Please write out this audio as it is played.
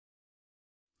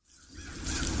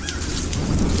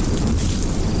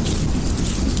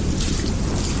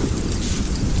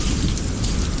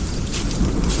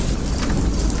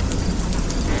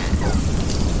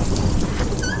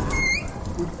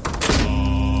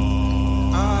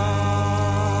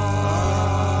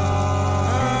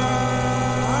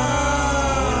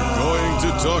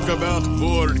talk about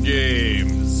board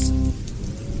games.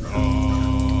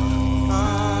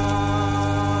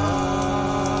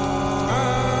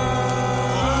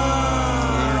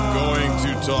 We're going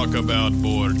to talk about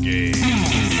board games.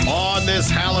 On this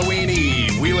Halloween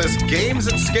Eve, we list games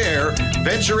that scare,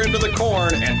 venture into the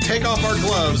corn, and take off our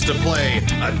gloves to play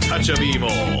A Touch of Evil.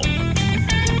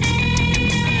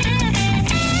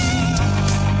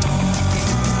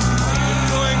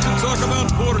 We're going to talk about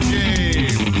board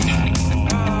games.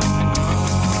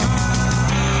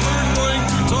 We're going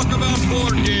to talk about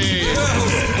board games.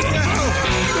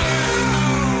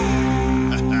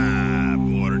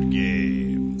 Board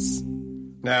games.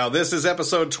 Now, this is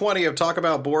episode 20 of Talk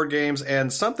About Board Games,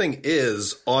 and something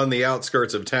is on the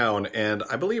outskirts of town, and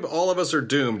I believe all of us are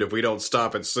doomed if we don't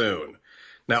stop it soon.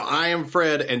 Now, I am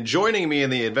Fred, and joining me in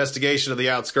the investigation of the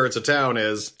outskirts of town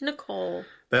is... Nicole.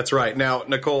 That's right. Now,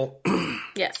 Nicole,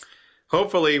 Yes.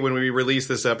 hopefully when we release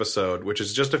this episode, which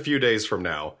is just a few days from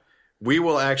now, we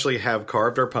will actually have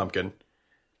carved our pumpkin,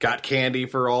 got candy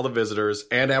for all the visitors,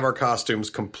 and have our costumes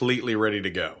completely ready to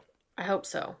go. I hope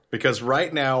so. Because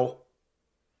right now,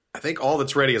 I think all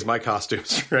that's ready is my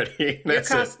costume's ready. That's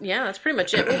it. Yeah, that's pretty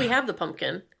much it. Well, we have the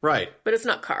pumpkin, Right. but it's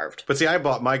not carved. But see, I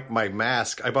bought my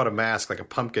mask. I bought a mask, like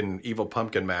a evil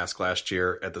pumpkin mask last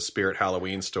year at the Spirit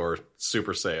Halloween store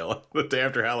super sale, the day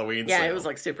after Halloween Yeah, sale. it was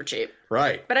like super cheap.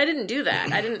 Right. But I didn't do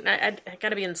that. I got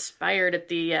to be inspired at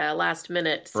the last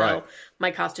minute. So Right.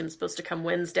 my costume's supposed to come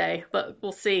Wednesday, but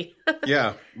we'll see.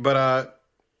 Yeah, but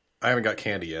I haven't got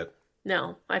candy yet.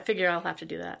 No, I figure I'll have to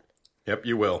do that. Yep,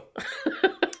 you will.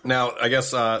 Now, I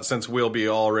guess since we'll be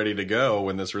all ready to go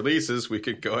when this releases, we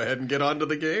could go ahead and get on to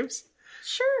the games.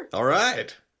 Sure. All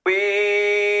right.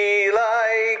 We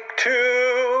like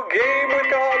to game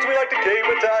with cards, we like to game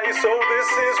with dice, so this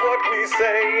is what we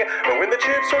say. But when the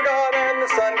chips were gone and the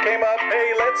sun came up,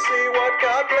 hey, let's see what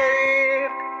got played.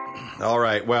 All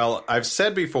right. Well, I've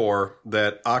said before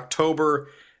that October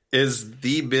is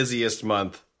the busiest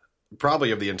month, probably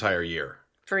of the entire year.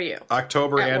 For you.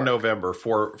 October At and work. November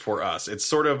for us. It's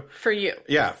sort of, For you.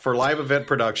 yeah, for live event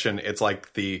production, it's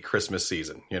like the Christmas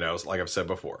season, like I've said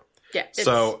before. Yeah, it's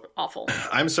So- awful.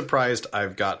 I'm surprised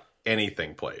I've got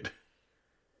anything played.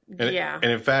 And, Yeah. And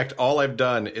in fact, all I've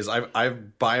done is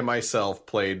I've by myself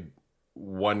played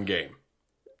one game.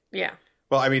 Yeah.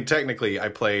 Well, I mean, technically,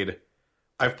 I've played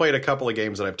a couple of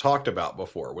games that I've talked about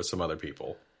before with some other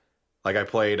people. Like I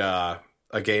played a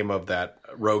game of that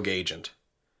Rogue Agent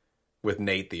with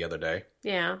Nate the other day.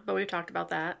 Yeah, but we've talked about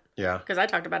that. Yeah. Because I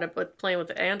talked about it with playing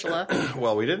with Angela.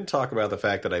 Well, we didn't talk about the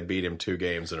fact that I beat him 2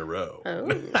 games in a row. Oh.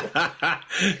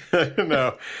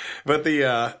 No, but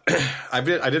I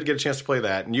did get a chance to play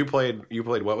that, and you played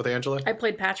what with Angela? I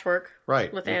played Patchwork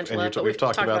Right. with And Angela, but we've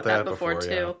talked about that before before,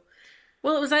 too. yeah.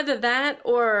 Well, it was either that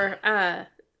or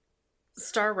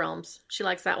Star Realms. She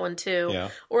likes that one too. Yeah.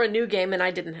 Or a new game, and I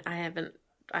don't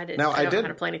know how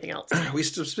to play anything else.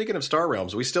 Speaking of Star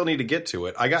Realms, we still need to get to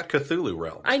it. I got Cthulhu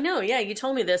Realms, I know, yeah, you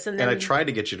told me this, and then and I tried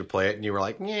to get you to play it, and you were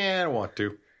like, "Yeah, I don't want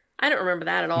to." I don't remember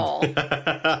that at all.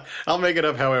 I'll make it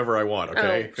up however I want.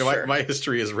 Okay, Oh, sure. my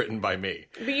history is written by me.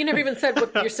 But you never even said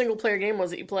what your single player game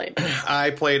was that you played. I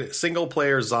played single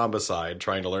player Zombicide,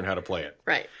 trying to learn how to play it.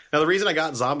 Right. Now, the reason I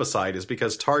got Zombicide is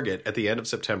because Target at the end of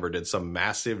September did some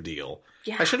massive deal.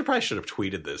 Yeah. I probably should have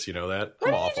tweeted this. You know that? Why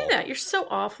I'm did awful. you do that? You're so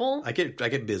awful. I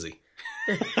get busy.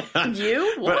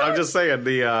 You? What? But I'm just saying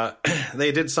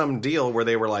they did some deal where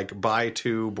they were like buy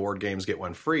 2 board games get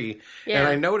 1 free, Yeah. and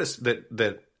I noticed that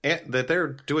they're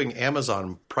doing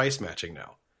Amazon price matching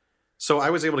now. So I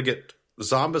was able to get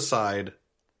Zombicide,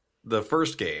 the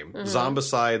first game,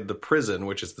 Zombicide: The Prison,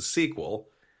 which is the sequel,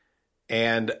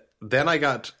 and then I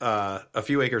got A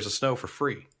Few Acres of Snow for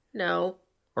free. No.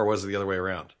 Or was it the other way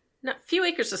around? Not Few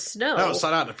Acres of Snow. No, it's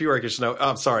not A Few Acres of Snow. Oh,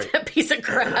 I'm sorry. That piece of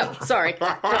crap. Sorry.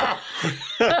 I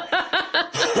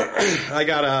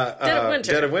got Dead of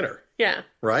Winter. Dead of Winter, Yeah.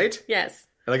 right? Yes.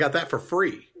 And I got that for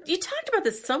free. You talked about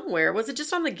this somewhere. Was it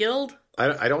just on the guild?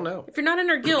 I don't know. If you're not in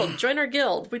our guild, join our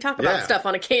guild. We talk about Yeah. stuff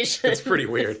on occasion. It's pretty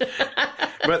weird.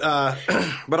 But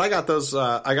I got those.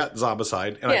 I got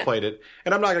Zombicide, and I Yeah. played it.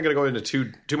 And I'm not going to go into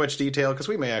too much detail because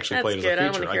we may actually That's play it good. as I a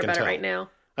don't feature. want to hear can about tell. it right now.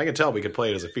 I can tell we could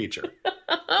play it as a feature.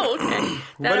 Oh, okay.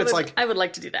 But it's like- I would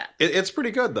like to do that. It's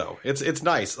pretty good though. It's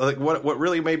nice. Like what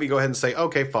really made me go ahead and say,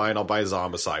 okay, fine, I'll buy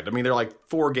Zombicide. I mean, they're like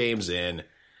 4 games in,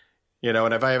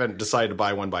 and if I haven't decided to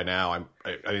buy one by now,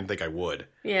 I didn't think I would.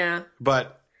 Yeah.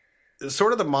 But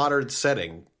sort of the modern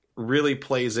setting really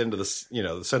plays into the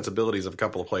sensibilities of a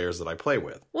couple of players that I play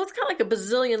with. Well, it's got like a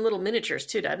bazillion little miniatures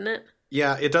too, doesn't it?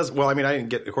 Yeah, it does. Well, I mean, I didn't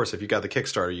get. Of course, if you got the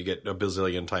Kickstarter, you get a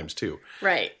bazillion times 2.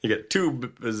 Right. You get 2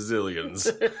 bazillions.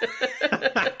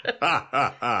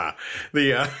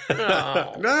 The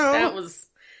Oh, no, that was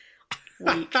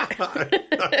weak.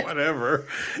 whatever.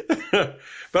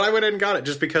 But I went in and got it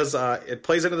just because it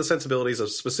plays into the sensibilities of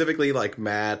specifically like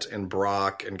Matt and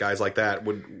Brock and guys like that.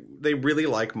 They really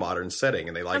like modern setting,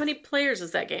 and they like. How many players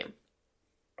is that game?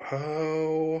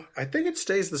 Oh, I think it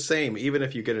stays the same even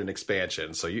if you get an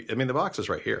expansion. So I mean, the box is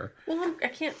right here Well, I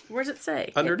can't. Where's it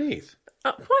say? underneath.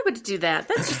 Why would it do that?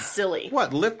 That's just silly.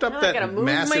 What? Lift up Now I gotta that move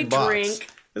my massive box. drink.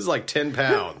 This is like 10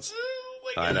 pounds.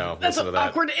 I know. That's Listen an to that.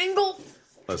 awkward angle.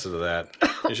 Listen to that.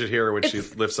 You should hear her when she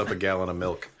lifts up a gallon of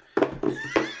milk.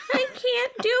 I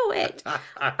can't do it.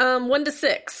 1 to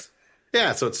 6.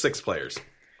 Yeah, so it's 6 players.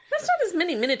 That's not as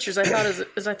many miniatures I thought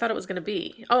as I thought it was going to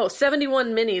be. Oh,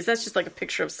 71 minis. That's just like a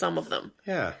picture of some of them.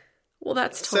 Yeah. Well,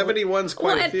 that's totally... 71's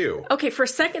quite a and- few. Okay, for a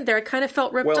second there, I kind of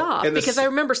felt ripped Well, off and because I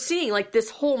remember seeing like this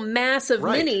whole mass of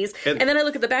Right. minis, And- and then I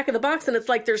look at the back of the box and it's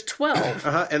like there's 12.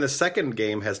 And the second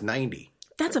game has 90.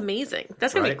 That's amazing.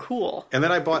 That's going to Right. be cool. And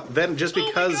then I bought just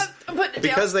because God, I'm putting it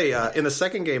because they in the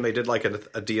second game they did like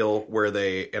a deal where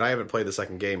and I haven't played the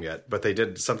second game yet, but they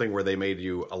did something where they made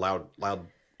you allowed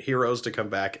heroes to come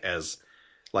back as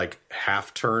like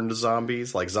half-turned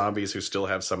zombies, like zombies who still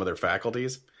have some of their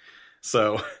faculties.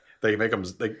 So they make them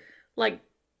Like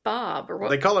Bob or what?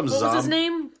 They call him What was his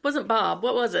name? Wasn't Bob.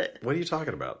 What was it? What are you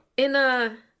talking about? In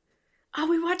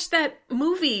we watched that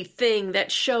movie thing,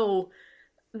 that show,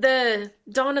 the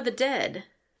Dawn of the Dead,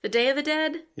 the Day of the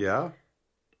Dead. Yeah.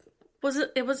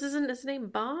 Isn't his name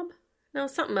Bob? No,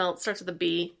 something else starts with a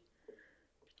B.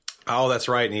 Oh, that's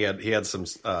right. And he had some.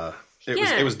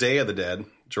 It was Day of the Dead.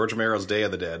 George Romero's Day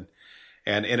of the Dead,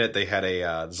 and in it they had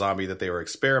a zombie that they were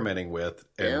experimenting with.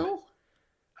 And Bill?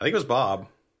 I think it was Bob.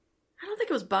 I don't think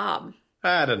it was Bob. It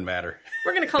doesn't matter.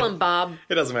 We're gonna call him Bob.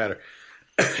 It doesn't matter.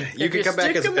 You If can come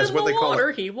back stick him as in what the they call water,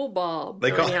 it. he will bob.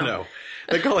 They call Anyhow.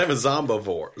 They call him a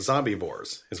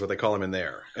zombivores is what they call him in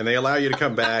there, and they allow you to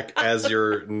come back as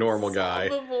your normal guy,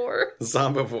 Zombivore.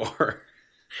 zombivore.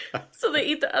 So they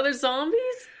eat the other zombies?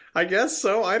 I guess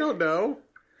so. I don't know.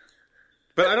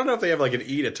 But I don't know if they have like an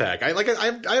eat attack. I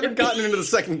haven't gotten into the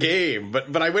second game,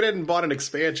 but I went in and bought an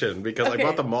expansion because I Okay.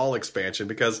 bought the mall expansion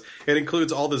because it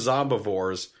includes all the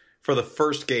zombivores for the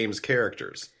first game's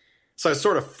characters. So I was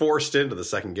sort of forced into the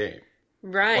second game,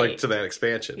 Right. like to that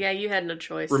expansion. Yeah, you had no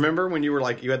choice. Remember when you were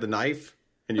like you had the knife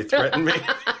and you threatened me?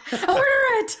 Order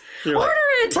it! You're Order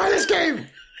like, it! Buy this game.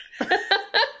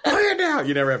 Play it now.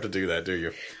 You never have to do that, do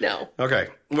you? No. Okay.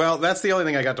 Well, that's the only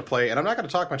thing I got to play, and I'm not going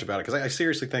to talk much about it because I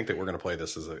seriously think that we're going to play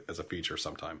this as a feature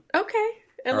sometime. Okay.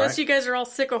 Unless right. you guys are all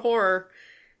sick of horror.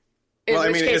 In Well, I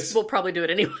which mean, case, it's- we'll probably do it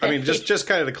anyway. I mean, just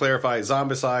kind of to clarify,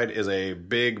 Zombicide is a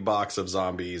big box of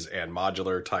zombies and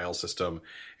modular tile system,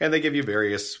 and they give you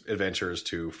various adventures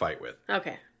to fight with,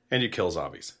 Okay. and you kill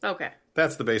zombies. Okay.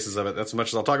 That's the basis of it. That's as much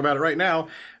as I'll talk about it right now.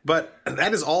 But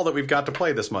that is all that we've got to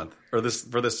play this month, or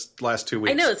for this last 2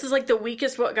 weeks. I know, this is like the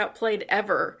weakest what got played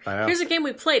ever. I know. Here's a game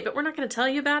we played, but we're not going to tell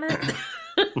you about it.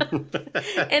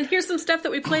 And here's some stuff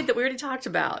that we played that we already talked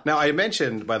about. Now, I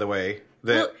mentioned, by the way,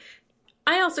 that Well,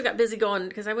 I also got busy going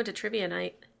because I went to trivia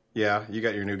night. yeah, you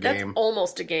got your new That's game.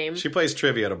 almost a game. She plays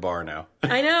trivia at a bar now.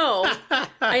 I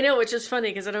know, which is funny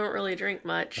because I don't really drink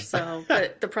much. So,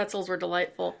 but the pretzels were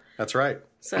delightful. That's right.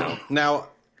 So, Now,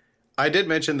 I did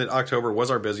mention that October was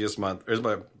our busiest month. It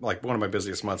was like one of my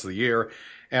busiest months of the year,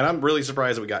 and I'm really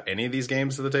surprised that we got any of these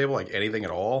games to the table, like anything at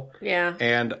all. yeah.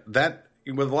 And that,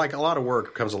 with like a lot of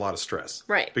work, comes a lot of stress.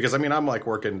 Right. Because I mean, I'm like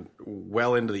working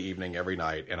well into the evening every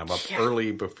night, and I'm up Yeah.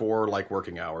 early before like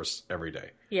working hours every day.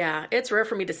 Yeah, it's rare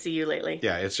for me to see you lately.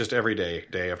 Yeah, it's just every day,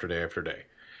 day after day after day.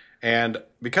 And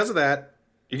because of that,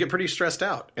 you get pretty stressed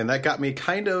out, and that got me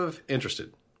kind of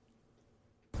interested.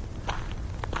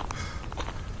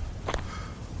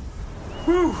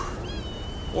 Whew.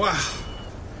 Wow.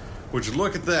 Would you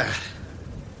look at that?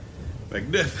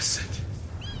 Magnificent.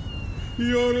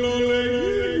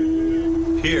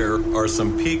 Here are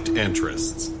some piqued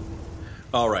interests.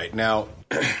 All right, now,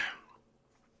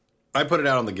 I put it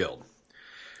out on the Guild.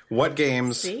 What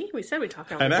games... See, we said we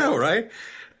talked about I know, right?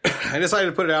 I decided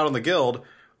to put it out on the Guild,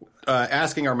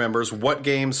 asking our members what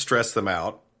games stress them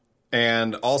out,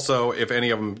 and also if any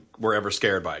of them were ever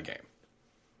scared by a game.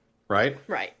 Right?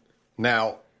 Right.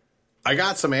 Now, I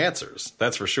got some answers,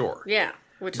 that's for sure. Yeah,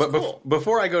 which is But cool.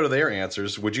 before I go to their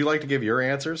answers, would you like to give your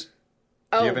answers?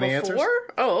 Oh, you have any before? answers?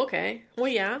 Oh, okay. Well,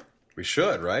 yeah. We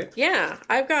should, right? Yeah,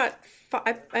 I've got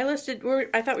five. I listed,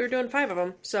 I thought we were doing 5 of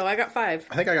them, so I got 5.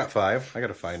 I think I got 5. I got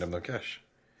to find them, though. Gosh.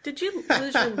 Did you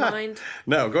lose your mind?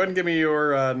 No, go ahead and give me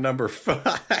your number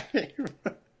 5. Okay,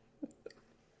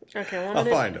 well, I'll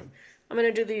find them. I'm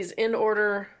going to do these in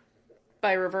order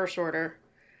by reverse order.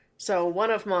 So one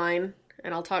of mine,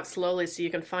 and I'll talk slowly so you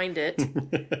can find it,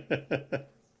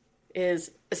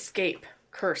 is Escape,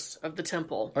 Curse of the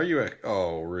Temple. Are you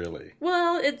oh, really?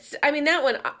 Well, that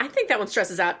one, I think that one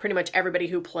stresses out pretty much everybody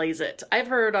who plays it. I've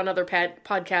heard on other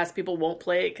podcasts people won't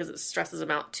play it because it stresses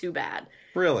them out too bad.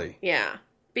 Really? Yeah,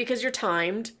 because you're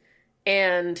timed,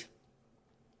 and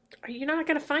you're not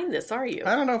going to find this, are you?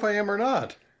 I don't know if I am or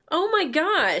not. Oh my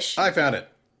gosh. I found it.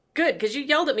 Good, because you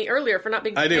yelled at me earlier for not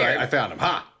being I prepared. do. I found him.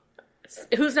 Ha!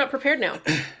 Who's not prepared now?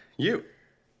 You.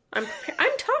 I'm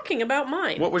talking about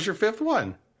mine. What was your 5th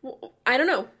one? I don't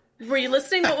know. Were you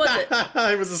listening? What was it?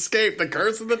 It was Escape, the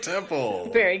Curse of the Temple.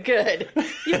 Very good.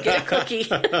 You get a cookie.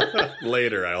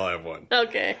 Later, I'll have one.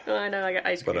 Okay. Well, I know I got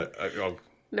ice cream. But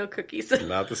no cookies.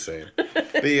 not the same.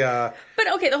 But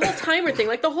okay, the whole timer thing,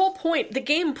 like the whole point, the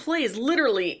game plays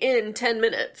literally in 10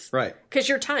 minutes. Right. Because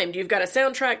you're timed. You've got a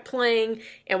soundtrack playing,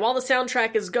 and while the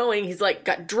soundtrack is going, he's like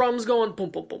got drums going. Boom,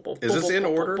 boom, boom, boom. Is boom, this boom, in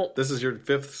boom, order? boom, boom. This is your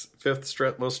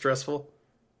fifth most stressful?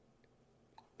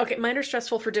 Okay, mine are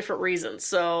stressful for different reasons.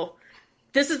 So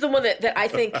this is the one that I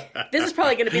think, this is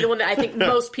probably going to be the one that I think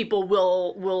most people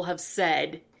will have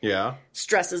said Yeah.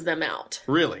 stresses them out.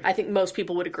 Really? I think most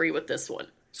people would agree with this one.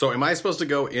 So am I supposed to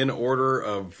go in order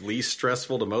of least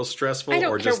stressful to most stressful? I don't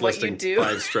or care just what you listing do.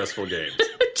 5 stressful games?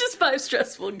 Just 5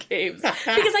 stressful games.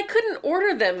 Because I couldn't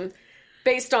order them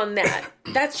based on that.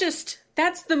 That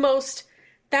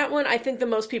one I think the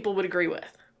most people would agree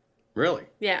with. Really?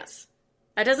 Yes.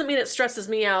 That doesn't mean it stresses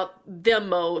me out the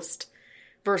most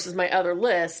versus my other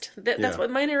list. That's what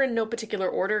mine are in no particular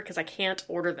order because I can't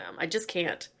order them. I just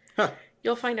can't. Huh.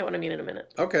 You'll find out what I mean in a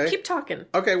minute. Okay. Keep talking.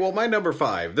 Okay, well, my number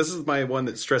 5, this is my one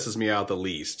that stresses me out the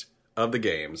least of the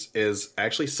games, is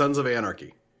actually Sons of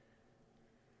Anarchy.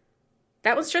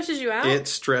 That one stresses you out? It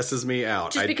stresses me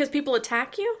out. Just because people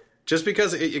attack you? Just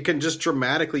because it can just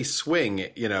dramatically swing,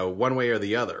 one way or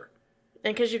the other.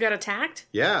 And because you got attacked?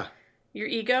 Yeah. Your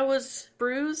ego was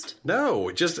bruised? No,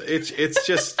 it's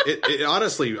just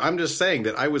honestly, I'm just saying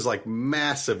that I was like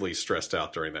massively stressed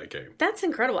out during that game. That's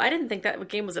incredible. I didn't think that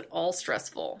game was at all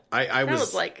stressful. You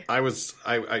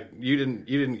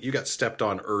got stepped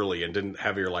on early and didn't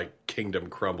have your like kingdom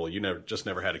crumble. You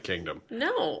never had a kingdom.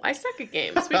 No, I suck at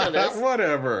games. We know this.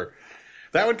 Whatever.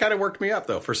 That one kind of worked me up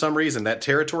though. For some reason, that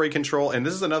territory control, and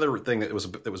this is another thing that was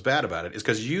bad about it, is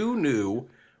because you knew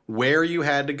where you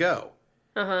had to go.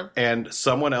 Uh-huh. And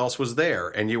someone else was there,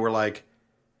 and you were like,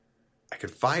 I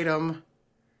could fight them,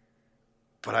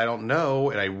 but I don't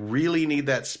know, and I really need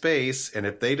that space, and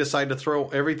if they decide to throw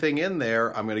everything in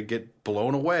there, I'm going to get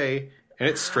blown away, and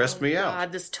it stressed me out.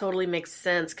 God, this totally makes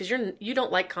sense, because you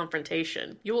don't like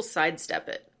confrontation. You will sidestep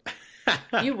it.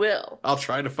 You will. I'll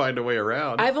try to find a way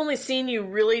around. I've only seen you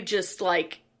really just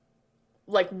like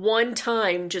one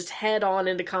time just head on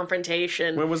into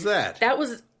confrontation. When was that? That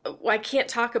was... I can't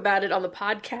talk about it on the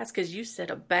podcast because you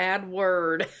said a bad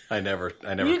word. I never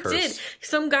You cursed. did.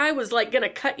 Some guy was like going to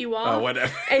cut you off. Oh,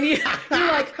 whatever. And you're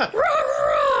like, rah,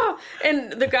 rah,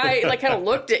 and the guy like kind of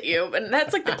looked at you. And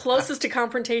that's like the closest to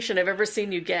confrontation I've ever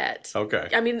seen you get. Okay.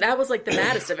 I mean, that was like the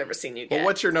maddest I've ever seen you get. Well,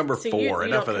 what's your number So 4? you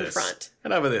Enough don't of this. confront.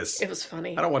 Enough of this. It was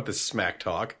funny. I don't want this smack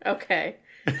talk. Okay.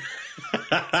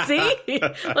 See?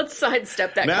 Let's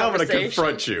sidestep that Now I'm going to conversation.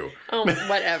 confront you. Oh,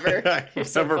 whatever. You're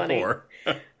so Number funny. 4.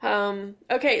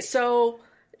 Okay, so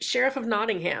Sheriff of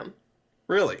Nottingham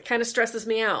Really? kind of stresses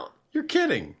me out. You're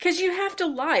kidding. Because you have to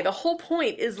lie. The whole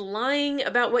point is lying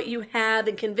about what you have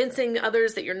and convincing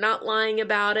others that you're not lying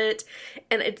about it.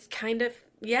 And it's kind of,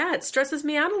 it stresses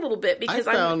me out a little bit because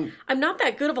I'm not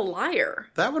that good of a liar.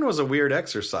 That one was a weird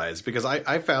exercise because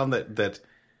I found that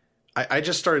I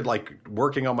just started like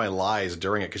working on my lies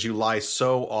during it because you lie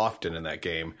so often in that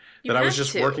game that I was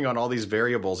just working on all these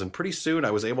variables, and pretty soon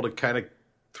I was able to kind of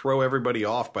throw everybody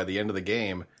off by the end of the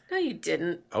game. No, you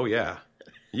didn't. Oh yeah.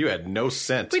 You had no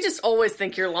scent. We just always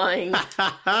think you're lying.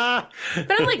 But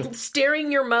I'm like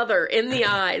staring your mother in the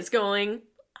eyes going,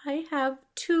 I have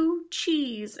 2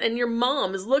 cheese. And your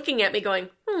mom is looking at me going,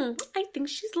 I think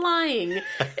she's lying.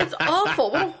 It's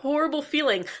awful. What a horrible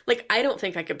feeling. Like, I don't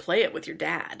think I could play it with your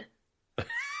dad.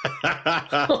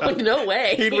 Oh, no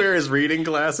way. He'd wear his reading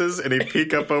glasses and he'd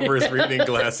peek up over his reading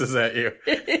glasses at you.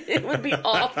 It would be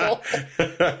awful.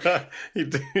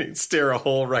 He'd stare a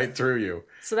hole right through you.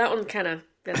 So that one kind of,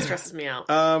 that stresses me out.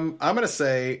 I'm going to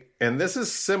say, and this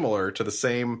is similar to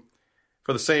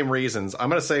for the same reasons, I'm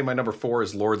going to say my number 4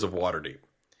 is Lords of Waterdeep.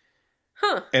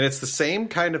 Huh. And it's the same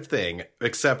kind of thing,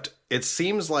 except it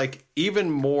seems like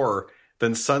even more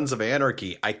than Sons of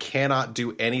Anarchy, I cannot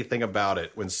do anything about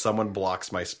it when someone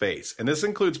blocks my space. And this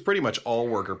includes pretty much all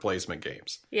worker placement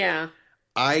games. Yeah.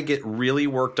 I get really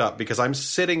worked up because I'm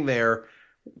sitting there.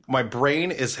 My brain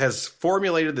has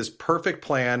formulated this perfect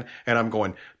plan, and I'm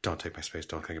going, don't take my space,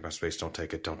 don't take my space, don't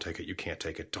take it, you can't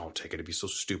take it, don't take it, it'd be so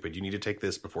stupid, you need to take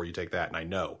this before you take that, and I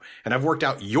know. And I've worked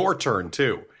out your turn,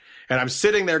 too. And I'm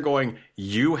sitting there going,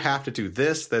 you have to do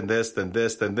this, then this, then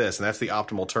this, then this, and that's the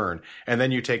optimal turn. And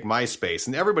then you take my space.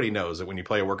 And everybody knows that when you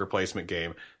play a worker placement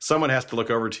game, someone has to look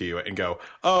over to you and go,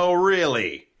 oh,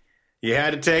 really? You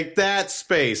had to take that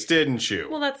space, didn't you?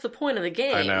 Well, that's the point of the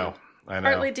game. I know.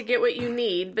 Partly to get what you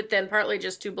need, but then partly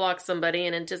just to block somebody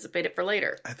and anticipate it for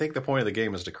later. I think the point of the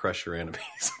game is to crush your enemies.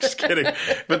 I'm just kidding.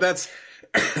 But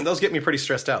those get me pretty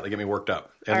stressed out. They get me worked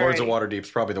up. And Alrighty. Lords of Waterdeep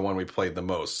is probably the one we played the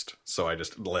most. So I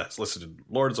just listened to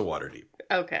Lords of Waterdeep.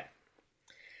 Okay.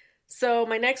 So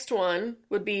my next one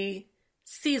would be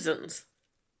Seasons.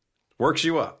 Works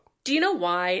you up. Do you know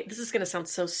why? This is going to sound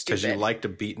so stupid. Because you like to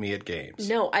beat me at games.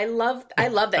 No, I love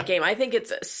that game. I think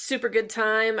it's a super good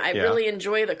time. I really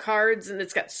enjoy the cards, and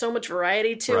it's got so much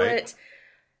variety to it.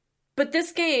 But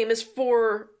this game is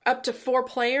for up to 4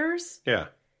 players. Yeah.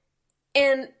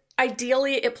 And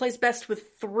ideally, it plays best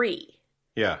with 3.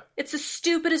 Yeah. It's the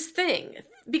stupidest thing.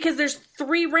 Because there's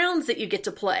 3 rounds that you get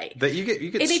to play. That you get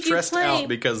And if you stressed out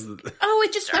because... Oh,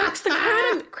 it just irks the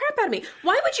crap out of me.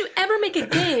 Why would you ever make a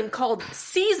game called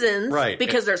Seasons? Right.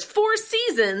 Because there's 4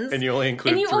 seasons. And you only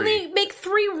include 3. And you only make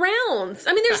 3 rounds.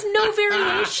 I mean, there's no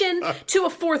variation to a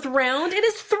 4th round. It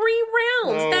is 3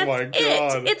 rounds. Oh, That's my God.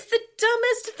 it. It's the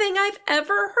dumbest thing I've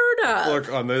ever heard of.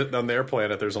 Look, on their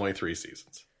planet, there's only 3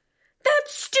 seasons.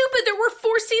 That's stupid. There were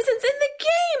 4 seasons in the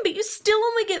game, but you still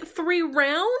only get 3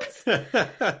 rounds? And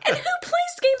who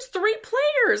plays games 3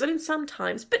 players? I mean,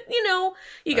 sometimes. But,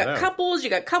 you got couples.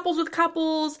 You got couples with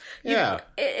couples.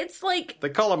 It's like... They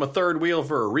call them a third wheel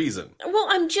for a reason. Well,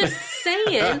 I'm just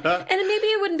saying. And maybe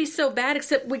it wouldn't be so bad,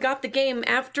 except we got the game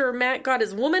after Matt got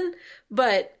his woman.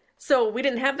 But, so we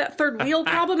didn't have that third wheel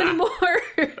problem anymore.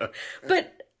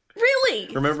 But... Really?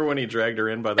 Remember when he dragged her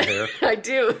in by the hair? I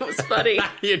do. It was funny.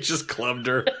 He had just clubbed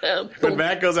her. When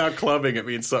Matt goes out clubbing, it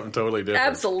means something totally different.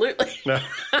 Absolutely.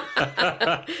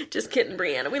 Just kidding,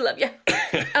 Brianna. We love you.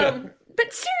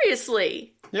 But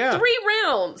seriously. Yeah. 3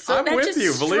 rounds. So I'm that with just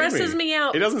you, believe stresses me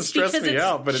out. It doesn't stress because me it's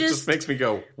out, but it just makes me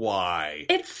go, why?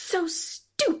 It's so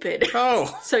stupid.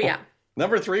 Oh. So yeah.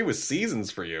 Number 3 was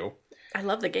Seasons for you. I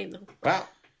love the game though. Wow.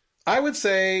 I would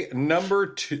say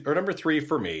number 3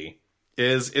 for me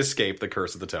is Escape: The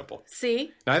Curse of the Temple.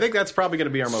 See? Now, I think that's probably going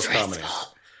to be our most common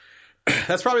answer.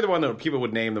 That's probably the one that people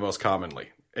would name the most commonly.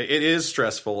 It is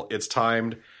stressful. It's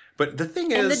timed. But the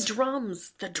thing is... And the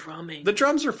drums. The drumming. The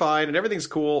drums are fine and everything's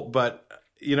cool. But,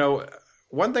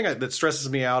 one thing that stresses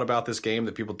me out about this game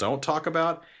that people don't talk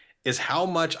about is how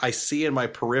much I see in my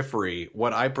periphery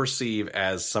what I perceive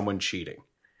as someone cheating.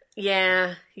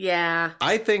 Yeah.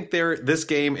 I think this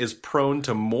game is prone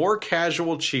to more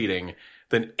casual cheating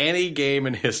than any game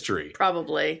in history.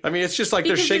 Probably. I mean, it's just like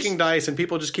Because they're shaking dice and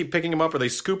people just keep picking them up or they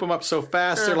scoop them up so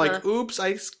fast. They're like, oops,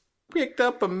 I picked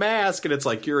up a mask. And it's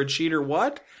like, you're a cheater,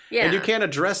 what? Yeah. And you can't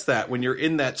address that when you're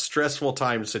in that stressful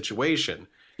time situation.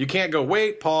 You can't go,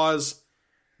 wait, pause.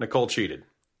 Nicole cheated.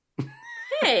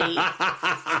 Hey.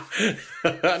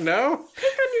 No?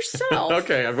 Pick on yourself.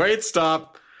 Okay, wait,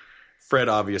 stop. Fred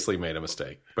obviously made a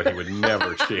mistake, but he would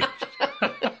never cheat.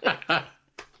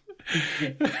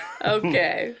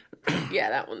 Okay. Yeah,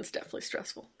 that one's definitely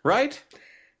stressful. Right?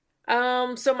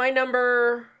 So my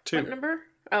number... 2. What number?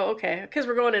 Oh, okay. Because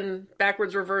we're going in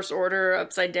backwards, reverse order,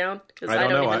 upside down. I don't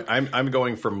know. I'm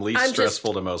going from least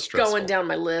stressful to most stressful. Going down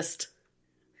my list.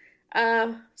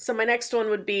 So my next one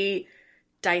would be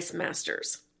Dice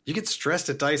Masters. You get stressed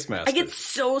at Dice Masters. I get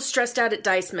so stressed out at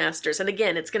Dice Masters. And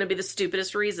again, it's going to be the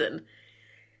stupidest reason.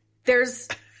 There's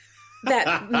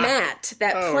that mat,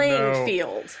 that playing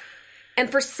field. And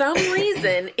for some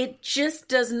reason, it just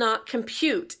does not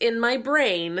compute in my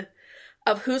brain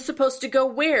of who's supposed to go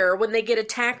where when they get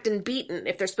attacked and beaten.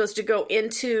 If they're supposed to go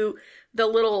into the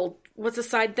little, what's the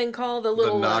side thing called? The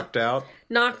little knocked out?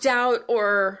 Knocked out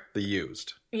or The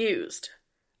used.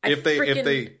 If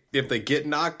they get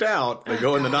knocked out, they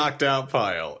go in the knocked out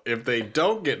pile. If they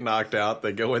don't get knocked out,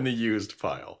 they go in the used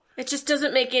pile. It just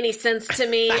doesn't make any sense to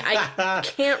me. I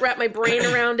can't wrap my brain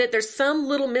around it. There's some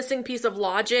little missing piece of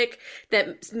logic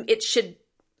that it should...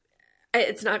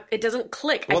 It's not... It doesn't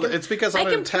click. Well, it's because on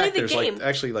an attack, there's game.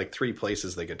 actually 3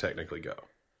 places they can technically go.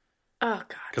 Oh,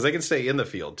 God. Because they can stay in the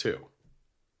field, too.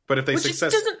 But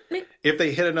if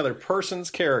they hit another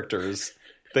person's characters,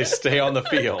 they stay on the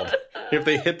field. If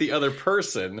they hit the other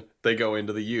person, they go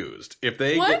into the used. If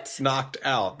they get knocked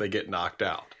out, they get knocked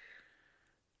out.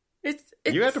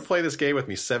 You have to play this game with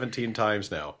me 17 times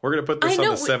now. We're going to put this on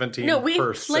the 17. No,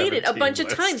 we've played it a bunch of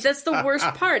times. That's the worst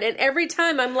part. And every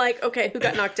time I'm like, okay, who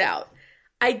got knocked out?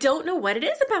 I don't know what it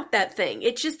is about that thing.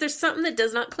 It's just there's something that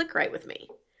does not click right with me.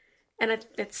 And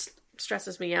it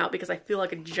stresses me out because I feel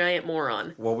like a giant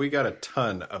moron. Well, we got a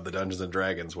ton of the Dungeons &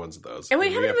 Dragons ones of those. And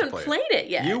we haven't even played it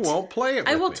yet. You won't play it with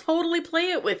me. I will totally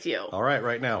play it with you. All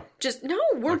right now.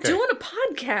 We're doing a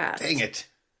podcast. Dang it.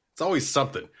 It's always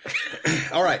something.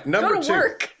 All right, number Go to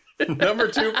work. Number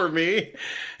 2 for me,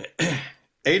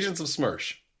 Agents of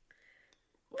Smersh.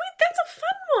 Wait, that's a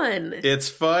fun one. It's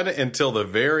fun until the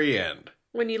very end.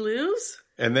 When you lose?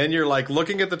 And then you're like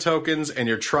looking at the tokens and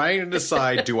you're trying to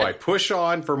decide, do I push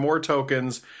on for more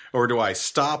tokens or do I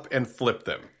stop and flip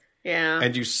them? Yeah.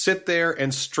 And you sit there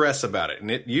and stress about it.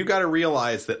 And you got to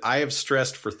realize that I have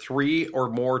stressed for 3 or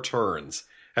more turns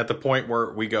at the point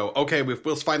where we go, okay,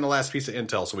 we'll find the last piece of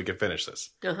intel so we can finish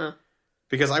this. Uh-huh.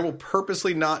 Because I will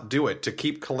purposely not do it to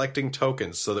keep collecting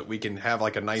tokens so that we can have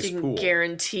like a nice so you pool. Can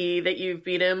guarantee that you've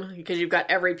beat him because you've got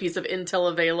every piece of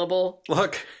intel available.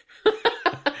 Look,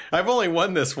 I've only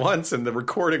won this once and the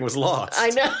recording was lost.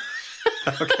 I know.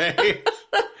 Okay.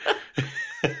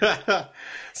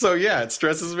 So yeah, it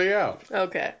stresses me out.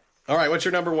 Okay. All right, what's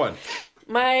your number 1?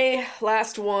 My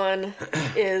last one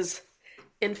is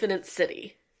Infinite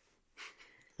City.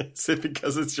 Is it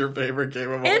because it's your favorite game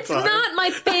of all It's time? not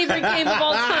my favorite game of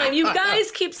all time. You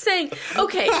guys keep saying,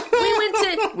 okay,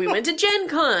 we went to Gen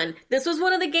Con. This was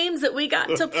one of the games that we got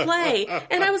to play.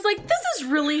 And I was like, this is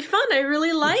really fun. I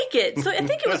really like it. So I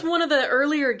think it was one of the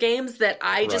earlier games that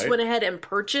I just went ahead and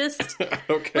purchased.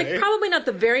 Okay. Like probably not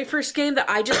the very first game that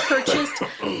I just purchased,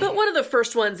 but one of the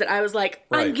first ones that I was like,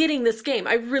 I'm getting this game.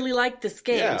 I really like this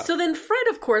game. Yeah. So then Fred,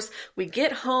 of course, we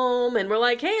get home and we're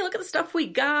like, hey, look at the stuff we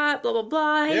got, blah, blah,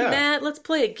 blah. Hey, Matt, let's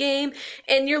play a game.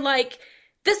 And you're like,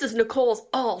 this is Nicole's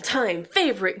all-time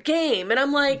favorite game. And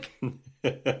I'm like,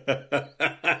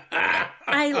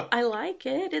 I like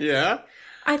it.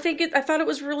 I thought it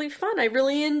was really fun. I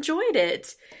really enjoyed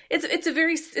it.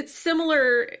 It's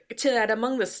similar to that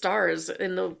Among the Stars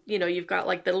in the, you've got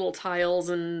like the little tiles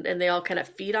and they all kind of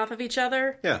feed off of each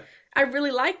other. Yeah. I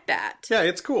really like that. Yeah,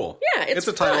 it's cool. Yeah, it's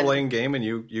a fun. tile laying game, and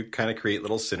you kind of create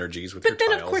little synergies with your tiles. But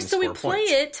then, of course, so we play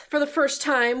it for the first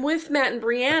time with Matt and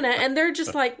Brianna, and they're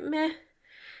just like, meh.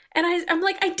 And I'm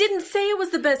like, I didn't say it was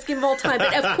the best game of all time,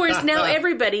 but of course now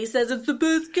everybody says it's the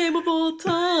best game of all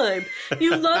time.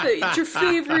 You love it. It's your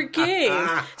favorite game.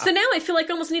 So now I feel like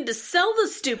I almost need to sell the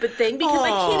stupid thing because I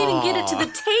can't even get it to the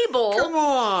table. Come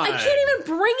on. I can't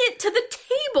even bring it to the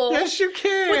table. Yes, you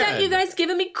can. Without you guys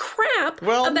giving me crap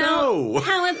about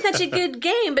how it's such a good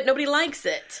game, but nobody likes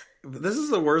it. This is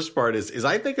the worst part is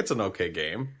I think it's an okay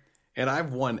game, and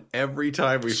I've won every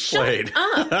time we've played.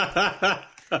 Up.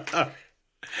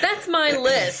 That's my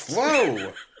list.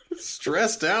 Whoa.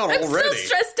 Stressed out already. I'm so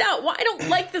stressed out. Well, I don't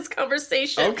like this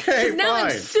conversation. Okay, fine. Now I'm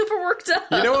super worked up.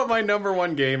 You know what my number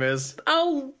 1 game is?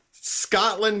 Oh.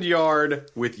 Scotland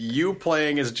Yard with you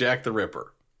playing as Jack the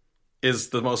Ripper is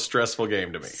the most stressful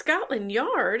game to me. Scotland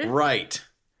Yard? Right.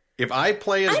 If I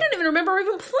play as... I don't even remember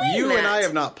even playing You that. and I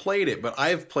have not played it, but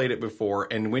I've played it before.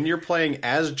 And when you're playing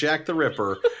as Jack the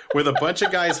Ripper with a bunch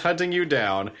of guys hunting you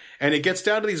down, and it gets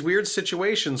down to these weird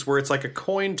situations where it's like a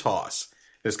coin toss.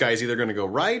 This guy's either going to go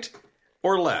right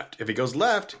or left. If he goes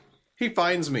left, he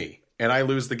finds me, and I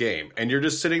lose the game. And you're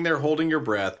just sitting there holding your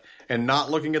breath and not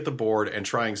looking at the board and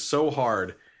trying so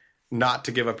hard not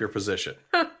to give up your position.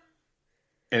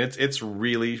 And it's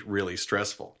really, really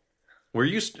stressful.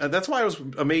 That's why I was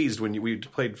amazed when we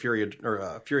played Fury of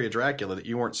Dracula that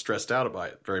you weren't stressed out about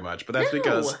it very much. But that's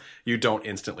because you don't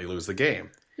instantly lose the game.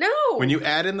 No. When you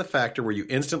add in the factor where you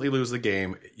instantly lose the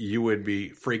game, you would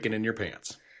be freaking in your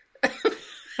pants.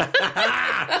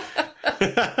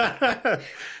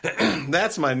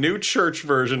 That's my new church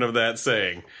version of that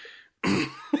saying.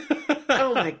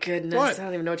 Oh my goodness. What? I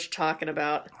don't even know what you're talking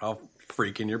about. I'll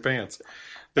freak in your pants.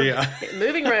 Yeah.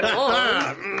 Moving right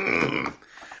along.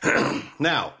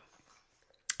 Now,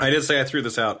 I did say I threw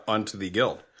this out onto the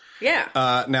guild.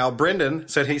 Yeah. Now, Brendan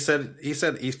said he found... He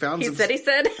said. He once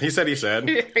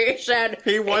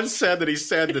said that he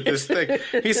said that this thing...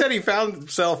 He said he found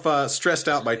himself stressed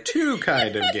out by 2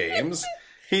 kind of games.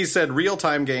 He said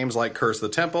real-time games like Curse of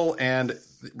the Temple and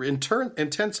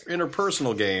intense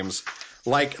interpersonal games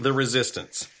like The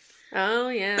Resistance. Oh,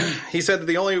 yeah. He said that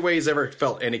the only way he's ever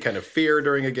felt any kind of fear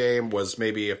during a game was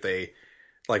maybe if they...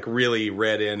 like really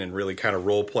read in and really kind of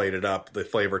role-played it up, the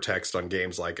flavor text on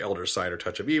games like Elder Sign or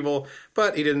Touch of Evil,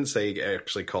 but he didn't say it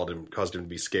actually caused him to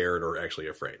be scared or actually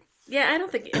afraid. Yeah, I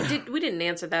don't think we didn't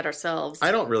answer that ourselves.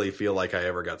 I don't really feel like I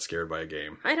ever got scared by a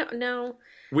game. I don't know.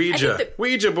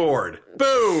 Ouija board.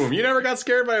 Boom! You never got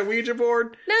scared by a Ouija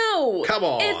board? No! Come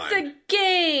on. It's a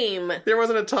game! There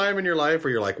wasn't a time in your life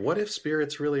where you're like, what if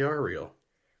spirits really are real?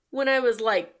 When I was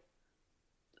like...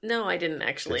 No, I didn't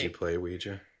actually. Did you play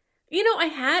Ouija? You know, I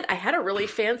had a really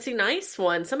fancy, nice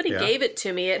one. Somebody gave it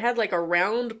to me. It had like a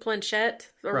round planchette.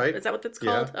 Right. Is that what that's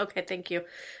called? Yeah. Okay, thank you.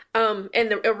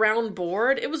 And a round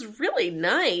board. It was really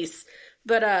nice.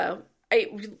 But I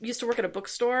used to work at a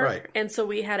bookstore. Right. And so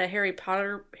we had a Harry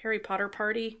Potter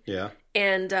party. Yeah.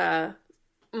 And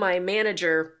my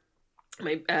manager,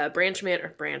 my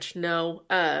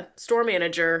store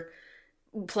manager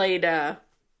played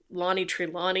Lonnie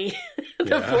Trelawney,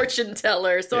 the fortune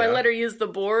teller. So I let her use the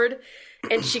board,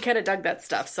 and she kind of dug that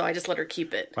stuff. So I just let her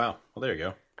keep it. Wow. Well, there you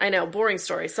go. I know, boring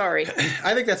story. Sorry.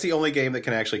 I think that's the only game that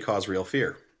can actually cause real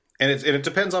fear, and it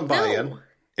depends on buy-in. No.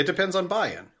 It depends on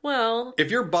buy-in. Well,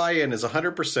 If your buy-in is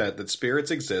 100% that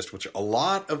spirits exist, which a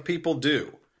lot of people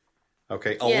do.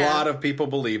 Okay, a lot of people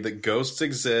believe that ghosts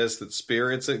exist, that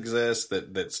spirits exist,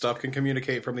 that stuff can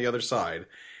communicate from the other side.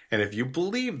 And if you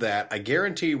believe that, I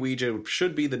guarantee Ouija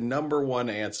should be the number one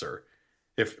answer.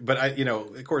 But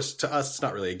of course, to us, it's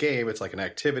not really a game. It's like an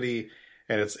activity,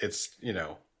 and it's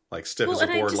like stiff as a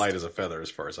board, light as a feather, as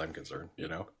far as I'm concerned.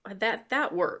 that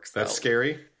works. That's though.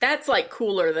 scary. That's like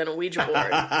cooler than a Ouija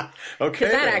board. Okay,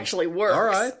 Because that actually works. All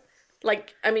right.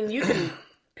 Like, I mean, you can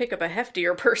pick up a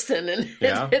heftier person, and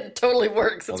Yeah. it totally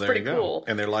works. It's Well, there pretty you go. cool.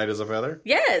 And they're light as a feather.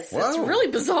 Yes, it's Whoa. really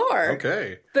bizarre.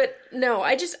 Okay. But no,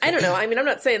 I don't know. I mean, I'm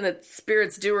not saying that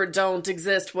spirits do or don't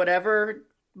exist, whatever,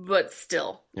 but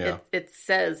still. Yeah. It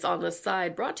says on the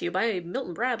side, brought to you by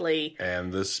Milton Bradley.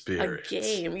 And the A spirits.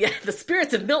 game. Yeah, the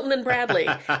spirits of Milton and Bradley.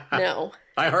 No.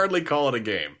 I hardly call it a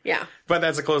game. Yeah. But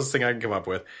that's the closest thing I can come up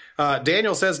with.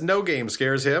 Daniel says no game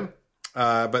scares him,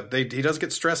 but he does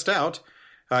get stressed out.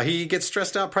 He gets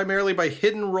stressed out primarily by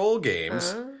hidden role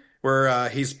games, where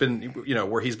he's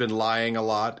been lying a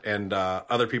lot, and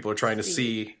other people are trying to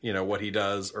see, what he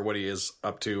does or what he is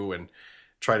up to, and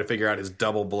try to figure out his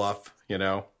double bluff.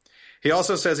 He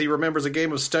also says he remembers a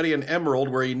game of Study in Emerald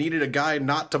where he needed a guy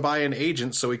not to buy an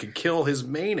agent so he could kill his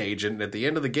main agent, and at the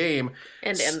end of the game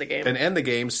And end the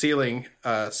game.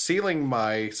 sealing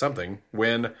my something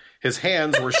when his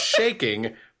hands were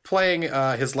shaking, playing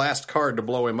his last card to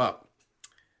blow him up.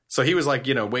 So he was like,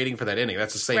 waiting for that ending.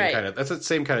 That's the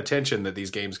same kind of tension that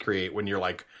these games create when you're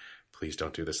like, please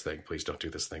don't do this thing. Please don't do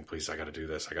this thing. Please, I got to do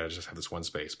this. I got to just have this one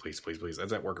space. Please, please, please.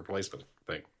 That's that worker placement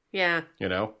thing. Yeah.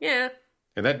 Yeah.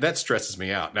 And that stresses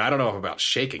me out. Now, I don't know about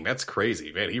shaking. That's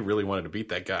crazy. Man, he really wanted to beat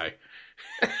that guy.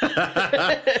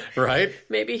 Right?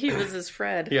 Maybe he was his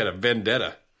Fred. He had a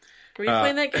vendetta. Were you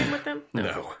playing that game with them?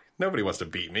 No. Nobody wants to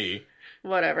beat me.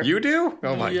 Whatever. You do?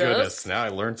 Oh, my Yes. goodness. Now I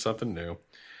learned something new.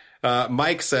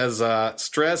 Mike says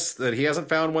stress that he hasn't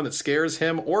found one that scares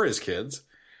him or his kids,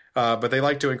 but they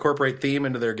like to incorporate theme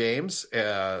into their games.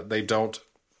 They don't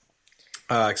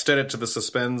extend it to the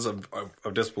suspends of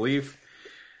disbelief.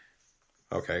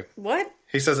 Okay. What?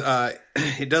 He says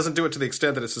he doesn't do it to the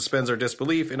extent that it suspends our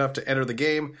disbelief enough to enter the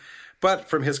game, but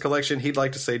from his collection, he'd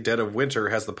like to say Dead of Winter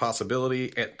has the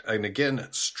possibility and again,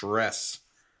 stress.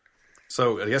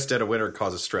 So I guess Dead of Winter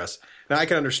causes stress. Now I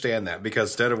can understand that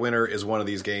because Dead of Winter is one of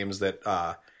these games that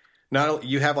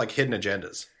you have like hidden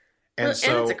agendas. And And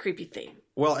it's a creepy theme.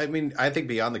 Well, I mean, I think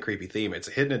beyond the creepy theme, it's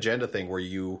a hidden agenda thing where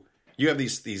you have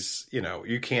these you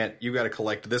got to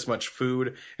collect this much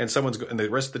food, and the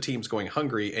rest of the team's going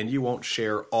hungry, and you won't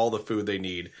share all the food they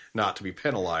need not to be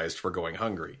penalized for going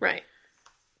hungry. Right.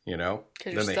 Then you're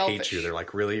they selfish. hate you. They're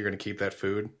like, really? You're going to keep that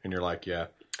food? And you're like, yeah.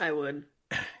 I would.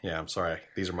 Yeah, I'm sorry.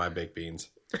 These are my baked beans.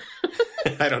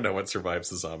 I don't know what survives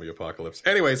the zombie apocalypse.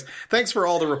 Anyways, thanks for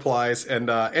all the replies. And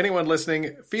anyone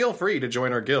listening, feel free to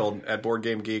join our guild at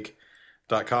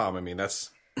BoardGameGeek.com. I mean, that's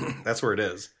where it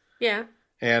is. Yeah.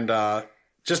 And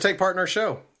just take part in our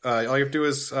show. All you have to do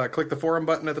is click the forum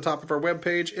button at the top of our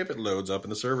webpage if it loads up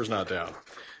and the server's not down.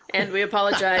 And we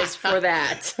apologize for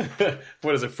that.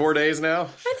 What is it, 4 days now?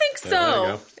 I think so. Yeah,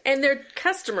 there you go. And their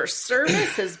customer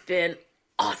service has been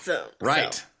awesome.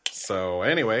 Right. So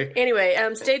anyway,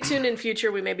 stay tuned in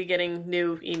future. We may be getting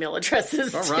new email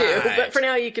addresses All too. right. But for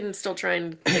now, you can still try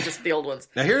and get just the old ones.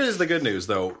 now here is the good news,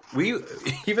 though.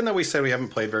 Even though we said we haven't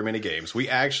played very many games, we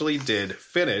actually did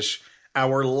finish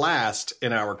our last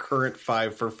in our current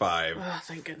 5 for 5. Oh,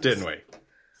 thank goodness. Didn't we?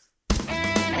 All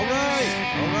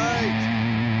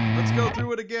right. Let's go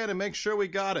through it again and make sure we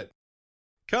got it.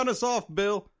 Count us off,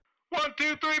 Bill. 1,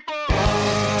 2, 3, 4.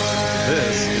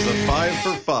 This is a 5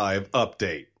 for 5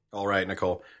 update. All right,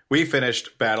 Nicole. We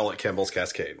finished Battle at Kimball's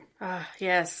Cascade.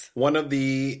 Yes. One of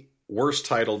the worst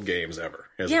titled games ever.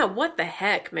 Yeah, what the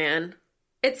heck, man?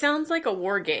 It sounds like a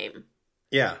war game.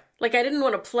 Yeah. Like, I didn't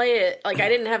want to play it. Like, I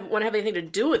didn't want to have anything to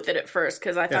do with it at first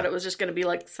because I thought it was just going to be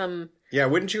like some. Yeah,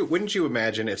 wouldn't you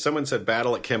imagine if someone said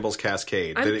Battle at Kimball's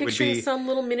Cascade I'm that it would picturing be some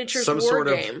little miniatures some war sort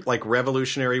game. of like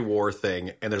Revolutionary War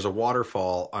thing, and there's a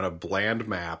waterfall on a bland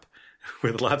map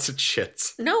with lots of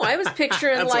chits. No, I was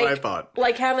picturing That's like what I thought.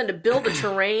 like having to build a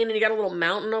terrain, and you got a little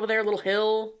mountain over there, a little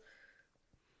hill,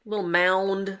 little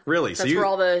mound. Really? That's where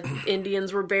all the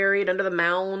Indians were buried under the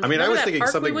mound. I mean, Remember I was that thinking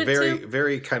park something we went very, to?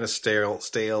 very kind of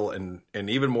stale, and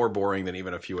even more boring than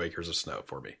even A Few Acres of Snow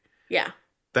for me. Yeah.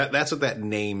 That's what that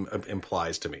name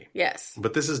implies to me. Yes.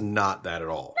 But this is not that at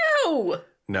all. No.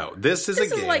 No, this is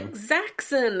This a is game. like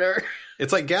Zaxxon or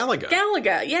It's like Galaga.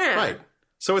 Galaga. Yeah. Right.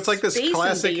 So it's like this Space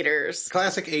classic Invaders.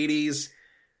 80s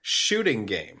shooting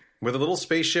game with a little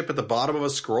spaceship at the bottom of a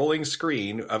scrolling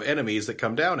screen of enemies that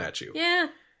come down at you. Yeah.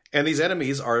 And these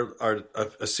enemies are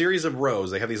a series of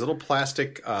rows. They have these little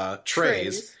plastic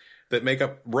trays that make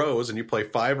up rows, and you play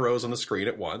 5 rows on the screen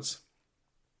at once.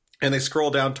 And they scroll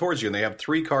down towards you, and they have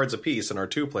 3 cards apiece in our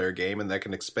 2-player game, and that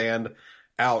can expand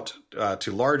out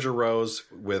to larger rows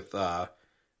with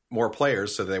more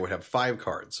players, so they would have 5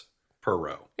 cards per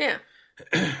row. Yeah.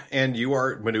 And you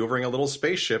are maneuvering a little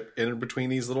spaceship in between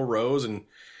these little rows, and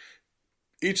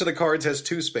each of the cards has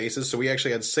 2 spaces, so we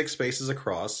actually had 6 spaces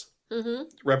across,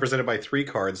 represented by 3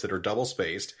 cards that are double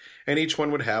spaced, and each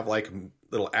one would have like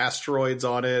little asteroids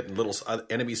on it, and little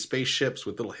enemy spaceships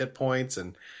with little hit points,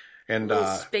 and Little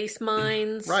space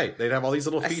mines. right, they'd have all these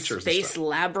little A features. space and stuff.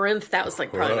 labyrinth. That was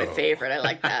like probably my Whoa. favorite. I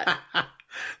like that.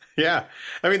 Yeah,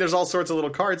 I mean, there's all sorts of little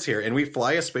cards here, and we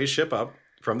fly a spaceship up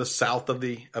from the south of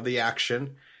the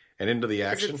action and into the Is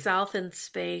action. it south in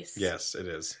space? Yes, it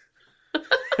is.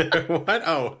 What?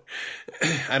 Oh,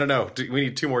 I don't know. We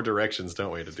need 2 more directions,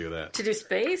 don't we, to do that? To do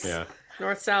space? Yeah.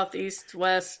 North, south, east,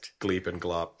 west. Gleep and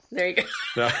glop. There you go.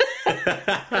 No.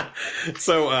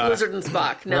 So, Blizzard and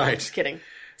Spock. No, right. just kidding.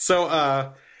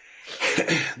 so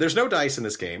there's no dice in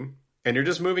this game, and you're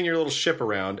just moving your little ship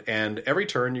around, and every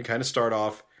turn you kind of start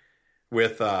off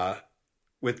with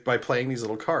by playing these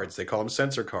little cards. They call them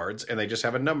sensor cards, and they just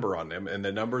have a number on them, and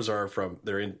the numbers are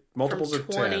they're in multiples From of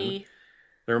 20. 10.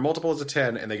 They're in multiples of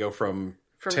 10, and they go from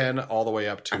 10 all the way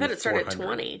up to I thought it started 400. at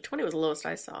 20. 20 was the lowest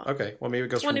I saw. Okay, well maybe it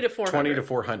goes 20 from to 400. 20 to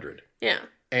 400. Yeah.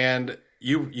 And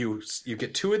you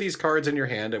get 2 of these cards in your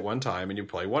hand at one time, and you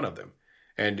play one of them.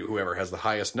 And whoever has the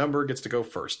highest number gets to go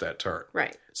first that turn.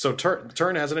 Right. So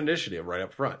turn has an initiative right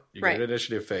up front. You Right. get an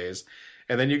initiative phase,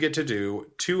 and then you get to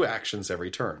do 2 actions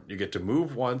every turn. You get to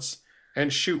move once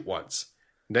and shoot once.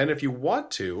 Then if you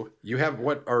want to, you have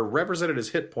what are represented as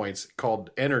hit points called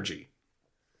energy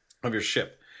of your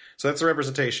ship. So that's a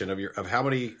representation of how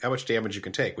much damage you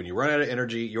can take. When you run out of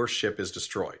energy, your ship is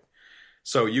destroyed.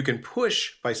 So you can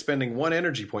push by spending 1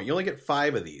 energy point. You only get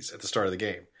 5 of these at the start of the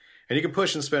game. And you can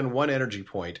push and spend 1 energy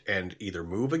point and either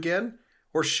move again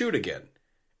or shoot again.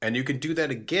 And you can do that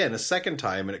again a second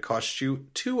time, and it costs you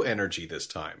 2 energy this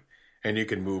time. And you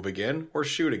can move again or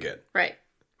shoot again. Right.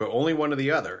 But only one or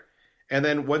the other. And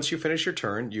then once you finish your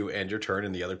turn, you end your turn,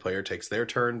 and the other player takes their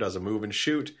turn, does a move and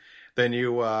shoot. Then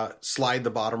you slide the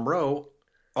bottom row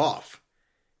off.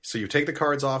 So you take the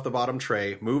cards off the bottom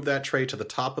tray, move that tray to the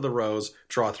top of the rows,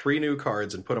 draw 3 new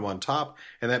cards and put them on top,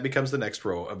 and that becomes the next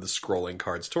row of the scrolling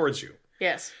cards towards you.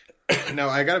 Yes. Now,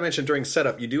 I got to mention during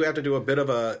setup, you do have to do a bit of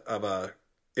a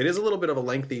it is a little bit of a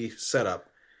lengthy setup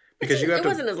because you have It to.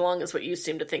 wasn't as long as what you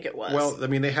seemed to think it was. Well, I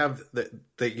mean, you have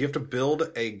to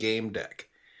build a game deck.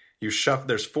 You shuffle.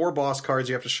 There's 4 boss cards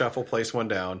you have to shuffle, place one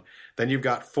down. Then you've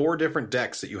got 4 different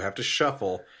decks that you have to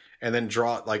shuffle, and then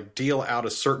deal out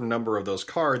a certain number of those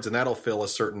cards, and that'll fill a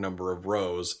certain number of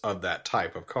rows of that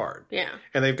type of card. yeah.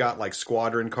 And they've got like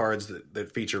squadron cards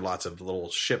that feature lots of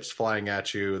little ships flying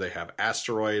at you. They have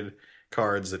asteroid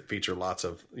cards that feature lots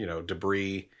of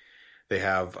debris. They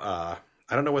have I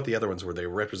don't know what the other ones were. They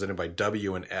were represented by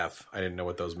W and F. I didn't know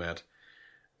what those meant,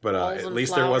 but Walls at and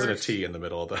least there wasn't a flowers. T in the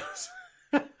middle of those.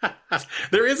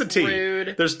 There is a T.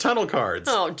 Rude. There's tunnel cards.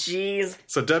 Oh, jeez.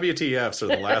 So WTFs are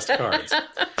the last cards.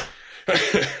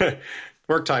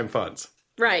 Work time funds.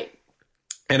 Right.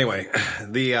 Anyway,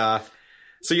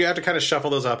 so you have to kind of shuffle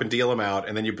those up and deal them out,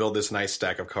 and then you build this nice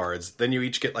stack of cards. Then you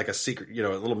each get like a secret, a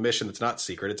little mission that's not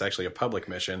secret. It's actually a public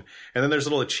mission. And then there's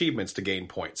little achievements to gain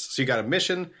points. So you got a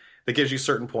mission that gives you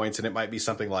certain points, and it might be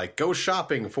something like go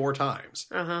shopping 4 times.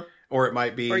 Uh-huh. Or it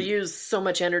might be... Or use so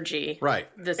much energy. Right.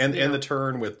 This, and you know. end the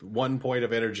turn with 1 point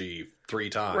of energy 3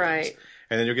 times. Right.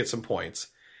 And then you'll get some points.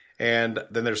 And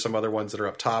then there's some other ones that are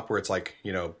up top where it's like,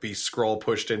 be scroll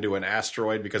pushed into an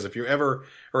asteroid, because if you ever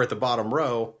are at the bottom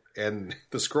row and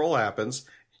the scroll happens,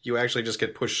 you actually just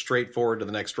get pushed straight forward to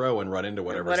the next row and run into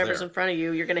whatever's there. In front of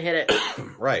you, you're going to hit it.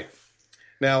 Right.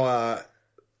 Now,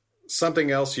 something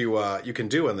else you can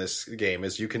do in this game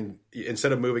is you can,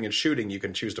 instead of moving and shooting, you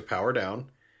can choose to power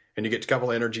down, and you get a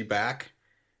couple energy back.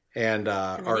 And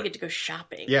then you get to go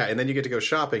shopping. Yeah, and then you get to go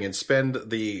shopping and spend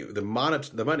the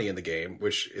money in the game,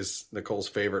 which is Nicole's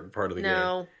favorite part of the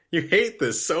game. You hate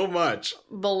this so much.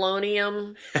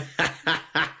 Bolognium.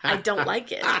 I don't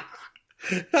like it.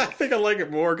 I think I like it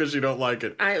more because you don't like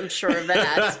it. I am sure of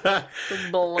that.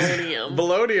 Bolognium.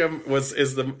 Bolognium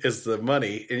is the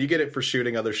money, and you get it for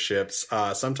shooting other ships.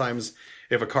 Sometimes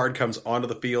if a card comes onto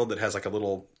the field that has like a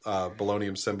little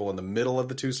bolognium symbol in the middle of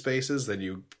the two spaces, then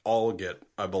you all get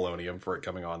a bolognium for it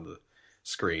coming on the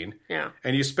screen. Yeah.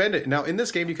 And you spend it. Now, in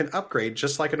this game, you can upgrade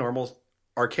just like a normal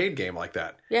arcade game like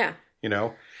that. Yeah.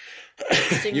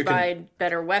 So you can buy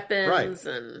better weapons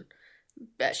and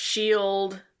a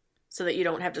shield so that you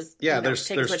don't have to there's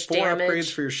take as much 4 damage.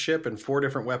 upgrades for your ship and 4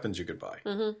 different weapons you could buy.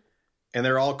 Mm-hmm. And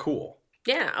they're all cool.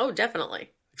 Yeah. Oh,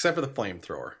 definitely. Except for the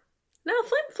flamethrower. No,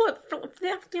 flip.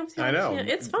 I know. Yeah,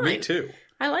 it's fine. Me too.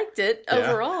 I liked it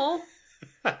overall.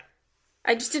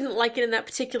 I just didn't like it in that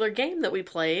particular game that we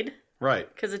played.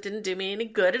 Right. Because it didn't do me any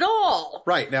good at all.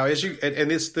 Right. Now,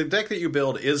 the deck that you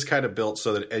build is kind of built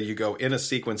so that you go in a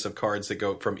sequence of cards that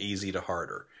go from easy to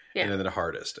harder. Yeah. And then the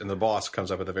hardest. And the boss comes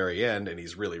up at the very end, and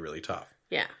he's really, really tough.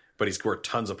 Yeah. But he's worth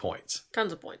tons of points.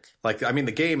 Tons of points.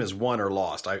 The game is won or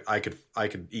lost. I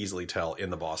could easily tell in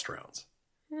the boss rounds.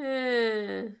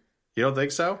 You don't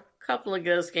think so? A couple of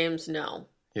Ghost games, no.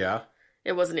 Yeah?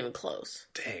 It wasn't even close.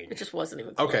 Dang. It just wasn't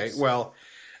even close. Okay, well,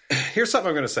 here's something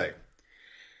I'm going to say.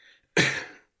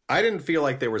 I didn't feel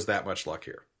like there was that much luck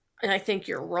here. I think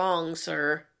you're wrong,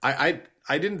 sir. I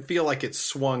didn't feel like it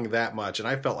swung that much, and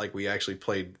I felt like we actually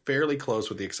played fairly close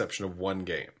with the exception of one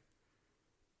game.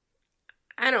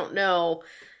 I don't know.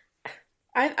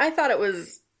 I thought there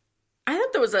was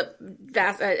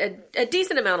a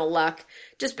decent amount of luck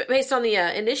just based on the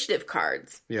initiative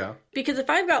cards. Yeah. Because if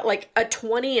I've got like a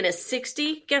 20 and a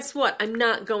 60, guess what? I'm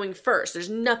not going first. There's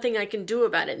nothing I can do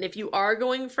about it. And if you are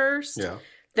going first,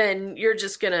 then you're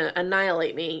just going to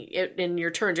annihilate me. In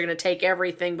your turns, you're going to take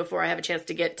everything before I have a chance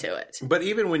to get to it. But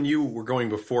even when you were going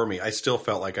before me, I still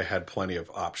felt like I had plenty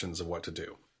of options of what to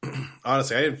do.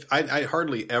 Honestly, I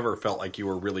hardly ever felt like you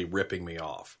were really ripping me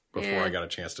off before I got a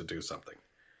chance to do something.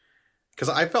 Because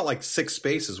I felt like 6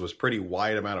 spaces was pretty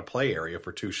wide amount of play area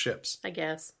for 2 ships. I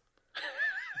guess.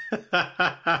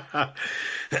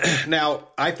 Now,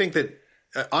 I think that,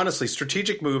 honestly,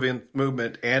 strategic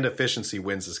movement and efficiency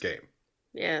wins this game.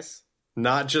 Yes.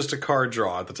 Not just a card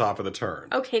draw at the top of the turn.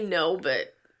 Okay, no,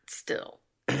 but still.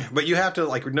 But you have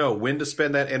to know when to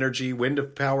spend that energy, when to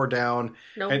power down.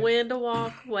 When to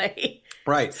walk away.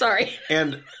 Right. Sorry.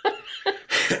 And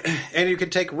you can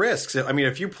take risks. I mean,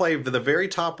 if you play the very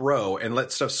top row and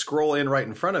let stuff scroll in right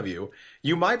in front of you,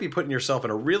 you might be putting yourself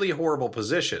in a really horrible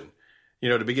position,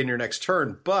 to begin your next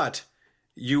turn. But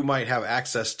you might have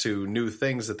access to new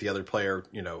things that the other player,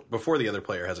 before the other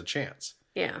player has a chance.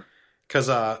 Yeah. Because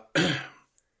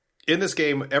in this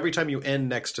game, every time you end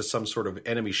next to some sort of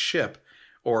enemy ship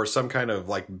or some kind of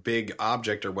like big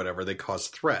object or whatever, they cause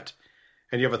threat.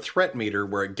 And you have a threat meter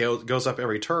where it goes up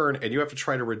every turn, and you have to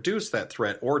try to reduce that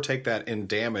threat or take that in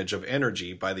damage of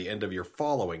energy by the end of your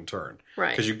following turn.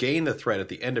 Right. Because you gain the threat at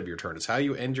the end of your turn. It's how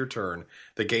you end your turn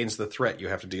that gains the threat you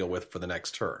have to deal with for the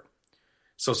next turn.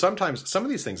 So sometimes, some of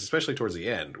these things, especially towards the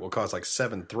end, will cause like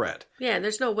 7 threat. Yeah, and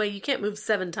there's no way you can't move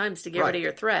 7 times to get rid of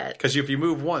your threat. Because if you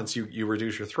move once, you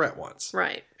reduce your threat once.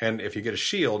 Right. And if you get a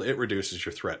shield, it reduces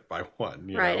your threat by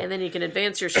 1. Right, and then you can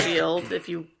advance your shield if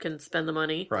you can spend the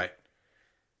money. Right.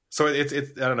 So it's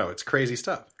I don't know, it's crazy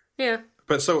stuff. Yeah.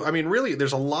 But so, I mean, really,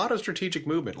 there's a lot of strategic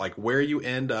movement, like where you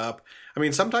end up. I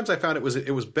mean, sometimes I found it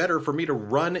was better for me to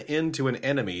run into an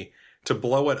enemy to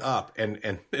blow it up and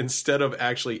instead of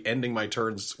actually ending my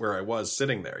turns where I was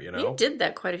sitting there, You did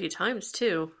that quite a few times,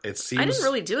 too. It seems... I didn't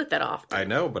really do it that often. I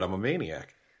know, but I'm a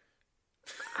maniac.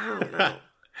 I don't know.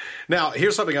 Now,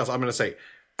 here's something else I'm going to say.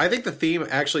 I think the theme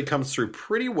actually comes through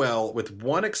pretty well with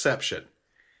one exception.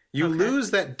 You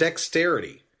lose that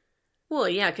dexterity. Well,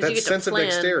 yeah, because you get to plan. That sense of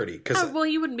dexterity. Well,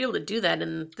 you wouldn't be able to do that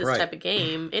in this type of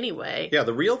game anyway. Yeah,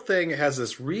 the real thing has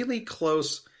this really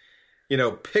close...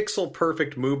 pixel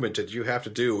perfect movement that you have to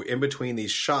do in between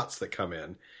these shots that come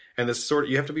in. And this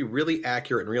you have to be really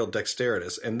accurate and real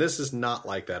dexterous. And this is not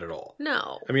like that at all.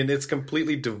 No. I mean, it's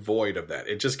completely devoid of that.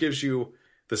 It just gives you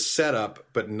the setup,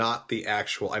 but not the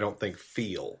actual, I don't think,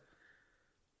 feel.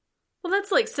 Well,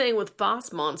 that's like saying with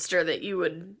Boss Monster that you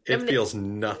would... It feels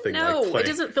nothing like No, playing. it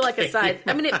doesn't feel like a side...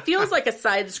 I mean, it feels like a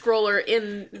side-scroller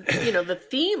in, the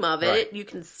theme of it. Right. You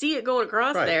can see it going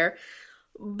across Right. there.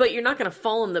 But you're not going to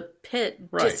fall in the pit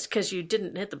Right. just because you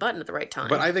didn't hit the button at the right time.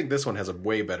 But I think this one has a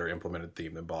way better implemented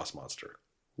theme than Boss Monster.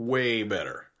 Way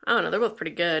better. I don't know. They're both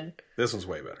pretty good. This one's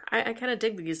way better. I kind of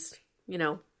dig these,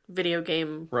 video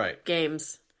game Right.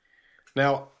 games.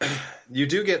 Now, you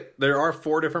do get... There are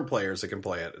 4 different players that can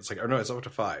play it. It's like... Or no, it's up to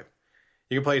 5.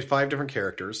 You can play 5 different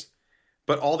characters.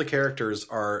 But all the characters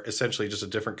are essentially just a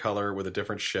different color with a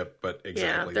different ship, but exactly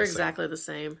Yeah, the they're same. exactly the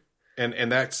same.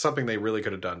 And that's something they really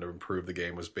could have done to improve the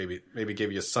game was maybe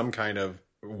give you some kind of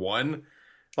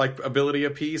ability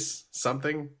apiece,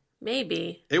 something.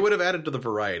 Maybe. It would have added to the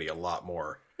variety a lot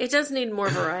more. It does need more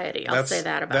variety. I'll say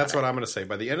that about That's it. what I'm going to say.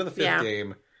 By the end of the 5th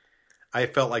game, I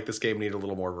felt like this game needed a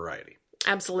little more variety.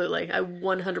 Absolutely. I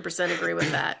 100% agree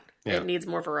with that. Yeah. It needs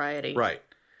more variety. Right.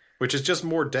 Which is just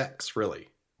more decks, really.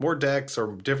 More decks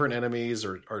or different enemies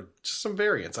or just some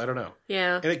variants. I don't know.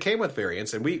 Yeah. And it came with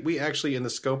variants. And we actually, in the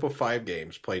scope of 5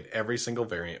 games, played every single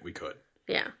variant we could.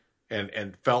 Yeah.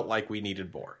 And felt like we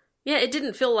needed more. Yeah, it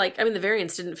didn't feel like... I mean, the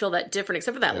variants didn't feel that different,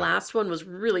 except for that last one was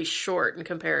really short in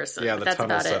comparison. Yeah, but the that's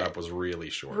tunnel about setup it. was really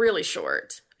short. Really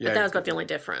short. Yeah, But that was about the only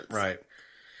difference. Right.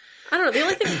 I don't know.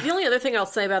 The only other thing I'll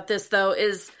say about this, though,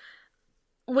 is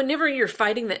whenever you're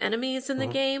fighting the enemies in the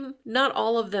game, not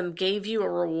all of them gave you a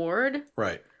reward.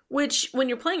 Right. Which, when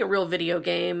you're playing a real video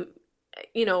game,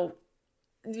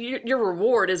 your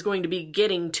reward is going to be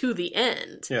getting to the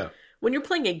end. Yeah. When you're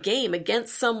playing a game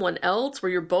against someone else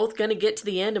where you're both going to get to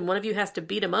the end and one of you has to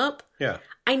beat them up, Yeah.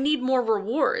 I need more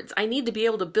rewards. I need to be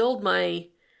able to build my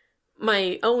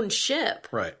own ship.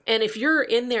 Right. And if you're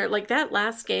in there, like that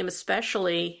last game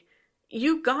especially,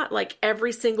 you got like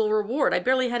every single reward. I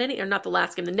barely had any, or not the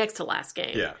last game, the next to last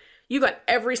game. Yeah. You got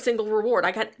every single reward.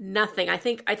 I got nothing. I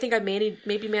think I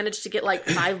maybe managed to get like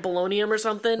 5 bolognium or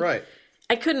something. Right.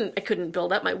 I couldn't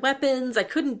build up my weapons. I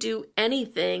couldn't do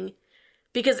anything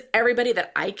because everybody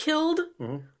that I killed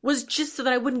was just so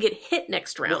that I wouldn't get hit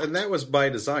next round. Well, and that was by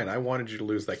design. I wanted you to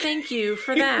lose that game. Thank you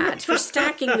for that, for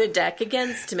stacking the deck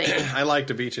against me. I like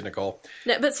to beat you, Nicole.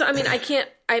 No, but so, I mean,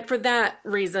 for that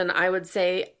reason, I would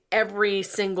say every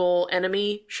single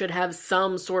enemy should have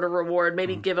some sort of reward.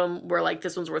 Maybe give them where like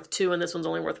this one's worth 2 and this one's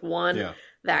only worth 1. Yeah.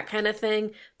 That kind of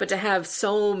thing. But to have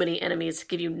so many enemies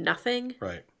give you nothing,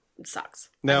 Right. it sucks.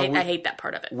 Now, I hate that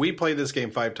part of it. We played this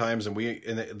game 5 times, and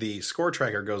the score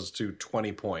tracker goes to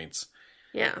 20 points.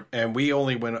 Yeah. And we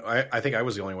only went, I think I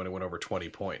was the only one who went over 20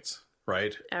 points,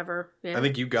 right? Ever. Yeah. I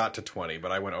think you got to 20,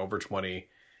 but I went over 20,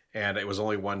 and it was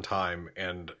only one time,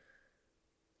 and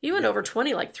you went over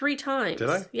 20 like 3 times. Did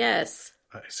I? Yes.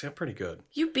 I see, I'm pretty good.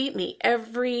 You beat me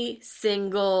every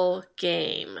single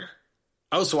game.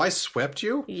 Oh, so I swept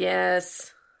you?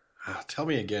 Yes. Tell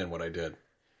me again what I did.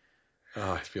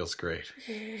 Oh, it feels great.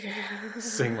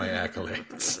 Sing my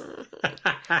accolades.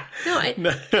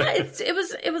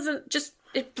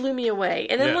 It blew me away.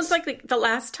 And then Yes. once like the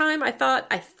last time I thought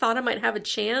I might have a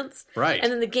chance. Right.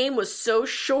 And then the game was so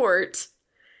short.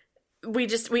 We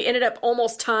ended up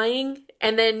almost tying,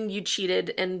 and then you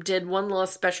cheated and did one little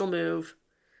special move.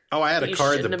 Oh, I had a You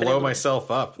card shouldn't to have been blow able to-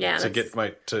 myself up Yeah, to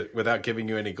that's- get without giving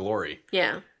you any glory.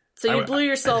 Yeah. So you blew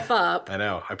yourself up. I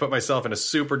know. I put myself in a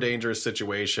super dangerous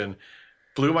situation,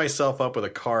 blew myself up with a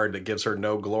card that gives her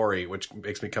no glory, which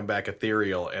makes me come back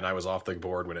ethereal, and I was off the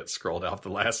board when it scrolled out the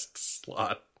last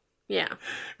slot, Yeah.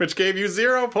 which gave you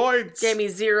 0 points. Gave me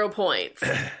 0 points.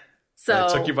 So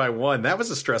I took you by 1. That was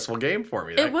a stressful game for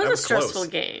me. it was that a stressful close.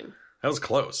 game. That was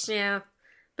close. Yeah.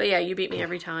 But yeah, you beat me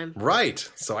every time. Right.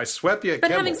 So I swept you at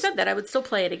But having Kemble's. said that, I would still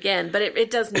play it again. But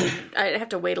it does need... I'd have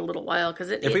to wait a little while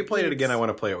because If we played it again, I want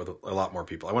to play it with a lot more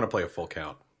people. I want to play a full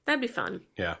count. That'd be fun.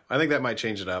 Yeah. I think that might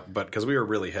change it up, but because we were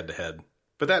really head to head.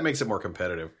 But that makes it more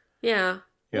competitive. Yeah.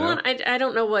 You Well, know? and I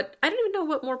don't know what... I don't even know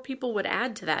what more people would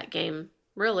add to that game,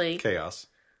 really. Chaos.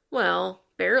 Well,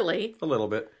 barely. A little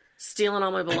bit. Stealing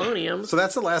all my bolognium. So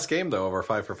that's the last game, though, of our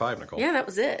 5 for 5, Nicole. Yeah, that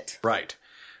was it. Right.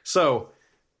 So,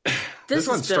 This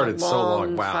one has been started a so long.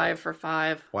 long Wow. 5 for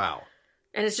 5. wow.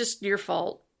 And it's just your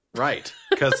fault. Right.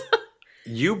 Because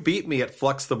you beat me at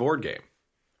Flux the board game.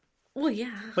 Well,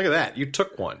 yeah. Look at that. You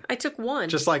took one. I took 1.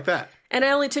 Just like that. And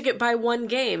I only took it by 1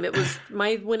 game. It was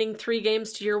my winning 3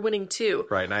 games to your winning 2.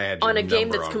 Right. And I had your On a game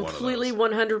number that's on one of completely those.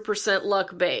 100%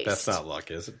 luck based. That's not luck,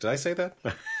 is it? Did I say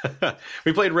that?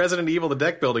 We played Resident Evil, the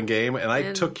deck building game, and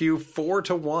I took you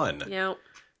 4-1. Yeah.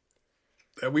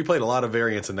 We played a lot of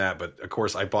variants in that, but of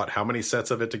course I bought how many sets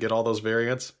of it to get all those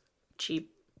variants? Cheap.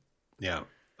 Yeah.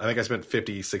 I think I spent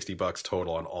 $50, $60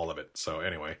 total on all of it. So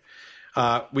anyway,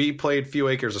 We played Few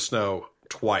Acres of Snow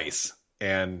twice,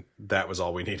 and that was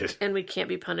all we needed. And we can't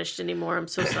be punished anymore. I'm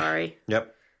so sorry.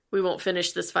 Yep. We won't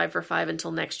finish this 5 for 5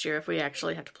 until next year if we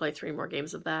actually have to play 3 more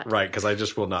games of that. Right, because I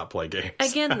just will not play games.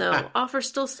 Again, though, offer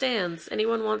still stands.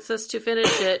 Anyone wants us to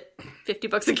finish it,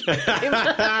 $50 a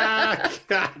game.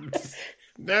 God,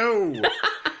 no.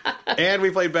 And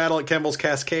we played Battle at Kemble's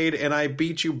Cascade, and I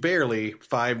beat you barely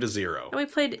 5-0. And we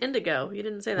played Indigo. You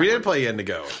didn't say that. We one. did play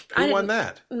Indigo. I Who won didn't-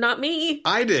 that? Not me.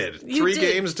 I did. You 3 did.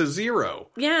 games to 0.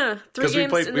 Yeah, 3 'Cause we games.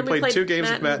 played- and we then played 2 games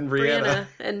with Matt and Brianna.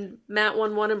 And Matt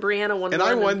won 1 and Brianna won 1. And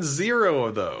I won 0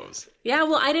 of those. Yeah,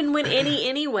 well, I didn't win any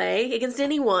anyway against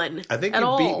anyone. I think at you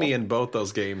all. beat me in both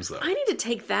those games, though. I need to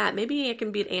take that. Maybe I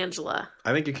can beat Angela.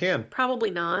 I think you can. Probably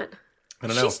not. I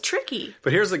don't know. She's tricky.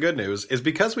 But here's the good news, is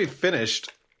because we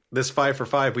finished this 5 for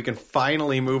 5, we can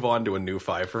finally move on to a new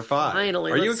 5 for 5.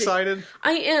 Finally. Are you Let's see. excited?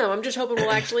 I am. I'm just hoping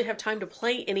we'll actually have time to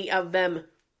play any of them.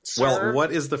 Sir. Well,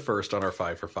 what is the first on our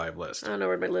 5 for 5 list? I don't know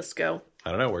where'd my list go. I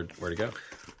don't know. Where'd it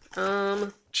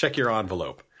go? Check your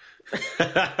envelope.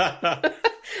 I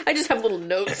just have little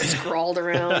notes scrawled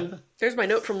around. There's my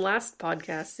note from last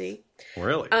podcast, see?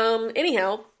 Really?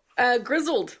 Anyhow,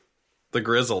 Grizzled. The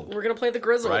Grizzled. We're going to play the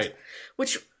Grizzled. Right.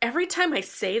 Which, every time I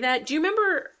say that, do you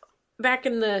remember back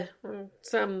in the,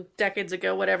 some decades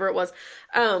ago, whatever it was,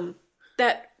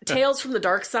 that Tales from the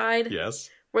Dark Side? Yes.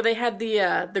 Where they had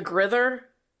the Grither?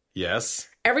 Yes.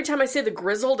 Every time I say the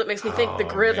Grizzled, it makes me think the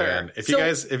Grither. Man. If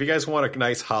you guys want a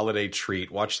nice holiday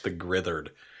treat, watch the Grithered.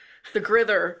 The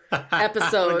Grither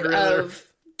episode The Grither. of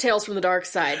Tales from the Dark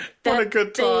Side. What That a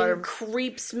good thing time.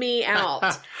 creeps me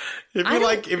out.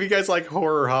 If you guys like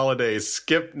horror holidays,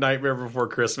 skip Nightmare Before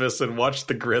Christmas and watch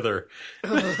the Grither.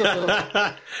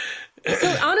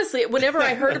 So honestly, whenever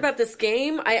I heard about this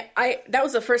game, I that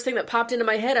was the first thing that popped into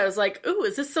my head. I was like, "Ooh,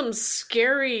 is this some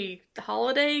scary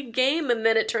holiday game?" And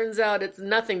then it turns out it's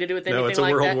nothing to do with anything No, it's a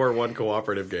like World that. War I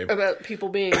cooperative game. About people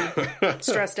being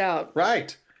stressed out.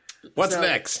 Right. What's So-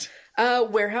 next?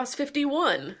 Warehouse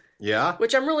 51, Yeah?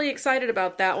 which I'm really excited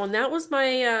about that one. That was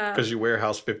my Because you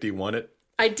Warehouse 51 it?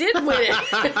 I did win it.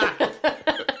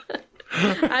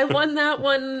 I won that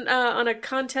one on a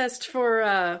contest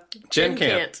for Gen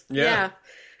Camp. Yeah.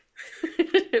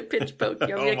 Pinch poke,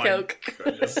 give me a Coke.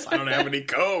 Goodness, I don't have any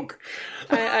Coke.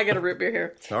 I got a root beer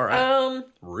here. All right.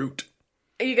 Root.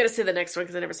 You got to say the next one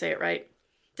because I never say it right.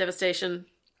 Devastation.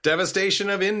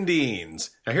 Devastation of Endines.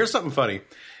 Now, here's something funny,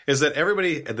 is that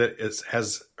everybody that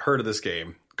has heard of this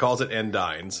game calls it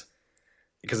Endines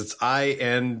because it's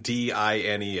Indines.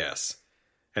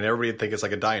 And everybody would think it's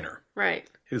like a diner. Right.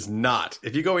 It is not.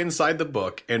 If you go inside the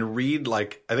book and read,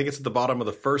 like, I think it's at the bottom of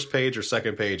the first page or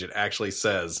second page, it actually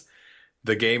says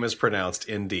the game is pronounced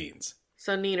Endines.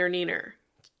 So neener.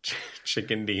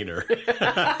 Chicken diener.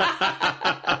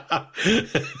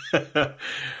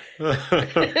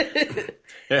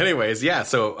 Anyways, yeah,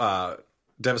 so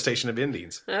Devastation of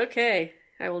Endines. Okay.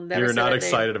 I will never You're say not that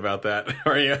excited about that,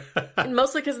 are you? name.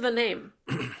 Mostly because of the name.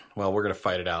 Well, we're going to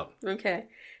fight it out. Okay.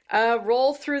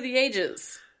 Roll Through the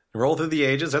Ages. Roll Through the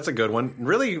Ages, that's a good one.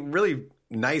 Really, really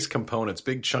nice components.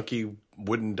 Big, chunky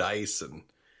wooden dice and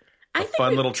a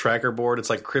fun little tracker board. It's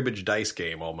like cribbage dice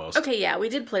game almost. Okay, yeah, we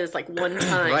did play this like one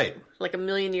time. Right. Like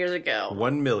 1,000,000 years ago.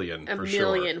 1 million, for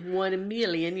sure.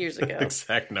 1,000,000 years ago.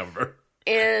 Exact number.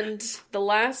 And the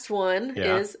last one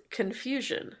Yeah. is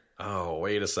Confusion. Oh,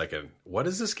 wait a second. What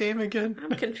is this game again?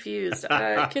 I'm confused.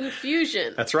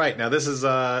 Confusion. That's right. Now, this is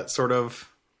sort of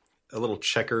a little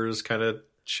checkers kind of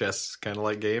chess kind of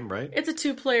like game, right? It's a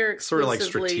 2-player Sort of like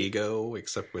exclusively. Stratego,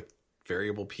 except with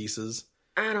variable pieces.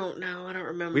 I don't know. I don't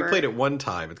remember. We played it one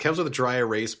time. It comes with dry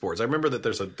erase boards. I remember that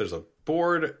there's a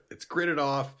board. It's gridded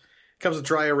off. It comes with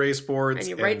dry erase boards. And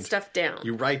you write stuff down.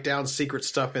 You write down secret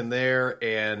stuff in there,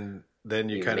 and then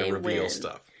you kind of may reveal win.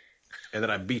 stuff. And then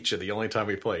I beat you the only time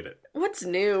we played it. What's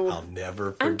new? I'll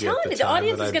never forget I'm telling you, the time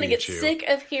audience that is I going to get beat you. sick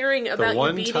of hearing about The you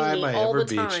one beating time me I all ever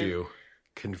the time. beat you,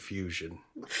 Confusion.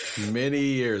 Many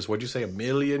years. What'd you say?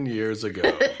 1,000,000 years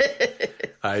ago.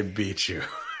 I beat you.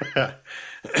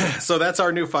 So that's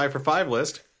our new 5 for 5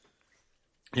 list.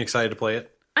 You excited to play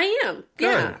it? I am,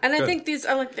 yeah. Good, And good. I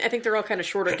think I think they're all kind of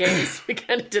shorter games. We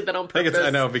kind of did that on I purpose. think I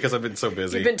know because I've been so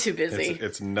busy. You've been too busy.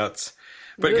 It's nuts.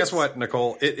 But guess what,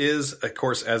 Nicole? It is, of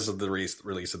course, as of the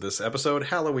release of this episode,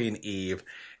 Halloween Eve.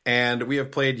 And we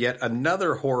have played yet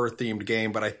another horror-themed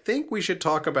game, but I think we should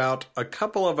talk about a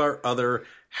couple of our other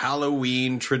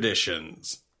Halloween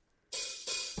traditions.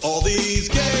 All these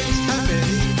games have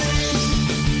many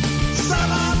names.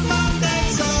 Some are fun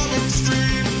and some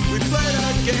extreme. We played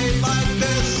a game like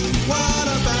this. What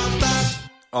about that?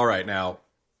 All right, now,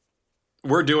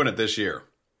 we're doing it this year.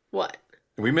 What?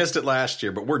 We missed it last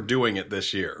year, but we're doing it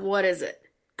this year. What is it?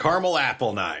 Caramel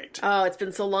Apple Night. Oh, it's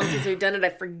been so long since we've done it, I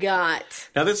forgot.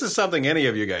 Now, this is something any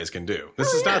of you guys can do.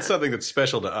 This is not something that's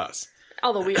special to us.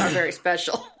 Although we are very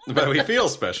special. But we feel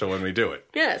special when we do it.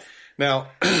 Yes. Now,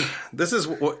 this is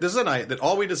a night that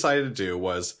all we decided to do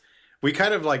was, we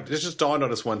kind of like, this just dawned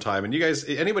on us one time, and you guys,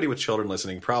 anybody with children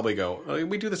listening probably go, oh,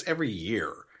 we do this every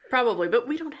year. Probably, but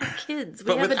we don't have kids. We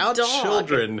But have without a dog.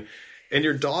 children, and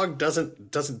your dog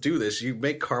doesn't do this, you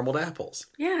make carameled apples.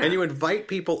 Yeah. And you invite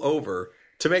people over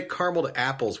to make carameled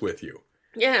apples with you.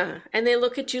 Yeah, and they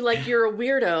look at you like you're a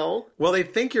weirdo. Well, they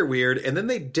think you're weird, and then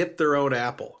they dip their own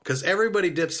apple. Because everybody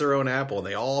dips their own apple, and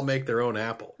they all make their own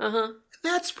apple. Uh-huh.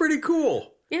 That's pretty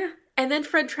cool. Yeah. And then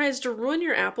Fred tries to ruin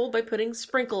your apple by putting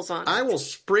sprinkles on it. I will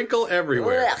sprinkle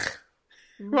everywhere. Ugh.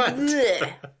 What?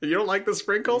 Blech. You don't like the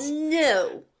sprinkles?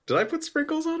 No. Did I put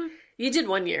sprinkles on it? You did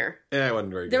one year. Yeah, it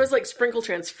wasn't very good. There was like sprinkle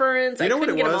transference. You know I what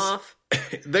couldn't it get them was? off.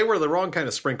 They were the wrong kind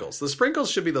of sprinkles. The sprinkles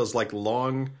should be those like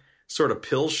long, sort of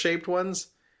pill-shaped ones.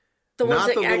 The ones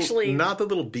that the actually... little, not the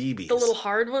little BBs. The little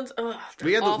hard ones? Ugh,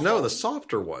 We had awful. the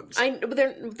softer ones. But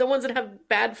they're the ones that have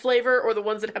bad flavor or the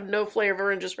ones that have no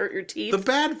flavor and just hurt your teeth. The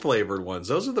bad flavored ones.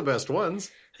 Those are the best ones.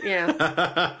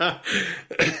 Yeah.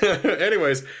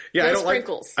 Anyways, yeah, No I don't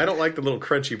sprinkles. like the little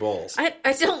crunchy balls. I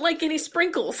don't like any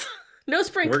sprinkles. No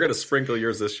sprinkles. We're gonna sprinkle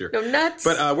yours this year. No nuts.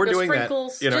 But we're no doing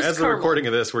sprinkles, that. You know, just as the caramel. recording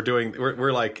of this,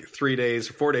 we're like 4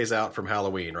 days out from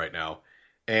Halloween right now,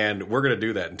 and we're gonna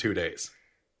do that in 2 days.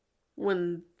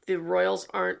 When the Royals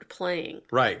aren't playing.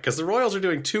 Right, because the Royals are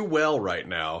doing too well right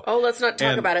now. Oh, let's not talk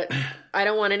And- about it. I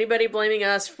don't want anybody blaming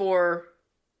us for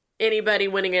anybody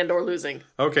winning and or losing.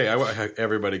 Okay, I want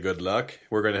everybody good luck.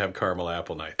 We're going to have Caramel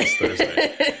Apple Night this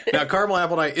Thursday. Now, Caramel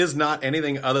Apple Night is not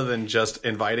anything other than just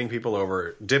inviting people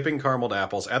over, dipping carameled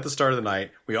apples at the start of the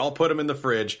night. We all put them in the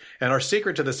fridge, and our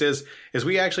secret to this is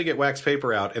we actually get wax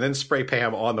paper out and then spray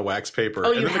Pam on the wax paper,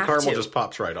 Oh, and you then the have caramel to. just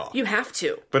pops right off. You have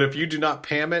to. But if you do not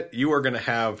Pam it, you are going to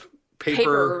have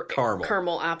paper caramel.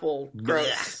 Caramel apple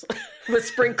gross. With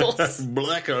sprinkles.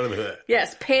 Black on the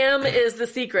Yes, Pam is the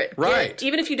secret. Right.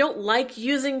 Even if you don't like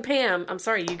using Pam, I'm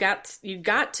sorry, you got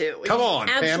to. Come You on,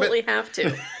 Pam it. absolutely have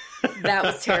to. That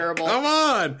was terrible. Come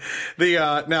on.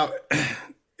 Now,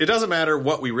 it doesn't matter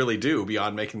what we really do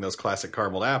beyond making those classic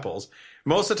carameled apples.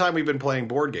 Most of the time we've been playing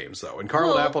board games, though. And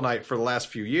Caramel Well- Apple Night for the last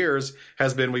few years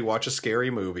has been we watch a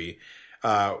scary movie.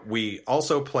 We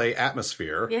also play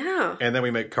Atmosphere. Yeah. And then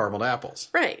we make carameled apples.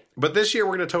 Right. But this year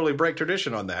we're going to totally break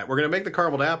tradition on that. We're going to make the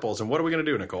carameled apples. And what are we going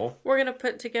to do, Nicole? We're going to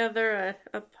put together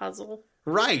a puzzle.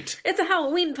 Right. It's a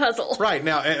Halloween puzzle. Right.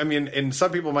 Now, I mean, and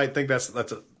some people might think that's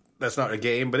not a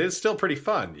game, but it's still pretty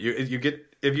fun. You get,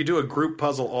 if you do a group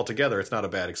puzzle all together, it's not a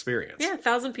bad experience. Yeah,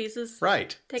 1,000 pieces.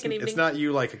 Right. Take an It's evening. not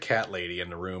you like a cat lady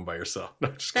in the room by yourself. No,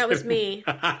 just That was kidding. me.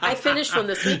 I finished one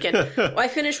this weekend. I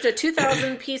finished a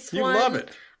 2,000 piece You one love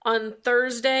it. on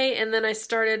Thursday, and then I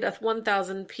started a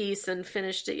 1,000 piece and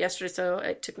finished it yesterday, so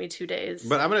it took me 2 days.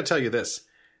 But I'm going to tell you this.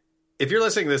 If you're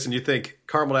listening to this and you think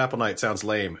Caramel Apple Night sounds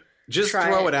lame, just Try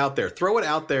throw it. it out there. Throw it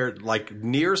out there like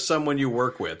near someone you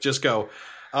work with. Just go,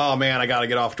 oh man, I got to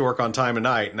get off to work on time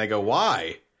tonight. And they go,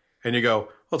 why? And you go,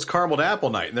 well, it's Carameled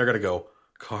Apple Night. And they're going to go,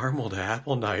 Carameled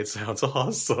Apple Night sounds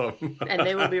awesome. And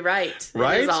they will be right.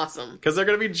 Right? It is awesome. Because they're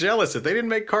going to be jealous. If they didn't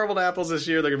make carameled apples this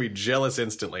year, they're going to be jealous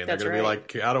instantly. And That's they're going right.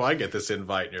 to be like, how do I get this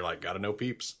invite? And you're like, gotta know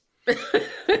peeps.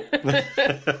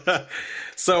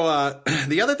 So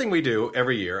the other thing we do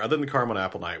every year, other than Caramel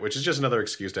Apple Night, which is just another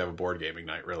excuse to have a board gaming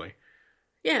night, really.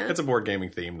 Yeah. It's a board gaming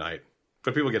theme night.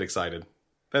 But people get excited.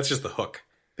 That's just the hook.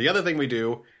 The other thing we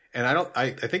do, and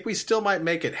I think we still might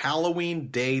make it Halloween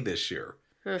Day this year.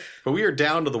 Oof. But we are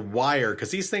down to the wire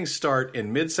because these things start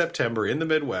in mid-September in the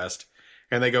Midwest,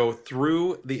 and they go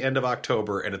through the end of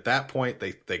October, and at that point,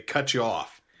 they cut you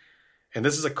off. And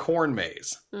this is a corn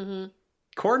maze. Mm-hmm.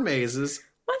 Corn mazes,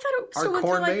 Well, I thought it Are still went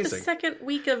corn through like mazing? the second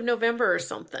week of November or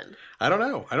something. I don't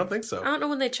know. I don't think I so. don't know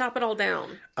when they chop it all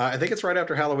down. I think it's right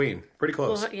after Halloween. Pretty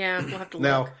close. We'll have to look.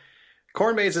 Now,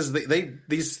 corn mazes,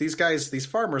 these guys, these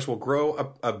farmers will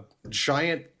grow a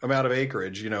giant amount of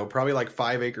acreage, probably like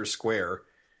 5 acres square.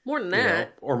 More than you know,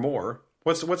 that. or more.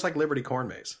 What's like Liberty Corn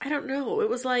Maze? I don't know. It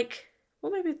was like,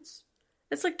 well, maybe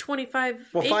it's like 25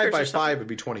 Well, acres 5 by or 5 something. would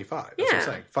be 25. That's what I'm Yeah.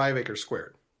 saying. 5 acres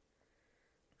squared.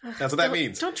 That's what that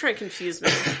means. Don't try and confuse me.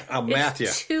 I'll math you.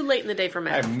 It's too late in the day for I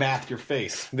math. math your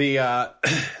face.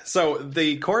 So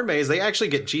the corn maze, they actually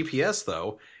get GPS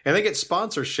though, and they get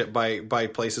sponsorship by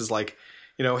places like,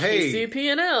 hey,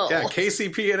 KCP&L. yeah,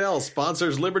 KCP&L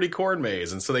sponsors Liberty Corn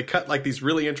Maze, and so they cut like these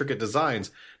really intricate designs.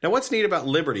 Now, what's neat about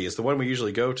Liberty is the one we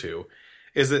usually go to,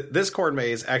 is that this corn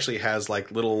maze actually has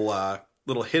like little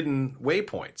hidden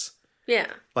waypoints. Yeah.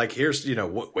 Like here's,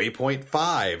 waypoint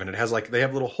 5, and it has they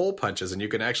have little hole punches, and you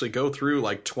can actually go through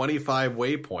 25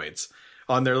 waypoints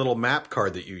on their little map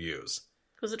card that you use.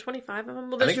 Was it 25 of them?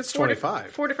 Well, I think it's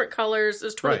 25. 4 different colors.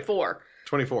 It's 24.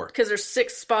 24. Because there's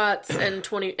 6 spots and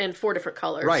 4 different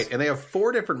colors. Right, and they have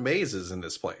 4 different mazes in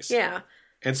this place. Yeah.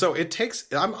 And so it takes,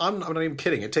 I'm not even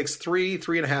kidding, it takes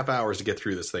 3.5 hours to get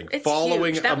through this thing, It's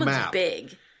following huge. That a one's map.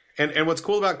 big. And what's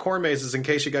cool about corn mazes, in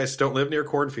case you guys don't live near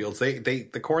cornfields,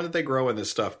 the corn that they grow in this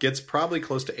stuff gets probably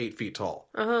close to 8 feet tall.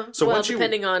 So Well,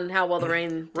 depending on how well the rain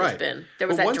has Right. been. There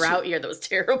was But that once drought year that was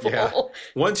terrible. Yeah.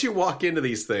 Once you walk into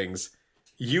these things,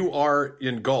 you are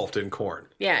engulfed in corn.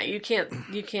 Yeah, you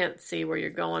can't see where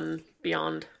you're going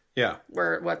beyond Yeah.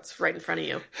 what's right in front of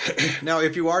you. Now,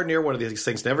 if you are near one of these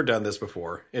things, never done this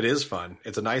before, it is fun.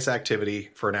 It's a nice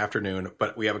activity for an afternoon,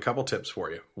 but we have a couple tips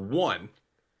for you. 1,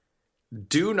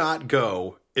 do not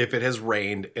go if it has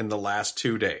rained in the last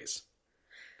 2 days.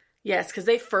 Yes, because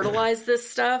they fertilize this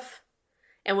stuff,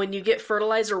 and when you get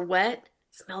fertilizer wet,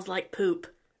 it smells like poop.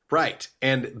 Right.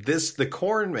 And the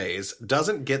corn maze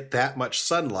doesn't get that much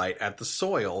sunlight at the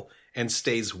soil and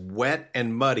stays wet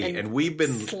and muddy. And we've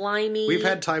been slimy. We've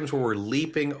had times where we're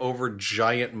leaping over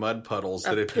giant mud puddles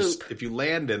that poop. if you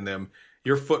land in them,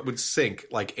 your foot would sink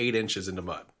 8 inches into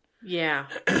mud. Yeah.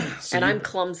 And I'm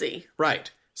clumsy. Right.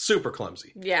 Super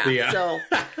clumsy. Yeah. So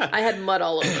I had mud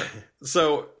all over.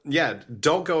 So, yeah,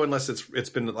 don't go unless it's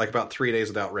been about 3 days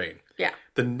without rain. Yeah.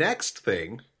 The next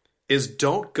thing is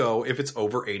don't go if it's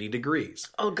over 80 degrees.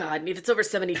 Oh, God. If it's over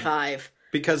 75.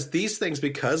 Because these things,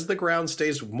 because the ground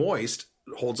stays moist,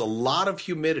 holds a lot of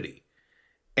humidity.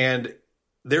 And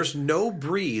there's no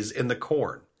breeze in the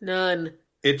corn. None.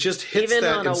 It just hits Even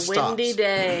that on and a stops. windy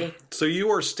day. So you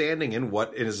are standing in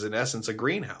what is in essence a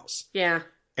greenhouse. Yeah.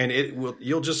 And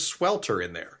you'll just swelter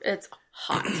in there. It's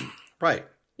hot. Right.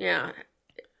 Yeah.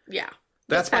 Yeah.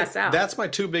 That's pass out. That's my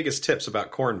 2 biggest tips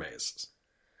about corn mazes.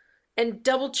 And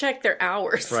double check their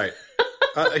hours. Right.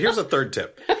 Here's a third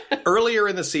tip. Earlier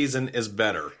in the season is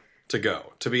better to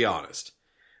go, to be honest.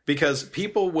 Because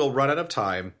people will run out of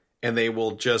time and they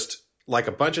will just, like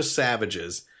a bunch of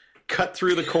savages, cut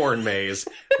through the corn maze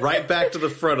right back to the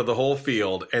front of the whole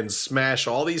field and smash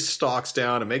all these stalks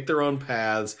down and make their own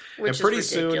paths. Which and is pretty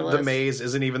soon ridiculous. the maze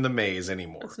isn't even the maze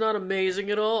anymore. It's not amazing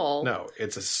at all. No,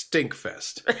 it's a stink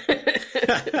fest.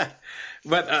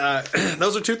 But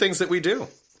those are 2 things that we do.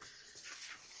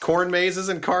 Corn mazes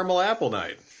and caramel apple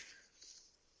night.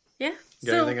 Yeah.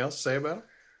 You got anything else to say about it?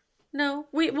 No.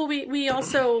 We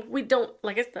also, we don't,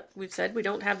 like we've said, we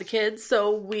don't have the kids,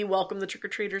 so we welcome the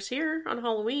trick-or-treaters here on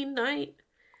Halloween night.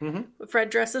 Mm-hmm. Fred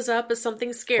dresses up as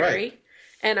something scary. Right.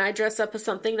 And I dress up as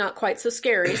something not quite so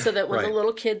scary, so that when Right. the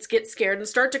little kids get scared and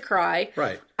start to cry,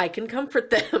 Right. I can comfort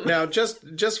them. Now,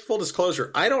 just full disclosure,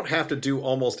 I don't have to do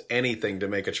almost anything to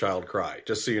make a child cry,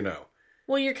 just so you know.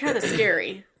 Well, you're kind of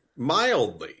scary.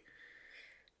 Mildly.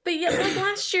 But yeah, like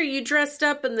last year you dressed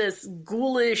up in this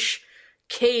ghoulish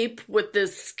cape with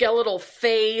this skeletal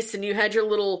face, and you had your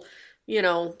little,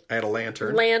 I had a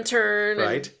lantern. lantern.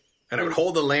 Right? And I would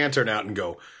hold the lantern out and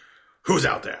go, "Who's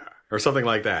out there?" Or something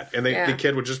like that. And the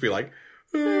kid would just be like,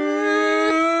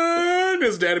 and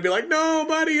his dad would be like, "No,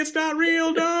 buddy, it's not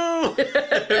real, no."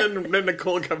 And then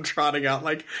Nicole would come trotting out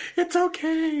like, "It's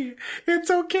okay. It's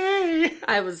okay."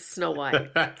 I was Snow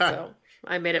White, so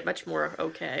I made it much more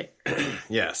okay.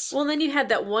 Yes. Well, then you had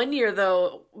that one year,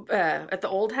 though, at the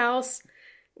old house,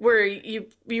 where you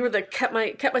were the cut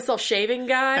myself shaving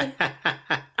guy.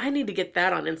 I need to get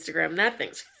that on Instagram. That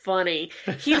thing's funny.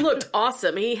 He looked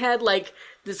awesome. He had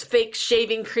this fake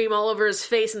shaving cream all over his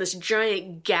face and this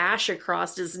giant gash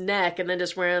across his neck, and then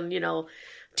just wearing,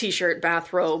 t-shirt,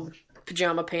 bathrobe,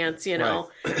 pajama pants, Right.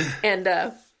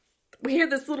 And we hear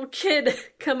this little kid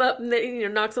come up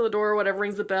and knocks on the door or whatever,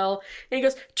 rings the bell, and he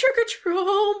goes, "Trick or treat!"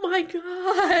 Oh my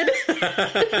God.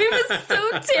 He was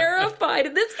so terrified.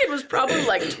 And this kid was probably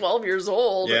 12 years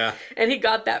old. Yeah. And he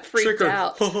got that freaked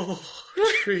out.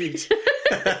 Treat.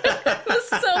 It was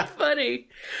so funny.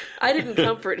 I didn't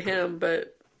comfort him,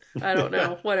 but I don't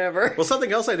know. Whatever. Well,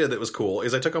 something else I did that was cool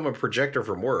is I took home a projector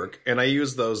from work, and I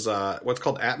used those, what's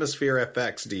called Atmosphere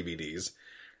FX DVDs.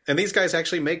 And these guys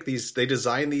actually make these, they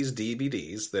design these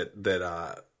DVDs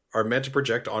that are meant to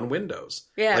project on windows.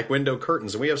 Yeah. Like window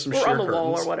curtains. And we have some Or sheer on the curtains.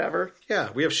 wall or whatever. Yeah,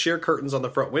 we have sheer curtains on the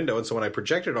front window. And so when I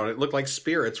projected on it, it looked like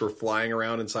spirits were flying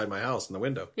around inside my house in the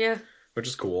window. Yeah. Which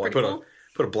is cool. Pretty cool.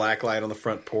 Put a black light on the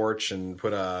front porch and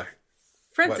put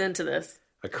Fred's into this.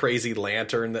 a crazy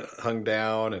lantern that hung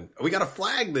down. And we got a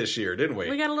flag this year, didn't we?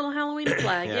 We got a little Halloween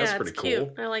flag. Yeah, Yeah, that's pretty it's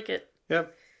cute. cool. I like it.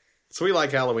 Yep. So we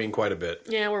like Halloween quite a bit.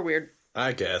 Yeah, we're weird.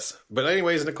 I guess. But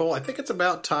anyways, Nicole, I think it's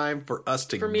about time for us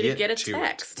to For me to get a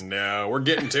text. It. No, we're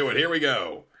getting to it. Here we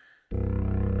go.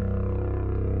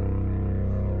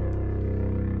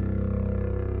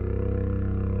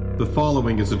 The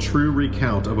following is a true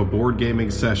recount of a board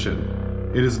gaming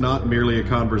session. It is not merely a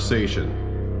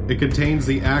conversation. It contains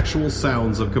the actual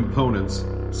sounds of components,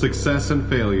 success and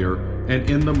failure, and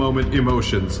in-the-moment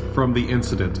emotions from the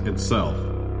incident itself.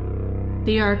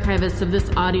 The archivists of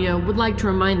this audio would like to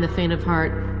remind the faint of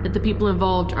heart that the people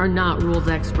involved are not rules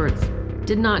experts,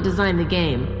 did not design the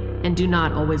game, and do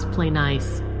not always play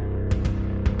nice.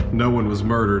 No one was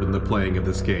murdered in the playing of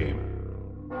this game.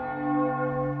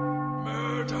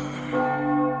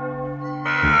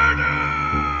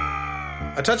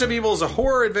 A Touch of Evil is a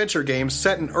horror adventure game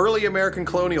set in early American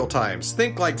colonial times.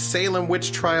 Think like Salem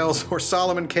Witch Trials or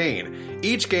Solomon Kane.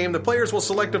 Each game, the players will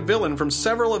select a villain from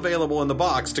several available in the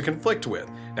box to conflict with.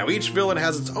 Now, each villain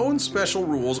has its own special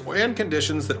rules and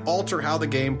conditions that alter how the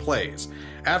game plays.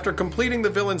 After completing the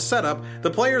villain setup,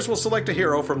 the players will select a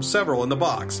hero from several in the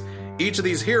box. Each of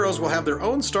these heroes will have their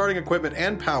own starting equipment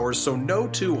and powers, so no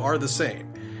two are the same.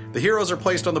 The heroes are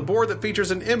placed on the board that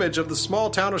features an image of the small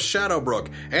town of Shadowbrook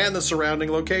and the surrounding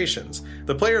locations.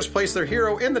 The players place their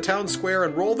hero in the town square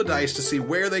and roll the dice to see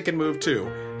where they can move to.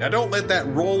 Now don't let that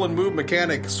roll and move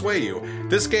mechanic sway you.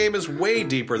 This game is way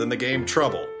deeper than the game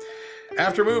Trouble.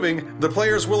 After moving, the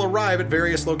players will arrive at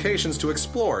various locations to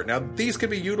explore. Now, these could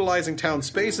be utilizing town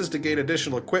spaces to gain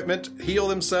additional equipment, heal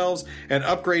themselves, and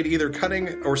upgrade either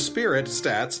cunning or spirit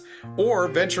stats, or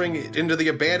venturing into the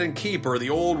abandoned keep or the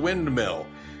old windmill.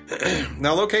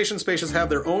 Now, location spaces have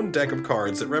their own deck of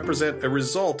cards that represent the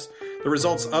results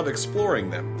of exploring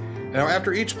them. Now,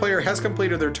 after each player has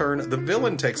completed their turn, the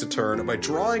villain takes a turn by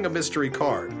drawing a mystery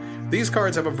card. These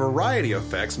cards have a variety of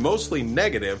effects, mostly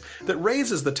negative, that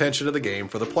raises the tension of the game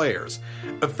for the players.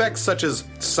 Effects such as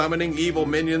summoning evil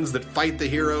minions that fight the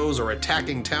heroes, or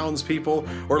attacking townspeople,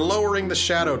 or lowering the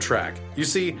shadow track. You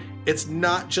see, it's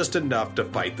not just enough to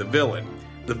fight the villain.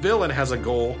 The villain has a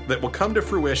goal that will come to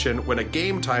fruition when a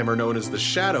game timer known as the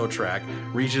shadow track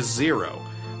reaches 0.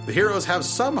 The heroes have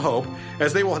some hope,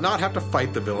 as they will not have to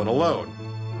fight the villain alone.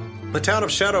 The town of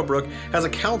Shadowbrook has a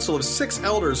council of 6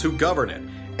 elders who govern it.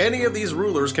 Any of these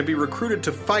rulers can be recruited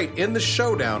to fight in the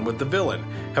showdown with the villain.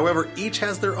 However, each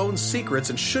has their own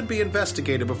secrets and should be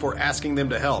investigated before asking them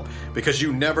to help, because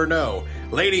you never know.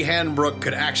 Lady Hanbrook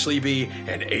could actually be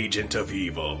an agent of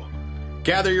evil.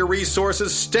 Gather your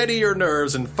resources, steady your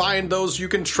nerves, and find those you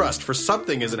can trust, for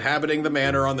something is inhabiting the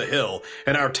manor on the hill,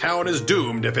 and our town is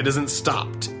doomed if it isn't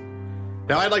stopped.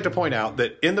 Now, I'd like to point out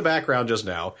that in the background just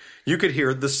now, you could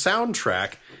hear the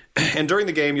soundtrack, and during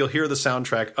the game, you'll hear the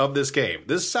soundtrack of this game.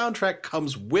 This soundtrack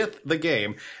comes with the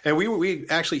game, and we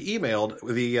actually emailed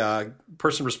the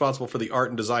person responsible for the art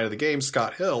and design of the game,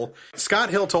 Scott Hill. Scott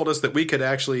Hill told us that we could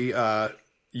actually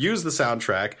use the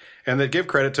soundtrack, and that give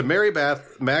credit to Mary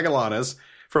Beth Magallanes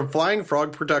from Flying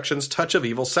Frog Productions' Touch of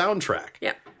Evil soundtrack.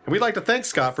 Yeah. And we'd like to thank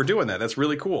Scott for doing that. That's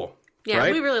really cool. Yeah,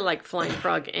 right? we really like Flying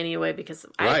Frog anyway, because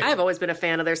Right. I've always been a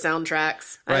fan of their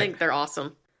soundtracks. I Right. think they're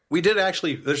awesome. We did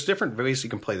actually, there's different ways you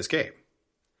can play this game.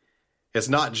 It's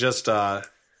not just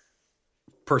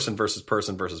person versus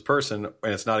person versus person,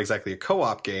 and it's not exactly a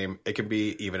co-op game. It can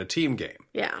be even a team game.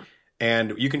 Yeah.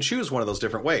 And you can choose one of those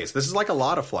different ways. This is like a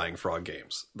lot of Flying Frog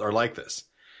games are like this.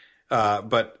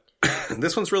 But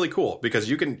this one's really cool because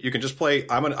you can just play,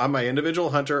 I'm my individual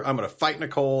hunter, I'm going to fight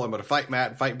Nicole, I'm going to fight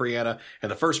Matt, fight Brianna,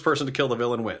 and the first person to kill the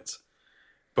villain wins.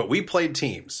 But we played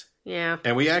teams. Yeah.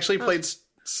 And we actually played...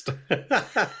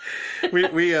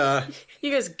 we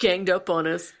You guys ganged up on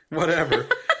us. whatever.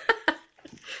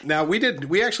 Now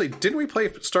didn't we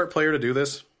play Start Player to do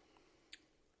this?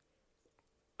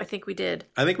 I think we did.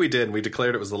 I think we did, and we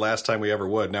declared it was the last time we ever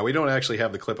would. Now we don't actually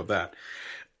have the clip of that.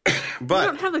 You But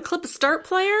don't have the clip of Start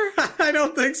Player? I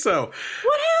don't think so.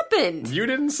 What happened? You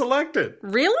didn't select it.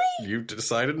 Really? You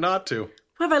decided not to.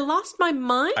 Have I lost my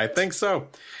mind? I think so.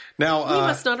 Now We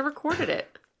must not have recorded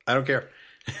it. I don't care.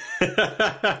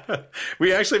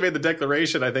 We actually made the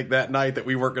declaration, I think, that night that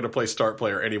we weren't going to play Start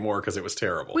Player anymore because it was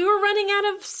terrible. We were running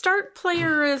out of Start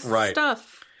Player Right.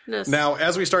 stuff. Now,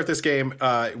 as we start this game,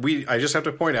 I just have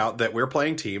to point out that we're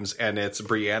playing teams, and it's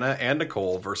Brianna and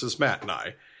Nicole versus Matt and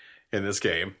I in this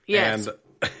game. Yes.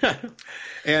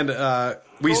 And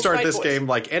we Cool start fight, this boys. game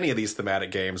like any of these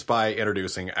thematic games by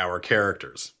introducing our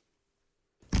characters.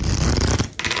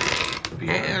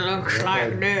 It looks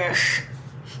like this.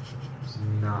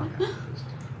 Not.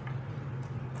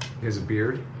 He has a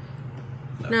beard.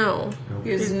 No. He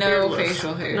has He's no beardless.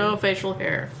 facial hair. No facial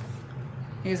hair.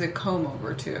 He has a comb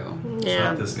over too.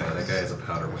 Yeah. This guy. That guy has a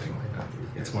powder wing. I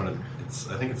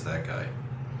think it's that guy.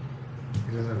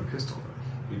 He doesn't have a pistol.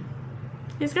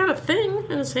 He's got a thing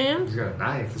in his hand. He's got a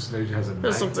knife. This dude has a knife.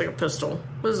 This looks like a pistol.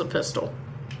 What is a pistol?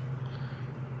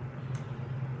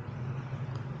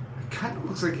 It kind of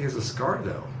looks like he has a scar,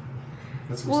 though.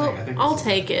 That's what I'm Well, saying. I think I'll this is-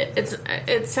 take it.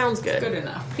 It sounds good. Good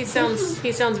enough. He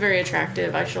sounds very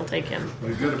attractive. I shall take him.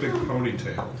 He's got a big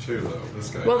ponytail, too, though. This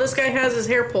guy. Well, this guy has his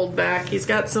hair pulled back. He's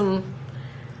got some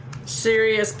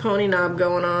serious pony knob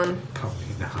going on. Pony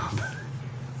knob.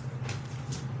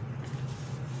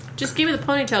 Just give me the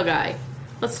ponytail guy.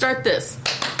 Let's start this.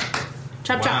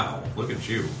 Chop chop. Wow, look at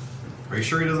you. Are you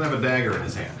sure he doesn't have a dagger in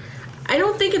his hand? I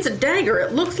don't think it's a dagger.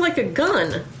 It looks like a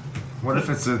gun. What if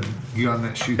it's a gun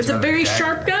that shoots It's a out very dagger?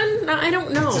 sharp gun? No, I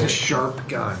don't know. It's a sharp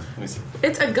gun. Let me see.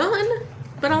 It's a gun,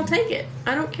 but I'll take it.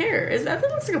 I don't care. That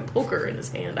looks like a poker in his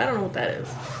hand. I don't know what that is.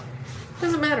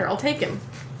 Doesn't matter. I'll take him.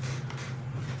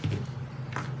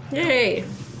 Yay.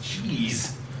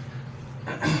 Jeez.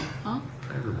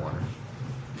 Everyone.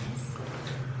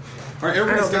 All right, I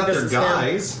everybody's don't think got this their is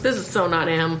guys. him. This is so not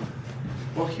him.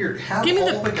 Well, here, have Give me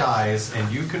all the guys,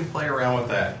 and you can play around with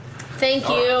that. Thank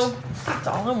you. That's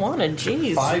all I wanted.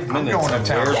 Jeez. 5 minutes going to of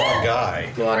town. where's my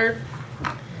guy? Water.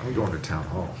 I'm going to town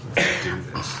hall. Let's do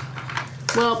this.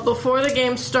 Well, before the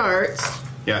game starts,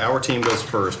 Yeah, our team goes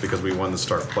first because we won the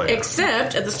start play.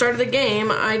 except at the start of the game,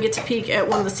 I get to peek at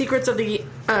one of the secrets of the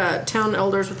town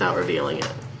elders without revealing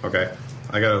it. Okay.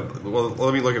 Well,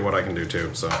 let me look at what I can do,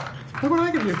 too, so. Look what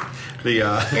I can do.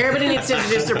 Everybody needs to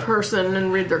introduce their person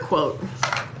and read their quote.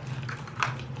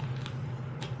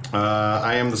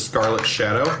 I am the Scarlet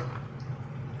Shadow.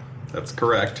 That's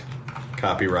correct.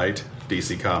 Copyright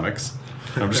DC Comics.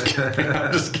 I'm just kidding.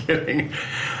 I'm just kidding.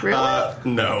 Really?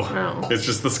 No. Oh. It's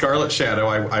just the Scarlet Shadow.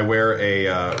 I wear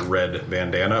a red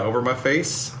bandana over my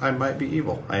face. I might be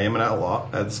evil. I am an outlaw.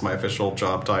 That's my official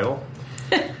job title.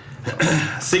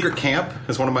 Secret Camp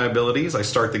is one of my abilities. I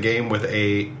start the game with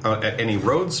at any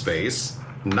road space,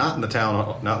 not in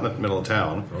the middle of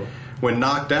town. Oh. When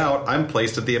knocked out, I'm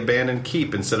placed at the abandoned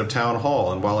keep instead of town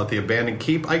hall, and while at the abandoned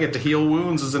keep, I get to heal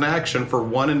wounds as an action for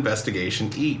 1 investigation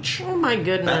each. Oh my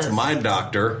goodness. That's my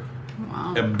doctor.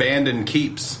 Wow. Abandoned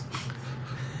keeps.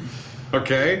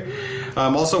 Okay?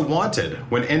 I'm also wanted.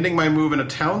 When ending my move in a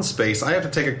town space, I have to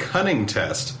take a cunning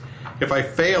test. If I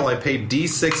fail, I pay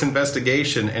D6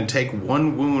 investigation and take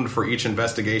 1 wound for each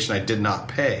investigation I did not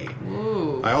pay.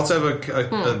 Ooh. I also have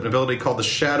an ability called the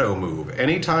Shadow Move.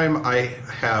 Anytime I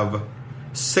have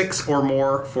 6 or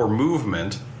more for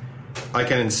movement, I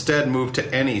can instead move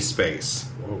to any space.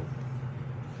 Whoa.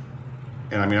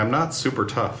 And I mean, I'm not super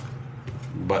tough,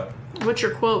 but What's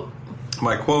your quote?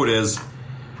 my quote is,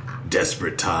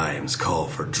 "Desperate times call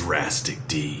for drastic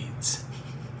deeds.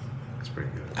 That's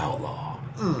pretty good. Outlaw."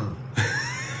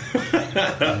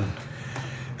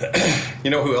 You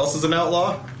know who else is an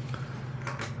outlaw?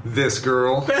 This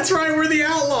girl. That's right, we're the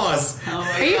Outlaws. Oh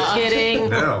my Are you God. kidding?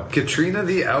 No, Katrina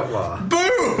the Outlaw. Boom!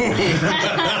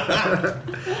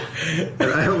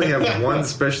 And I only have one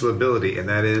special ability, and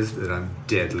that is that I'm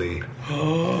deadly.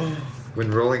 When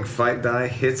rolling fight die,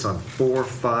 hits on 4,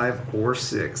 5, or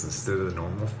 6 instead of the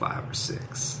normal 5 or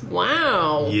 6.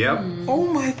 Wow. Yep. Oh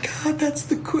my god, that's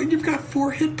the cool. You've got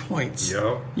 4 hit points.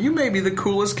 Yep. You may be the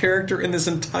coolest character in this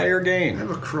entire I game.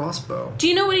 have a crossbow. Do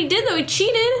you know what he did though? He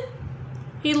cheated.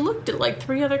 He looked at like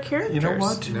 3 other characters. You know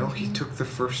what? You know, he took the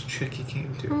first chick he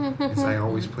came to. Because I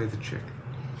always play the chick.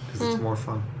 Because it's more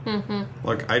fun.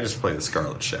 Look, I just play the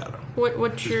Scarlet Shadow.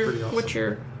 What's your pretty awesome. what's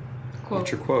your quote?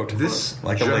 What's your quote? This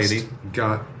Like a just lady.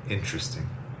 got interesting.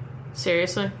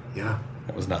 Seriously? Yeah.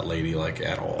 That was not ladylike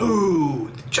at all.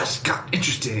 Ooh, just got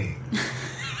interesting.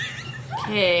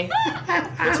 Okay.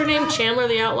 What's her name? Chandler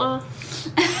the Outlaw?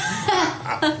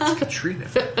 It's Katrina.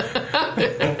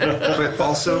 But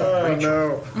also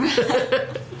Rachel.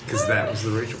 Because that was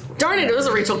the Rachel quote. Darn it! It was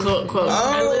a Rachel quote.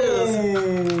 I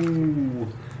lose.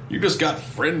 You just got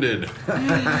friended.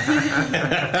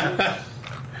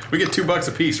 We get $2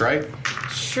 a piece, right?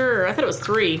 Sure. I thought it was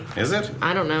 3. Is it?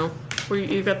 I don't know. Where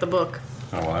you got the book?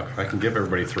 Oh, well, I can give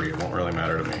everybody 3. It won't really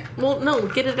matter to me. Well, no.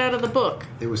 Get it out of the book.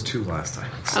 It was 2 last time.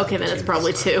 Okay, then it's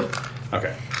probably 2.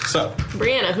 Okay, so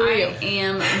Brianna, who are you? I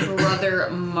am Brother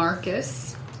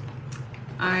Marcus.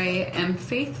 I am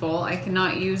faithful. I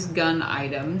cannot use gun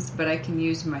items, but I can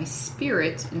use my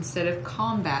spirit instead of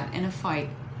combat in a fight.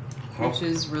 Which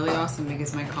is really awesome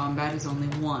because my combat is only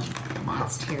 1.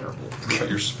 That's terrible. but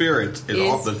your spirit is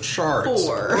off the charts.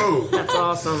 4. That's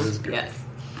awesome. Yes.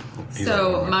 He's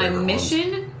So like one of my favorite ones.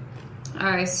 mission,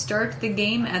 I start the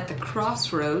game at the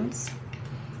crossroads.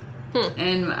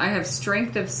 And I have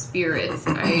strength of spirits.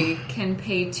 I can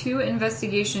pay 2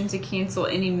 investigation to cancel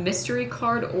any mystery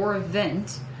card or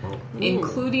event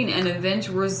including an event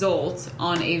result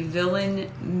on a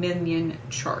villain minion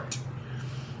chart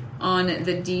on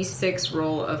the D6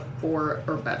 roll of 4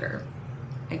 or better.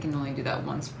 I can only do that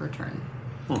once per turn.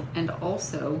 And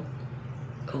also,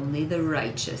 only the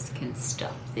righteous can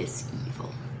stop this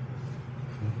evil.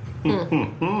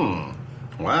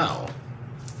 Wow.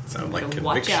 Sound like Watch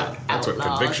conviction. out, That's what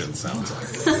outlaws. conviction sounds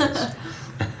like.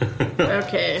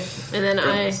 Okay, and then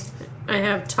I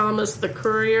have Thomas the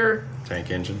Courier.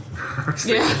 Tank engine.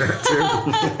 Yeah.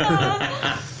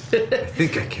 I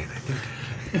think I can.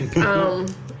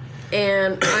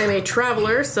 And I'm a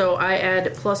traveler, so I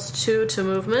add +2 to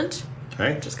movement,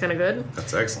 Okay. which is kind of good.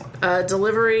 That's excellent.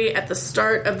 Delivery at the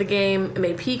start of the game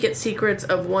may peek at secrets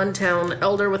of one town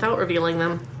elder without revealing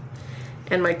them.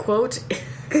 And my quote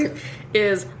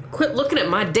is, "Quit looking at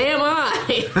my damn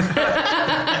eye."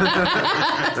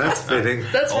 That's fitting.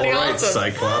 That's All pretty right, awesome.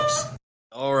 Cyclops.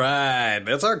 All right.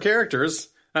 That's our characters.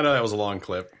 I know that was a long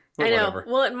clip. But I know. whatever.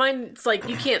 Well, at mine, it's like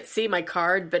you can't see my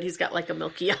card, but he's got like a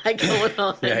milky eye going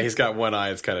on. Yeah, he's got one eye.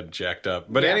 It's kind of jacked up.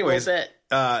 But Yeah, a anyways, little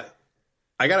bit.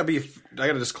 I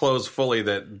gotta disclose fully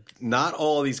that not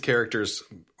all of these characters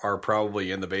are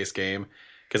probably in the base game,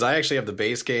 because I actually have the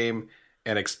base game,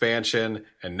 an expansion,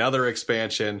 another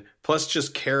expansion, plus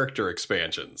just character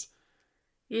expansions.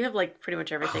 You have like pretty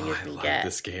much everything you I can love get.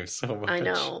 this game so much. I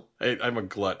know. I'm a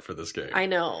glut for this game. I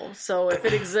know. So if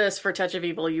it exists for Touch of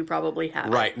Evil, you probably have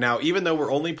it. Right. Now, even though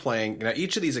we're only playing... Now,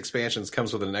 each of these expansions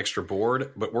comes with an extra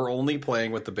board, but we're only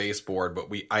playing with the base board, but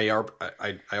I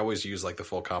always use, like, the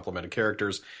full complement of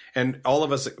characters. And all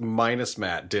of us, minus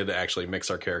Matt, did actually mix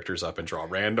our characters up and draw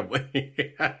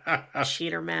randomly.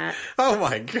 Cheater, Matt. Oh,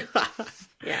 my God.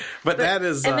 Yeah. But that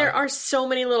is... And there are so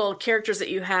many little characters that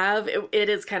you have. It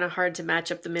is kind of hard to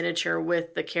match up the miniature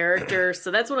with the character. So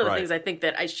that's one of the Right. things I think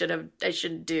that I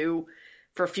should do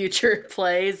for future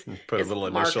plays. Put a is little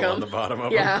mark initial on them. the bottom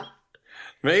of Yeah. them.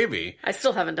 Maybe. I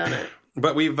still haven't done it.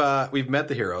 But we've met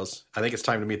the heroes. I think it's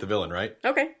time to meet the villain, right?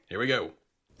 Okay. Here we go.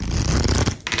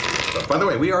 By the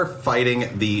way, we are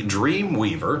fighting the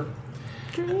Dreamweaver.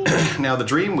 Now, the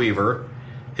Dreamweaver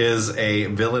is a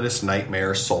villainous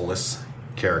nightmare, soulless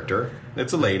character.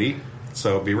 It's a lady,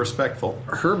 so be respectful.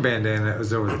 Her bandana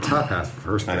is over the top half of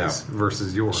her face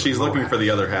versus yours. She's lower looking half. for the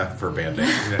other half of her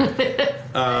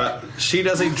bandana. She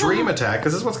does a dream attack,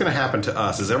 because this is what's going to happen to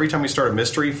us, is every time we start a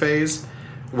mystery phase,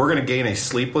 we're going to gain a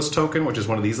sleepless token, which is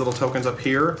one of these little tokens up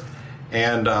here.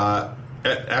 And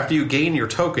after you gain your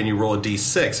token, you roll a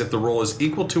d6. If the roll is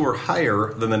equal to or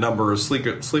higher than the number of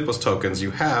sleepless tokens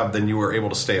you have, then you are able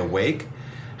to stay awake.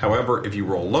 However, if you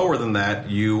roll lower than that,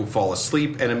 you fall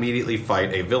asleep and immediately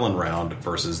fight a villain round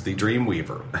versus the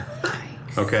Dreamweaver.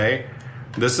 Okay?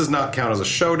 This does not count as a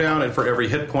showdown, and for every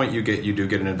hit point you get, you do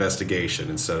get an investigation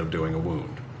instead of doing a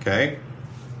wound. Okay?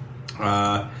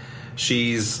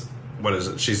 She's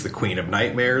the Queen of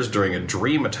Nightmares during a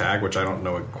dream attack, which I don't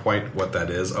know quite what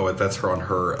that is. Oh, that's her on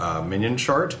her minion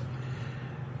chart.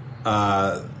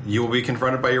 You will be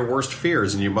confronted by your worst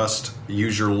fears, and you must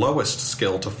use your lowest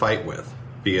skill to fight with,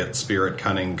 be it spirit,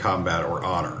 cunning, combat, or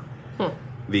honor.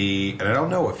 And I don't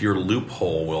know if your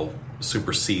loophole will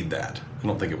supersede that. I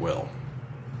don't think it will.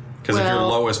 Because if your Well,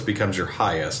 lowest becomes your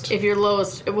highest... If you're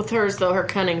lowest, with hers though, her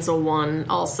cunning's a 1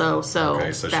 also, so,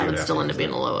 Okay, so she that would would have still to end up use being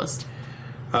the lowest.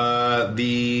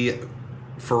 The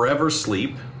Forever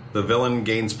Sleep. The villain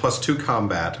gains +2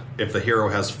 combat if the hero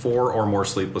has 4 or more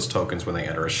sleepless tokens when they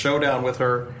enter a showdown with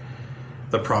her.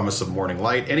 The Promise of Morning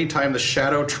Light. Anytime the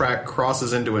shadow track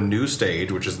crosses into a new stage,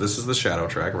 this is the shadow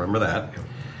track, remember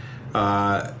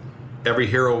that. Every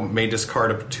hero may discard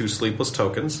up to 2 sleepless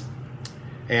tokens.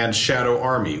 And Shadow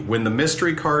Army. When the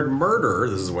mystery card Murder,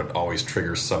 this is what always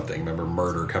triggers something, remember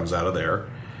Murder comes out of there,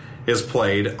 is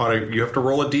played, you have to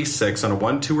roll a d6. On a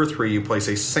 1, 2, or 3, you place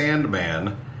a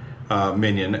Sandman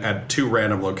minion at 2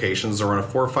 random locations, or on a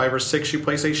 4, 5, or 6, you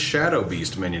place a Shadow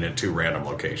Beast minion at 2 random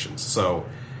locations. So,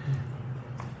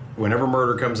 whenever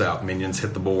Murder comes out, minions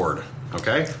hit the board.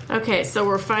 Okay? Okay, so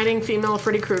we're fighting female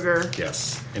Freddy Krueger.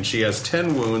 Yes. And she has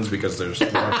 10 wounds because there's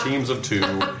teams of 2.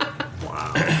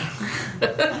 Wow.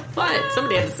 What?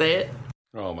 Somebody had to say it.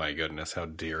 Oh my goodness, how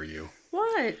dare you.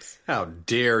 What? How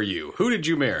dare you. Who did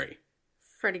you marry?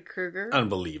 Freddy Krueger.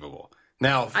 Unbelievable.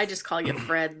 Now, I just call you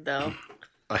Fred, though.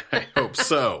 I hope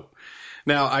so.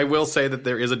 Now, I will say that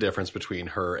there is a difference between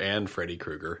her and Freddy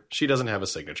Krueger. She doesn't have a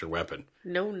signature weapon.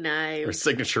 No Her knives.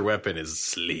 signature weapon is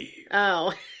sleeve.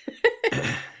 Oh,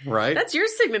 Right? that's your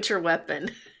signature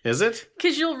weapon. Is it?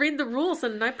 Because you'll read the rules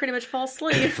and I pretty much fall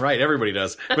asleep. Right, everybody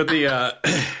does. But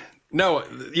No,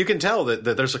 you can tell that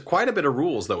there's quite a bit of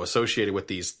rules, though, associated with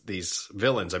these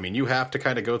villains. I mean, you have to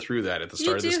kind of go through that at the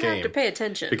start of this game. You do have to pay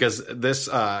attention. Because this,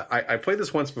 I played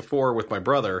this once before with my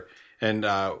brother, and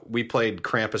we played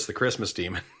Krampus the Christmas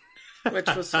Demon.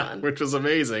 Which was fun. Which was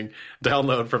amazing.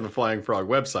 Download from the Flying Frog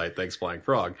website. Thanks, Flying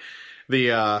Frog.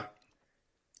 Yeah,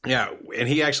 and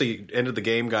he actually ended the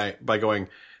game by going,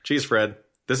 "Geez, Fred,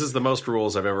 this is the most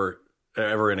rules I've ever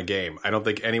in a game. I don't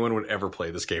think anyone would ever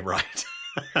play this game right."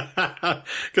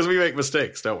 Because we make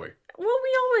mistakes, don't we? Well,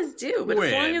 we always do, but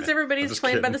as long as everybody's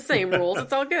playing by the same rules,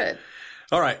 it's all good.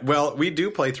 All right. Well, we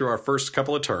do play through our first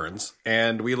couple of turns,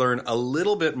 and we learn a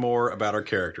little bit more about our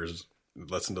characters.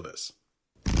 Listen to this.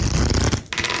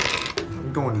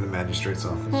 I'm going to the magistrate's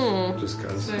office. Just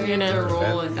because. So you have to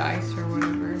roll a dice or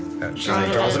whatever. So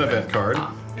he draws an event card.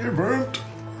 Event.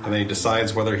 And then he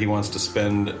decides whether he wants to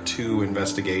spend 2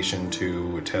 investigation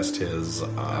to test his,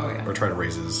 or try to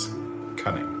raise his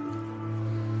cunning.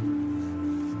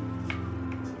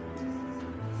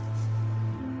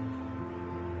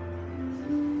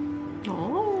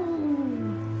 Oh.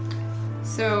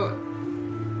 So.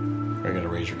 Are you going to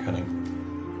raise your cunning?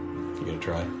 You going to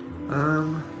try?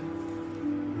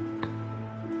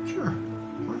 Sure.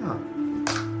 Why not?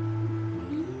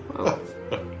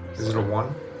 Is it a 1?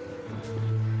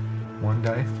 1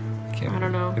 die? I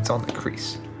don't know. It's on the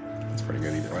crease. It's pretty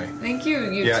good either way. Thank you.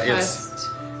 You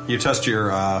test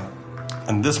your,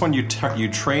 and this one you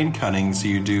train cunning, so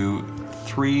you do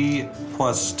 3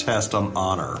 plus test on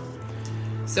honor.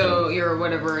 So your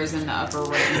whatever is in the upper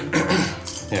right.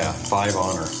 Yeah, 5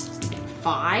 honor.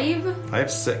 5? I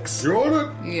have 6. You on it?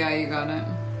 Yeah, you got it.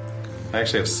 I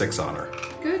actually have 6 honor.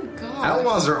 Good God.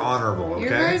 Outlaws are honorable, okay?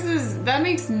 Your guys that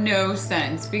makes no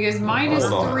sense because mine is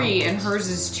Hold on. 3 and hers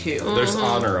is 2. There's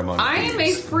honor among I am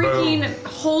a thieves. freaking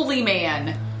holy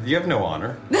man. You have no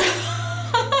honor.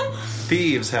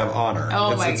 Thieves have honor.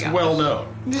 Oh my It's gosh. well known.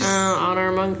 Honor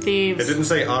among thieves. It didn't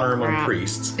say honor among Crap.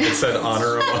 priests. It said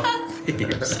honor among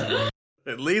thieves.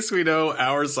 At least we know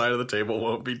our side of the table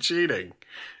won't be cheating.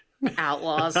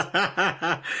 Outlaws.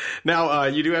 Now,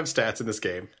 you do have stats in this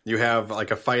game. You have like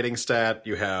a fighting stat,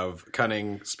 you have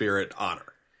cunning, spirit, honor.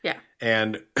 Yeah.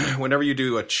 And whenever you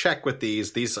do a check with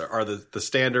these are the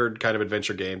standard kind of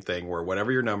adventure game thing where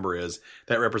whatever your number is,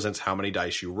 that represents how many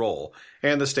dice you roll.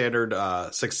 And the standard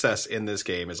success in this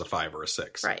game is a 5 or a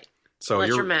 6. Right. So Unless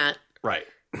you're Matt, right.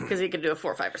 because he could do a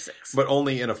 4, 5, or 6. But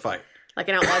only in a fight. Like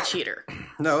an outlaw cheater.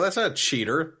 No, that's not a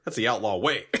cheater. That's the outlaw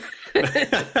way.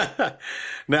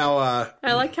 Now,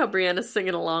 I like how Brianna's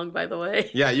singing along, by the way.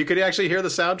 yeah, you could actually hear the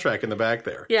soundtrack in the back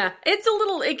there. Yeah,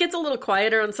 it gets a little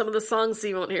quieter on some of the songs, so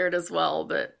you won't hear it as well,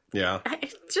 but Yeah.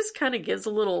 it just kind of gives a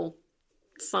little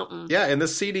something. Yeah, and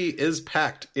this CD is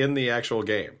packed in the actual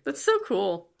game, That's so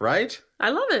cool. right?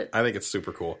 I love it. I think it's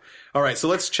super cool. All right, so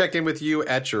let's check in with you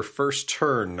at your first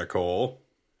turn, Nicole.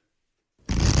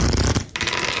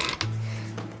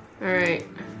 All right.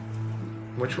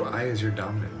 Which eye is your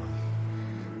dominant one?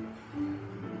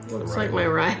 Looks like my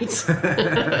right.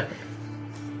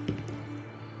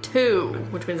 2,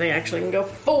 which means I actually can go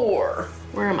 4.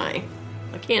 Where am I?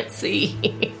 I can't see.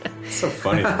 It's so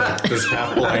funny. This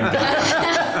half-blind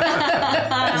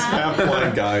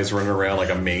guy is running around like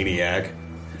a maniac.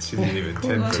 She didn't even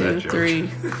intend for 2, that joke. 3,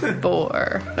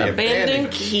 4.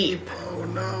 Abandoned keep. Oh,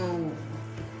 no.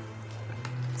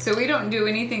 So we don't do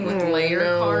anything with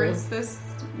layer cards this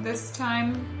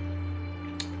time.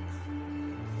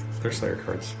 There's layer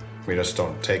cards. We just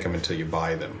don't take them until you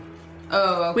buy them.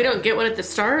 Oh, okay. We don't get one at the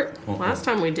start? Last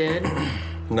time we did.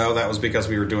 No, that was because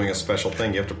we were doing a special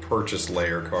thing. You have to purchase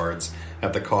layer cards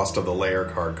at the cost of the layer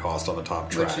card cost on the top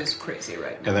track. Which is crazy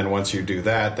right now. And then once you do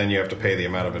that, then you have to pay the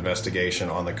amount of investigation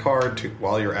on the card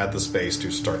while you're at the space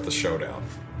to start the showdown.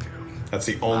 That's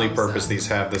the only purpose these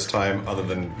have this time, other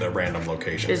than the random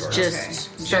location It's cards.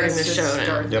 just starting the Just showdown.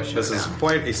 start the Yep, this is showdown.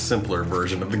 quite a simpler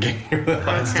version of the game than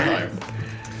last time.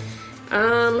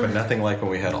 But nothing like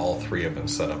when we had all 3 of them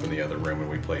set up in the other room and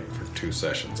we played for 2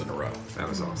 sessions in a row. That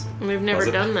was awesome. We've never Was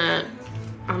it? done that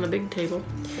on the big table.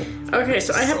 Okay,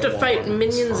 so I have to fight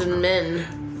minions and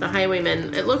men, the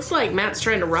highwaymen. It looks like Matt's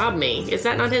trying to rob me. Is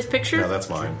that not his picture? No, that's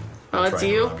mine. Oh, I'm it's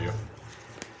trying to you? rob you.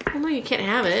 Oh, no, you can't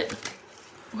have it.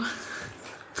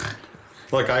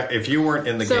 Look, if you weren't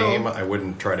in the So- game, I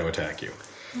wouldn't try to attack you.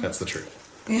 That's the truth.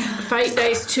 Fight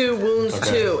dice 2, wounds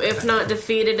Okay. 2. If not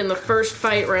defeated in the first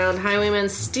fight round, highwayman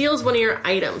steals one of your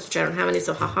items, which I don't have any,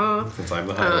 so haha. Since I'm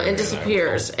the highwayman, and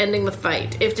disappears, ending the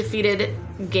fight. If defeated,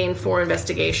 gain 4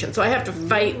 investigation. So I have to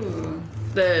fight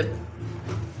the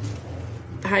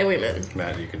highwayman.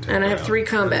 Matt, you can take And I it have out. 3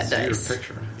 combat Your dice.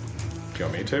 picture. Do you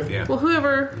want me to? Yeah. Well, whose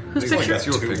I think picture? that's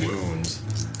your 2 picture. wounds.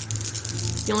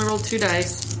 You only rolled 2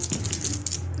 dice.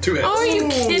 2 hits. Oh, are you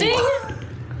kidding?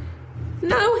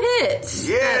 No hits.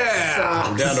 Yeah! That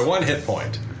I'm sucks. down to 1 hit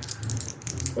point.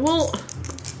 Well,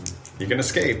 You can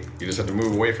escape. You just have to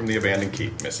move away from the abandoned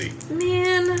keep, Missy.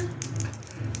 man.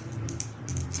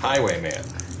 It's Highwayman.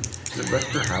 Is it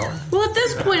Rutger Hauer? Well, at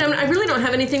this point, I really don't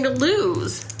have anything to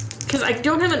lose. Because I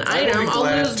don't have an item. I'll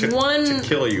lose one. to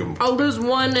kill you. I'll lose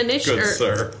one initiative. Good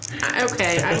sir.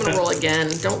 Okay, I'm gonna roll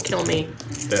again. Don't kill me.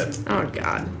 Dead. Oh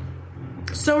God.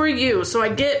 So are you. So I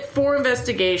get 4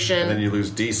 investigation, And then you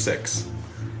lose D6.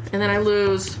 and then I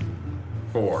lose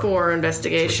 4. 4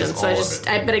 investigation. Which is So all of it.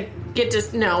 I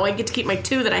get to keep my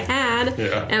 2 that I had,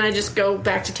 Yeah. and I just go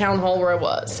back to town hall where I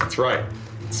was. That's right.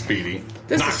 Speedy.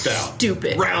 This Knocked is out.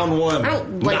 stupid. Round 1. I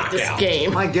don't like Knocked this out.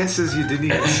 game. My guess is you didn't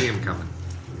even see him coming.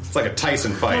 It's like a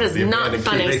Tyson fight. That is The not abandoned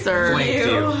funny, keep. sir. Flanked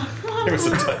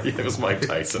you. It was Mike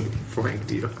Tyson.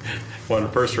 Flanked you. One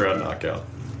first round knockout.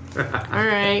 All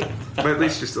right, But at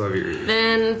least you still have your...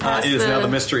 then pass It is now the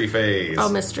mystery phase. Oh,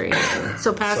 mystery.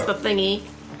 So pass So- the thingy.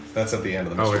 That's at the end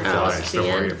of the Oh, mystery it Oh, flies. it's Don't the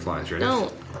worry, end. it flies. Ready?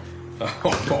 Don't.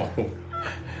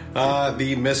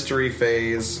 The mystery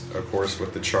phase, of course,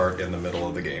 with the chart in the middle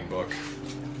of the game book.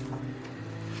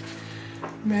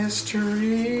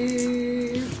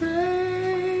 Mystery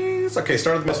phase. Okay,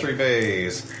 start of the mystery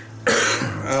phase.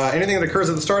 Anything that occurs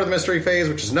at the start of the mystery phase,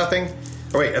 which is nothing.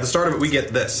 Oh wait, at the start of it, we get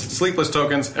this: sleepless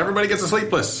tokens. Everybody gets a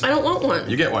sleepless. I don't want one.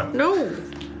 You get one, No.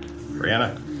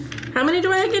 Brianna. How many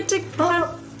do I get to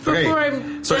have before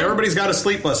I'm... So everybody's got a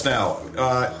sleepless now.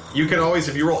 You can always,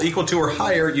 if you roll equal to or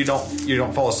higher, you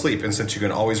don't fall asleep. And since you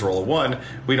can always roll a 1,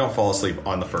 we don't fall asleep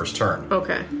on the first turn.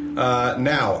 Okay.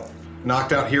 Now,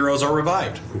 knocked out heroes are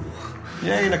revived.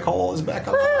 Yay, Nicole is back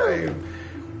alive.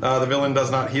 The villain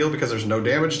does not heal because there's no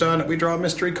damage done. We draw a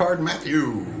mystery card,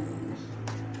 Matthew.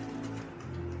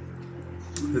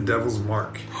 The Devil's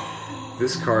Mark.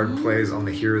 This card plays on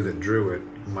the hero that drew it.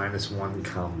 -1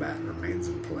 combat remains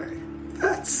in play.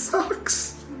 That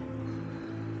sucks.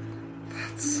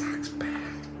 That sucks bad.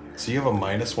 So you have a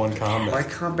 -1 combat. My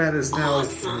combat is now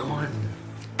 1.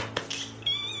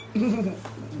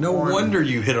 No wonder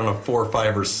you hit on a 4,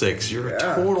 5, or 6. You're a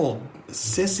Yeah. total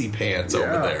sissy pants over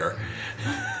Yeah. there.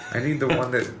 I need the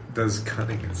one that does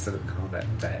cunning instead of combat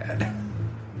bad.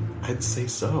 I'd say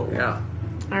so. Yeah.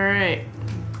 All right.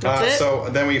 That's it? So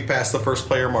then we pass the first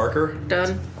player marker.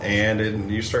 Done. And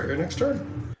you start your next turn.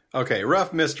 Okay,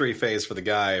 rough mystery phase for the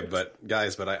guys,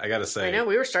 but I gotta say, I know,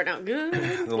 we were starting out good.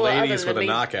 the ladies with a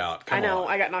knockout. Come I know, on.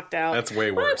 I got knocked out. That's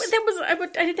way Well, worse. I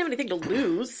didn't have anything to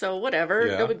lose, so whatever.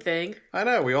 Yeah. No big thing. I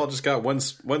know. We all just got one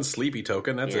sleepy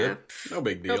token. That's Yeah. it. No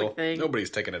big No deal. big thing. Nobody's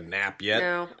taking a nap yet.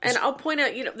 No. And I'll point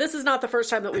out, this is not the first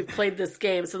time that we've played this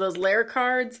game. So those lair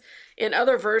cards, in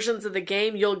other versions of the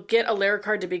game, you'll get a lair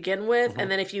card to begin with, and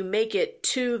then if you make it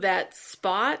to that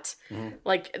spot,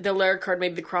 like the lair card,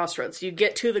 maybe the crossroads, you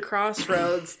get to the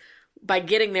crossroads. By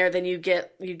getting there, then you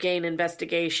gain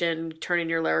investigation, turn in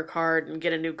your lair card, and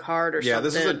get a new card or Yeah,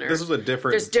 something. this was a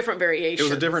different. There's different variations. It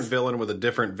was a different villain with a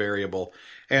different variable.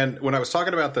 And when I was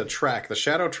talking about the track, the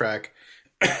shadow track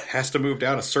has to move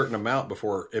down a certain amount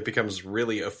before it becomes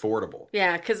really affordable.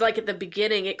 Yeah, because like at the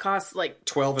beginning, it costs like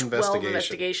 12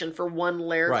 investigation for one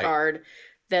lair Right. card.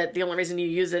 That the only reason you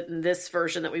use it in this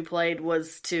version that we played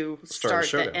was to start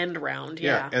showdown. the end round.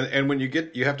 Yeah, Yeah. and when you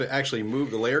have to actually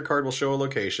move. The layer card will show a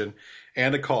location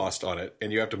and a cost on it,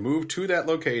 and you have to move to that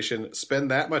location, spend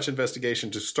that much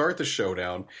investigation to start the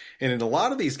showdown. And in a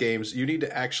lot of these games, you need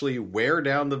to actually wear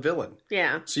down the villain.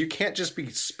 Yeah. So you can't just be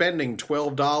spending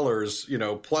 $12,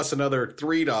 plus another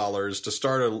 $3 to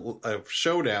start a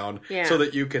showdown, Yeah. so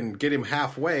that you can get him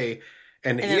halfway,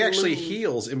 and he then actually move.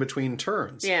 heals in between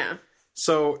turns. Yeah.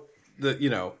 So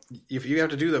if you have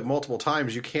to do that multiple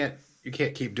times, you can't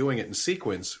keep doing it in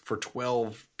sequence for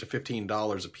 $12 to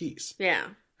 $15 a piece. Yeah.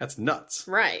 That's nuts.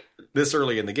 Right. This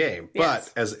early in the game.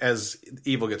 Yes. But as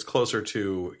evil gets closer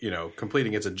to,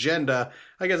 completing its agenda,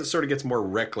 I guess it sort of gets more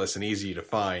reckless and easy to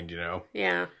find,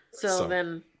 Yeah. So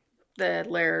then the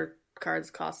lair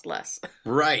cards cost less.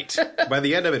 Right. By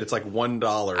the end of it, it's like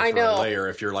 $1 I for know. a layer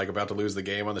if you're like about to lose the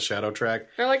game on the shadow track.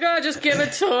 They're like, oh, just give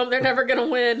it to them. They're never going to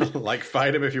win. Like,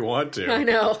 fight him if you want to. I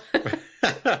know.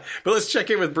 But let's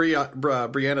check in with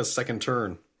Brianna's second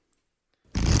turn.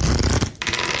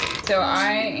 So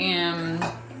I am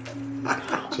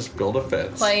Just build a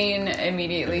fence. playing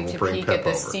immediately And we'll to bring peek Pep at the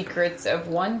over. secrets of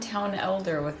one town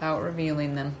elder without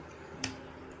revealing them.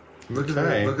 Look at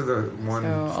Okay. the one. So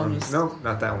I'll from, just- Nope,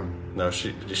 not that one. No,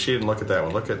 she didn't look at that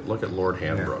one. Look at Lord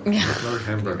Handbrook. Lord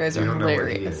Hembrook. You guys are don't know what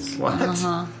he hilarious. is.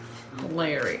 What?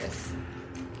 Hilarious.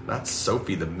 Not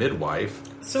Sophie the midwife.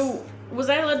 So was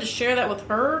I allowed to share that with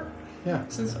her? Yeah.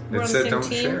 Since we're It on said the don't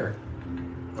same team. share.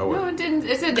 Oh, No, it didn't.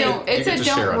 It said don't. you It get said to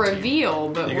share don't on team. reveal,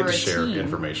 but you we're get to a share team.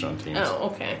 information on teams. Oh,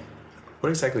 okay. What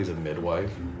exactly is a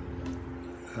midwife?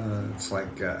 It's like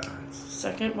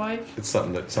Second wife? It's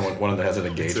something that one of them has an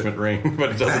engagement ring,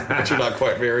 but it doesn't. But you're not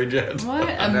quite married yet. What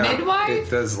a no, midwife? It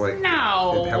does like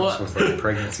No. It helps with like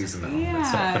pregnancies and all.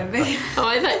 Yeah. They, Oh,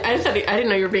 I didn't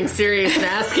know you were being serious and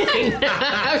asking.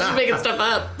 I was just making stuff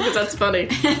up because that's funny.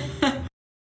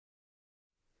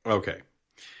 Okay,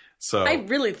 so I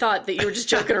really thought that you were just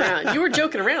joking around. You were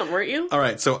joking around, weren't you? all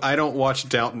right. So I don't watch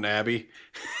Downton Abbey.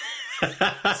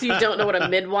 So you don't know what a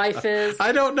midwife is?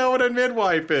 I don't know what a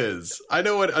midwife is. I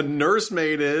know what a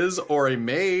nursemaid is or a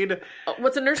maid. Oh,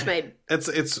 what's a nursemaid?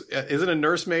 Isn't a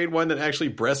nursemaid one that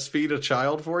actually breastfeed a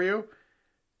child for you,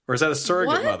 or is that a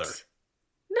surrogate What? mother?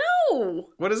 No.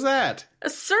 What is that? A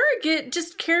surrogate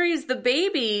just carries the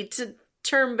baby to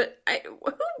term, but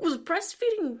who was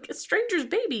breastfeeding strangers'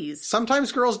 babies?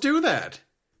 Sometimes girls do that.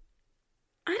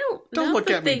 I don't Don't know look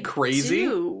that at me they crazy.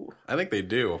 do. I think they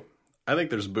do. I think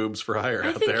there's boobs for hire I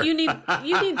out think there. you need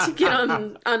to get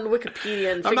on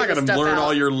Wikipedia and I'm figure not this going to stuff learn out.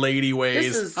 all your lady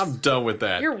ways. This is- I'm done with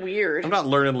that. You're weird. I'm not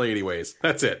learning lady ways.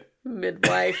 That's it.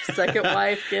 Midwife, second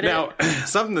wife, get Now, it?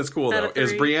 something that's cool, Out though, of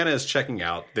is 3. Brianna is checking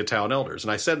out the town elders.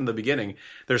 And I said in the beginning,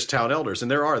 there's town elders,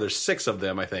 and there's 6 of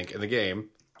them, I think, in the game.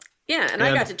 Yeah, and I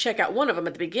and- got to check out one of them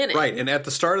at the beginning. Right, and at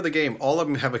the start of the game, all of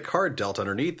them have a card dealt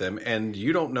underneath them, and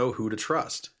you don't know who to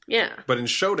trust. Yeah, But in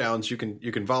showdowns, you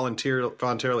can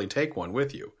voluntarily take one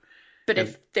with you. but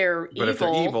if they're But if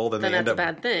they're evil, then they that's end a up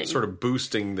bad thing. sort of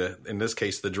boosting in this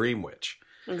case, the Dream Witch.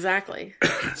 Exactly.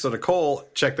 So Nicole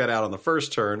checked that out on the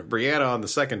first turn. Brianna on the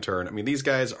second turn. I mean, these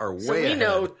guys are way So we ahead.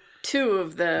 know 2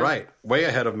 of the Right, way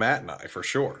ahead of Matt and I, for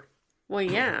sure. Well,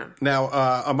 yeah. Now,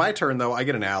 on my turn, though, I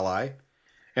get an ally.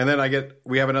 And then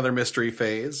we have another mystery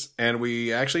phase. And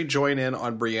we actually join in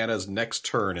on Brianna's next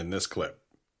turn in this clip.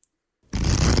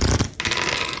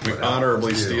 We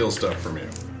honorably steal stuff from you.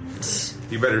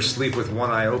 You better sleep with one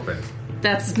eye open.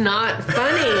 That's not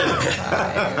funny.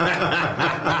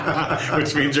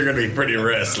 Which means you're going to be pretty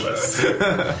restless.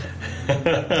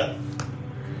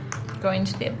 going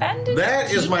to the abandoned.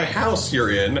 That is my house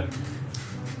you're in. Well,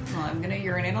 I'm gonna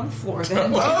urinate on the floor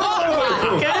then.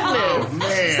 Oh,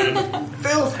 man.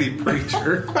 Filthy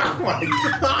preacher. Oh, my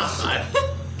God.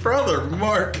 Brother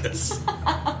Marcus.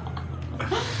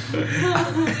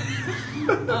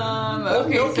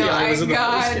 Okay, so I was in the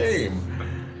first got. game.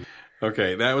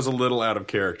 Okay, that was a little out of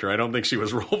character. I don't think she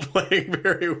was role-playing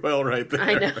very well right there.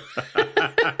 I know.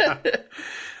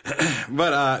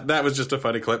 But that was just a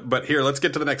funny clip. But here, let's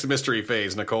get to the next mystery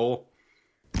phase, Nicole.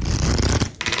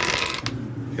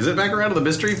 Is it back around to the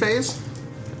mystery phase?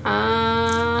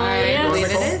 I yes. believe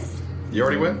it is. You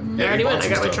already went? I already you went. bought I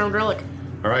got some my stuff. charmed relic.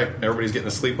 All right, everybody's getting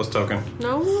a sleepless token.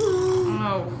 No.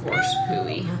 Oh, horse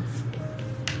pooey.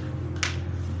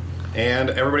 And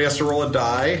everybody has to roll a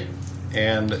die.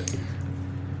 And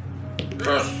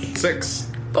 6.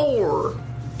 4.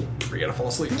 You're gonna fall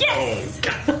asleep. Yes!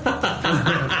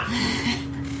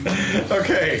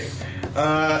 Okay.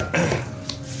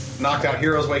 Knocked out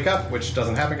heroes wake up, which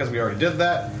doesn't happen because we already did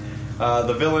that.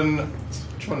 The villain.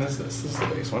 Which one is this? This is the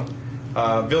base one.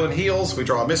 Villain heals. We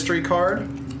draw a mystery card.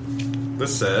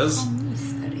 This says,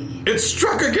 "It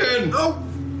struck again." Oh.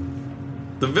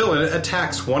 The villain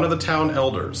attacks one of the town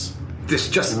elders. This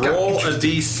just Roll got a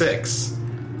d6.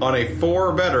 On a 4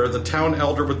 or better, the town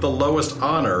elder with the lowest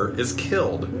honor is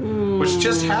killed, which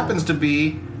just happens to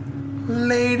be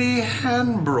Lady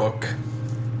Hanbrook.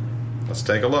 Let's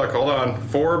take a look. Hold on.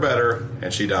 4 or better,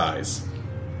 and she dies.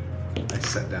 I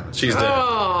sat down. She's dead.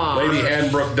 Oh. Lady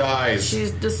Hanbrook dies.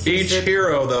 She's deceased. Each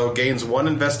hero, though, gains 1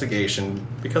 investigation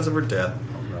because of her death.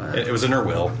 It was in her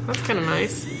will. That's kind of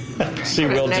nice. She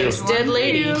will Nice dead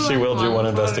lady. She will do 1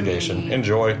 investigation.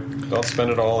 Enjoy. Don't spend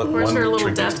it all at Where's one her little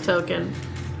trinket. death token?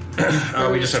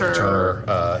 We just have to turn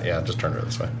her. Just turn her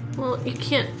this way. Well, you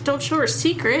can't. Don't show her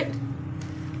secret.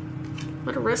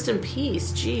 Let her rest in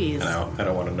peace. Jeez. I know. I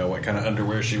don't want to know what kind of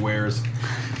underwear she wears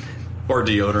or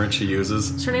deodorant she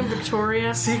uses. Is her name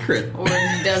Victoria? Secret. Or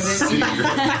doesn't.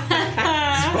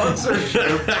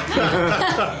 Sponsorship.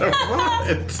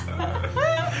 What?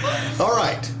 All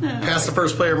right. Pass the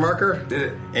first player marker, Did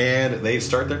it. and they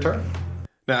start their turn.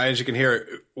 Now, as you can hear,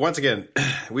 once again,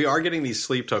 we are getting these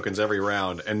sleep tokens every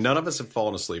round, and none of us have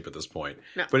fallen asleep at this point.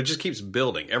 No. But it just keeps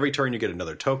building. Every turn you get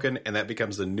another token, and that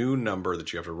becomes the new number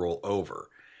that you have to roll over.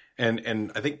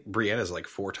 And I think Brianna's like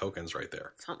 4 tokens right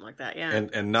there. Something like that, yeah.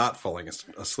 And not falling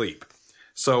asleep.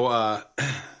 So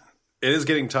it is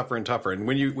getting tougher and tougher. And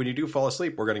when you do fall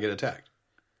asleep, we're going to get attacked,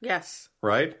 Yes.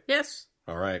 right? Yes.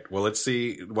 All right. Well, let's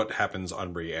see what happens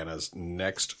on Brianna's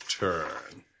next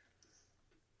turn.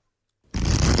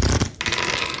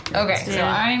 Okay, so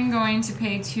I'm going to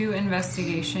pay 2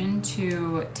 investigation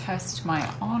to test my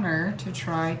honor to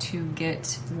try to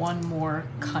get 1 more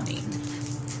cunning.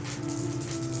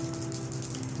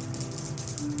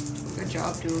 Do a good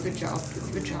job, do a good job, do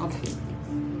a good job.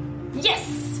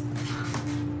 Yes!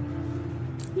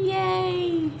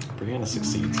 Yay! Brianna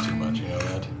succeeds too much, you know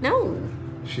that? No.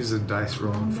 She's a dice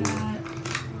rolling fool.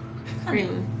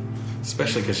 Green.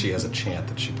 Especially because she has a chant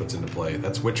that she puts into play.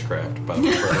 That's witchcraft, by the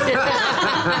way.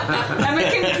 I'm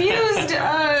a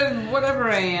confused, whatever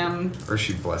I am, Or is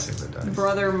she blessing the dice?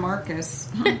 brother Marcus.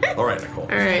 All right, Nicole.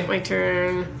 All right, my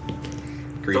turn.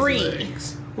 Greasy 3.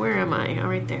 legs. Where am I? Oh,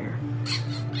 right there.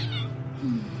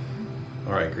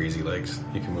 All right, greasy legs.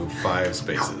 You can move 5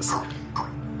 spaces. Oh,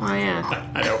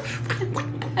 yeah. I know.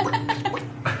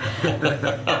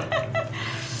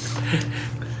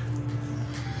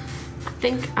 I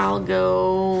think I'll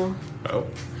go... Oh.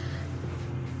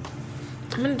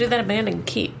 I'm going to do that abandoned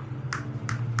keep.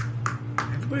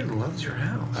 Everybody loves your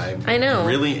house. I know.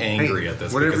 Really angry at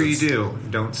this. Whatever you because do,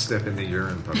 don't step in the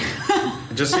urine puddle.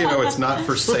 just so you know, it's not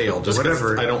for sale. Just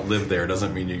Whatever. because I don't live there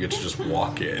doesn't mean you get to just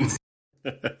walk in.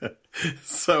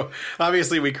 So,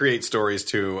 obviously, we create stories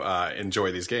to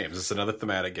enjoy these games. It's another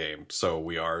thematic game, so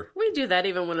we are... We do that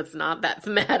even when it's not that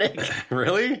thematic.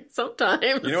 Really?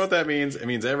 Sometimes. You know what that means? It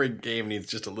means every game needs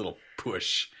just a little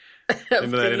push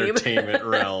into that entertainment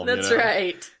realm. That's you know?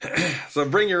 right. So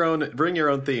bring your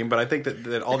own theme, but I think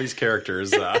that all these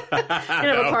characters... You have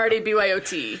a party,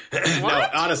 BYOT. No,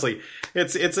 honestly,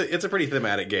 it's a pretty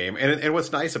thematic game. And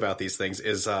what's nice about these things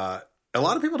is... a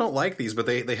lot of people don't like these, but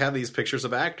they have these pictures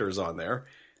of actors on there,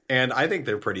 and I think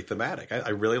they're pretty thematic. I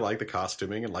really like the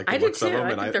costuming and like the looks of them,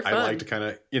 and I like to kind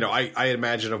of, I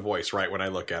imagine a voice right when I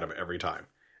look at them every time.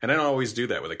 And I don't always do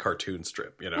that with a cartoon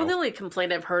strip, Well, the only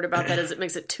complaint I've heard about that is it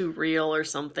makes it too real or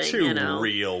something. Too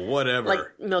real, whatever.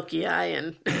 Like Milky Eye,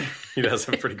 and he does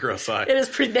have a pretty gross eye. it is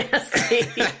pretty nasty.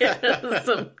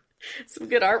 Some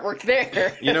good artwork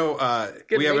there.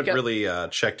 We haven't makeup. really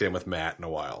checked in with Matt in a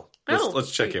while.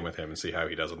 Let's check in with him and see how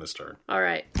he does on this turn. All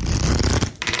right.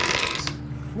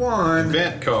 1.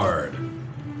 Event card.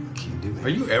 Can you do that? Are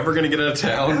you ever going to get out of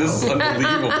town? This is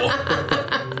unbelievable.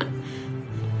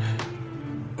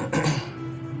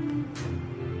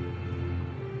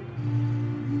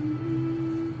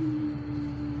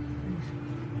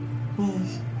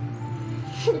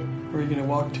 Where are you going to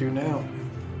walk to now?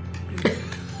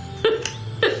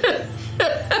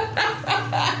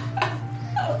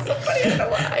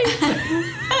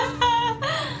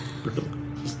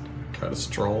 Just kind of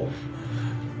stroll.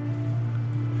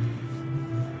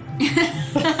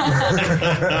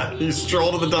 You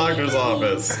stroll to the doctor's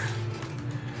office.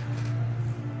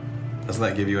 Doesn't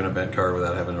that give you an event card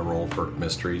without having to roll for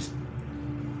mysteries?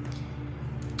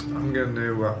 I'm going to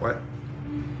do what?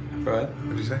 Go ahead. What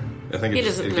did you say? I think it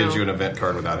gives know. you an event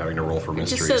card without having to roll for It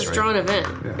mysteries. just says right? draw an event,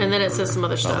 Yeah. and then it says some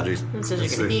other stuff. geez. It says you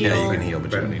It's can the- heal. Yeah, you can heal,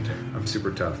 but you don't need to. I'm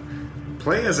super tough.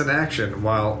 Play as an action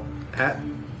while at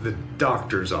the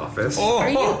doctor's office. Are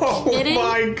you kidding?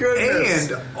 my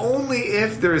goodness! And only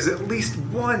if there is at least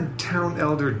one town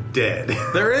elder dead.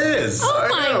 There is! Oh I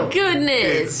my know.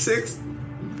 goodness!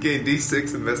 Gain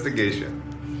D6 investigation.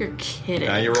 You're kidding.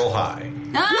 Now you roll high.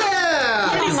 Yeah!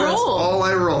 What did you That's roll? all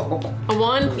I roll. A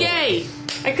 1? Yay!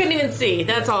 I couldn't even see.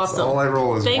 That's awesome. All I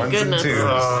roll is Thank ones goodness. and twos.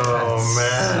 Oh,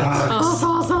 man. Oh, that's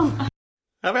awesome.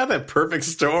 How about that perfect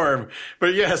storm?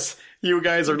 But yes, you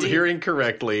guys are hearing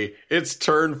correctly. It's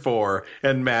turn 4,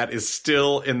 and Matt is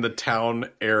still in the town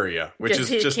area, which Guess is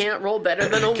he just can't roll better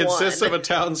than a 1. consists of a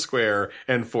town square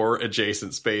and 4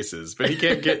 adjacent spaces. But he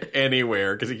can't get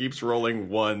anywhere because he keeps rolling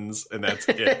 1s, and that's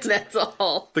it. That's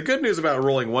all. The good news about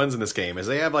rolling 1s in this game is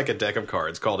they have like a deck of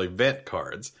cards called event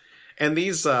cards. And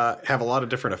these have a lot of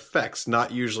different effects,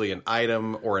 not usually an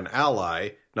item or an ally,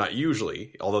 not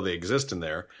usually, although they exist in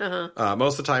there.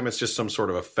 Most of the time it's just some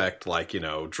sort of effect like,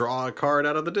 draw a card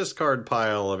out of the discard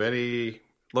pile of any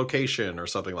location or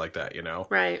something like that,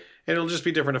 Right. And it'll just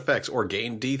be different effects, or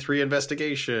gain D3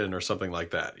 investigation or something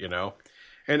like that,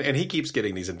 And he keeps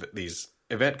getting these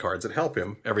event cards that help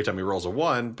him every time he rolls a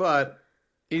 1, but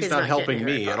he's not helping getting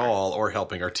very me at far. all or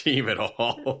helping our team at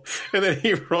all. And then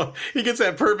he gets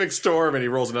that perfect storm and he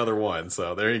rolls another 1.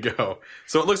 So there you go.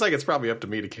 So it looks like it's probably up to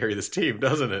me to carry this team,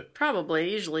 doesn't it?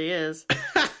 Probably. Usually is.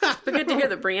 But good to hear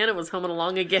that Brianna was humming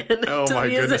along again. Oh to my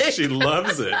music. goodness. She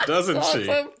loves it, doesn't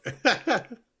Awesome.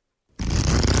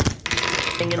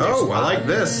 Oh, I like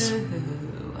this.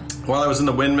 While I was in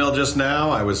the windmill just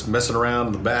now, I was messing around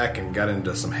in the back and got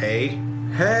into some hay.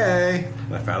 Hey!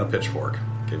 And I found a pitchfork.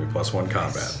 Give me +1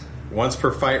 combat. Once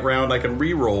per fight round, I can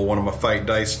re-roll one of my fight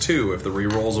dice too. If the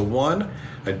re-roll's a 1,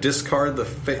 I discard the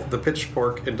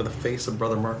pitchfork into the face of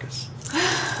Brother Marcus.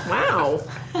 Wow.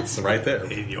 It's right there.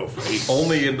 In your face.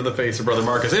 Only into the face of Brother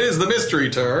Marcus. It is the mystery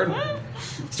turn.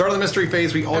 Start of the mystery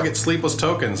phase, we all get sleepless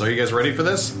tokens. Are you guys ready for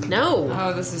this? No.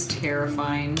 Oh, this is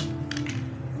terrifying.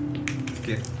 It's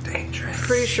getting dangerous.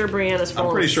 Pretty sure Brianna's falling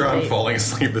I'm pretty sure I'm asleep. falling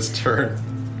asleep this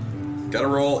turn. Gotta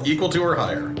roll equal to or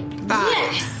higher.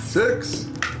 Yes. 6.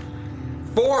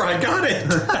 4, I got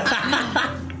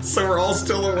it! So we're all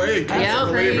still awake. I That's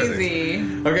can't believe it. crazy.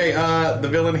 Okay, the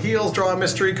villain heals, draw a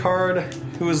mystery card.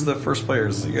 Who was the first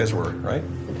players? You guys were, right?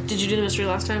 Did you do the mystery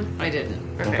last time? I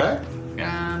didn't. Okay.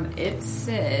 It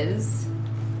says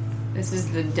this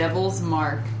is the Devil's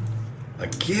Mark.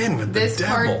 Again with This the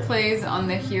devil. card plays on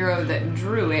the hero that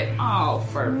drew it. Oh,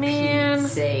 for Man.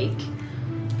 Pete's sake.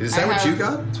 Is that I what have- you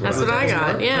got? That's what I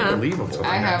got, yeah. Unbelievable.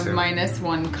 I have too.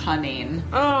 -1 cunning,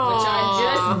 Oh. which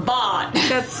I just bought.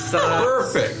 That sucks.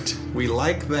 Perfect. We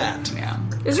like that. Yeah.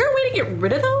 Is there a way to get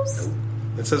rid of those?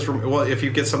 It says, well, if you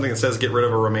get something that says get rid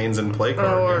of a remains in play card.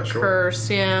 Oh, or yeah, sure. curse.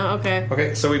 Yeah, okay.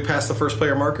 Okay, so we pass the first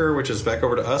player marker, which is back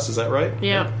over to us. Is that right?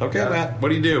 Yeah. Okay, Got it. Matt, what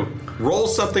do you do? Roll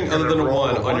something other than a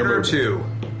 1 on your or move. 2.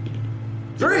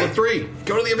 Roll a 3.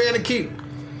 Go to the abandoned keep.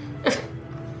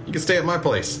 You can stay at my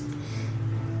place.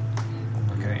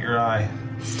 Looking at your eye.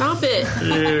 Stop it.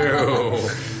 Ew.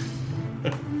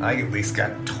 I at least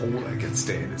got told I could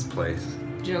stay in this place.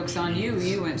 Joke's on you.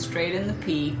 You went straight in the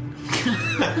pee.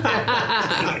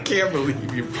 I can't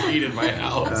believe you peed in my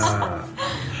house.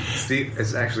 Steve,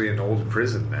 it's actually an old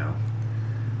prison now.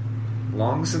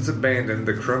 Long since abandoned,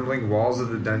 the crumbling walls of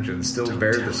the dungeon still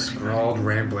bear the scrawled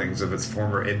ramblings of its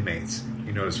former inmates.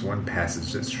 You notice one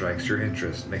passage that strikes your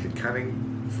interest. Make a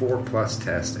cunning 4+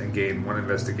 test and gain 1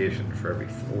 investigation for every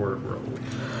 4 rolled.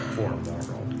 4 or more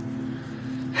rolled.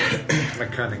 My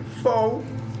cunning foe.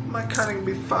 My cunning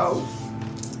be foe.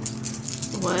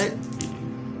 What?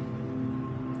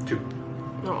 2.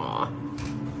 Aw.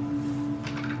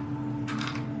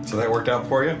 So that worked out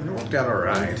for you? It worked out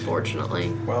alright. Unfortunately.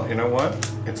 Well, you know what?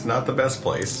 It's not the best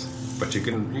place, but you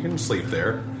can sleep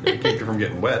there. It'll keep you from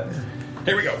getting wet.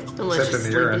 Here we go. Unless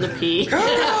Except you in the sleep in the pee. Come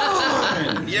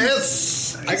on!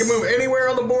 Yes! I can move anywhere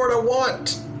on the board I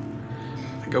want.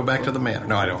 I go back to the manor.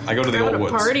 No, I don't. I go to the Having old a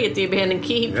woods. party at the abandoned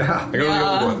keep. Yeah. I go to the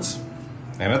old woods.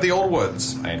 And at the old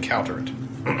woods, I encounter it.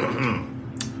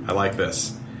 I like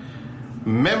this.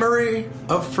 Memory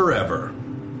of Forever.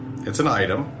 It's an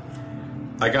item.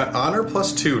 I got honor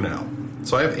 +2 now.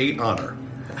 So I have 8 honor.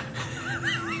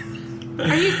 Are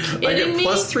you I kidding get me?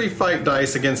 +3 fight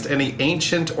dice against any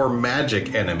ancient or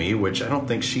magic enemy, which I don't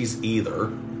think she's either.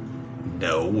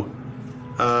 No.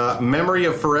 Memory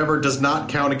of Forever does not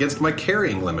count against my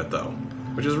carrying limit, though,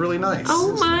 which is really nice.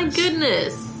 Oh my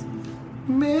goodness.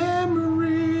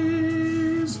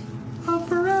 Memories of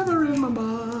forever in my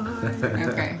mind.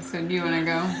 Okay, so do you want to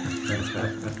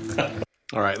go?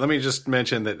 All right, let me just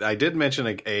mention that I did mention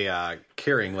a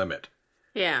carrying limit.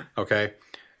 Yeah. Okay.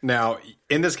 Now,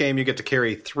 in this game, you get to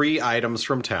carry 3 items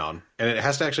from town, and it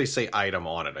has to actually say item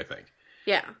on it, I think.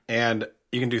 Yeah. And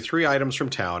you can do 3 items from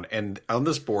town, and on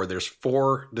this board, there's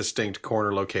 4 distinct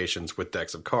corner locations with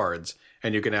decks of cards,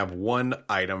 and you can have 1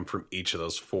 item from each of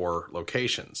those 4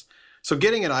 locations. So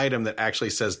getting an item that actually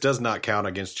says does not count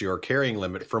against your carrying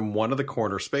limit from one of the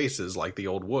corner spaces, like the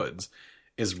old woods,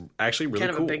 is actually really Kind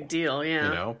of cool. a big deal, yeah.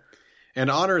 You know? And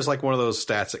honor is like one of those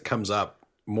stats that comes up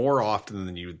more often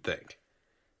than you would think.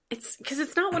 It's because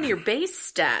it's not one of your base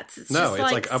stats. It's No, just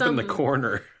it's like up in the some-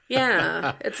 corner.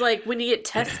 Yeah. It's like when you get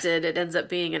tested, it ends up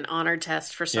being an honor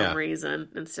test for some Yeah. reason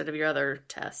instead of your other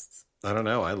tests. I don't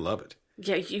know. I love it.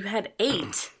 Yeah, you had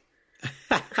 8.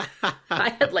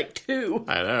 I had like 2.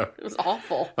 I know. It was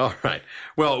awful. All right.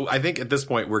 Well, I think at this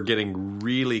point we're getting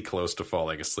really close to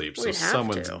falling asleep, so We'd have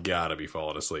someone's to. got to be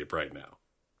falling asleep right now.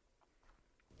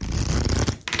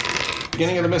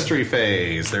 Beginning of the mystery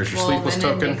phase. There's your Well, sleepless then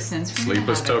it token, makes sense for me to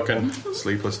sleepless have it. token,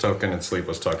 sleepless token, and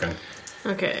sleepless token.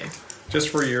 Okay. Just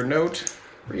for your note,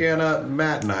 Brianna,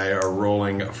 Matt, and I are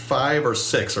rolling 5 or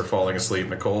 6 are falling asleep.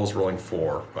 Nicole's rolling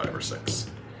 4, 5, or 6.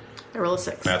 I roll a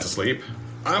 6. Matt's asleep.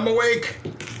 I'm awake.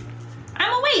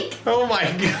 I'm awake. Oh my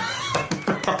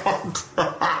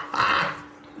god.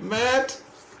 Matt.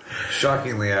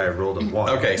 Shockingly, I rolled a 1.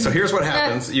 Okay, so here's what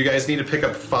happens. You guys need to pick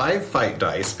up 5 fight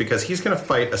dice because he's going to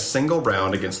fight a single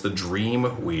round against the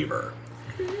Dream Weaver.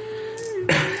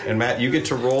 And Matt, you get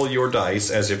to roll your dice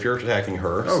as if you're attacking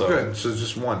her. Oh, so, good. So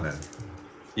just 1 then.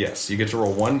 Yes, you get to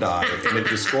roll 1 die. And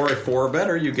if you score a 4 or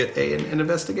better, you get an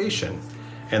investigation.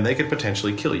 And they could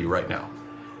potentially kill you right now.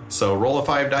 So roll a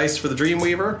 5 dice for the Dream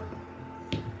Weaver.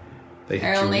 They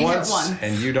I hit only you hit once, once.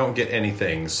 and you don't get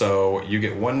anything. So you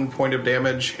get 1 point of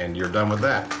damage, and you're done with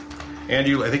that. And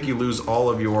I think you lose all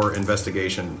of your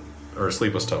investigation or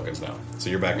sleepless tokens now. So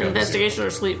you're back down to Investigation or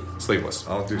sleep? sleepless.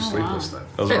 I'll do sleepless then.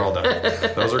 Those are all done.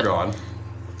 Those are gone.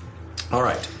 All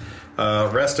right.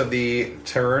 Rest of the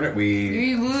turn, Do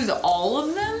you lose all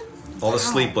of them? all the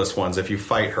sleepless ones if you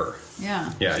fight her.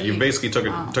 Yeah. Yeah, you Jeez. basically took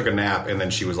Wow. a nap, and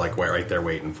then she was like right there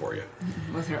waiting for you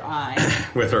With her eye.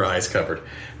 with her eyes covered.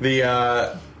 The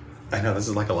I know this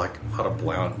is like a lot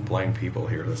of blind people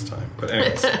here this time, but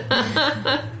anyways.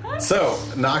 So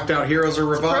knocked out heroes are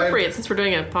revived. Appropriate since we're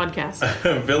doing a podcast.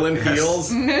 Villain heals.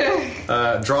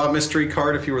 Draw a mystery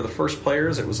card if you were the first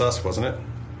players. It was us, wasn't it?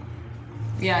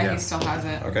 Yeah, Yeah. he still has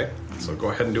it. Okay, so go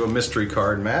ahead and do a mystery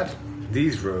card, Matt.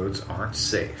 These roads aren't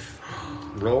safe.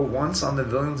 Roll once on the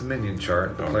villain's minion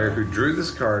chart. The player who drew this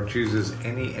card chooses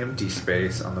any empty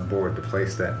space on the board to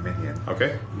place that minion.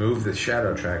 Okay, Move the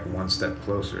shadow track one step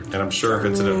closer. and I'm sure if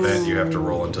it's an event, you have to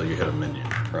roll until you hit a minion,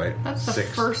 right? That's the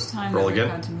 6. first time Roll that again.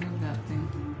 I've had to move that thing.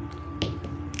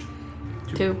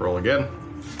 2, Roll again.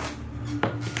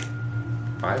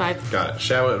 5. Got it.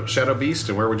 Shadow Beast,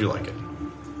 and where would you like it?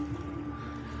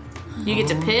 You get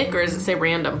to pick, or does it say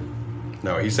random?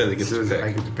 No, he said he It gets to says I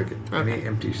pick. get to pick it. Okay. Any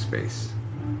empty space.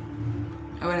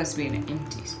 Oh, it has to be an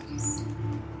empty space.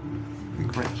 I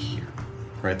think right here.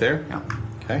 Right there? Yeah.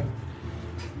 Okay.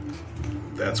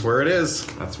 That's where it is.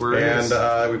 That's where it is.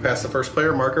 And we passed the first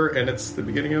player marker, and it's the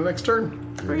beginning of the next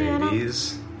turn.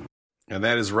 Ladies. And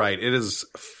that is right. It is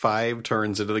 5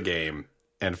 turns into the game,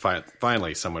 and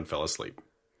finally someone fell asleep.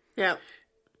 Yeah.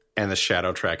 And the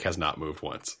shadow track has not moved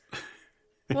once.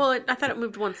 Well, I thought it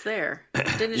moved once there.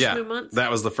 Didn't it just move once?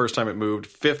 That was the first time it moved.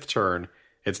 5th turn.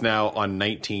 It's now on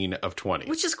 19 of 20.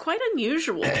 Which is quite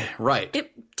unusual. Right.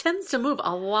 It tends to move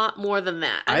a lot more than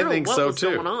that. I don't think know what so, was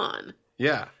too. going on.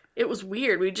 Yeah. It was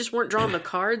weird. We just weren't drawing the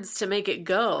cards to make it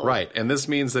go. Right. And this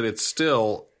means that it's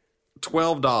still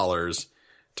 $12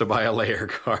 to buy a layer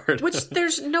card. Which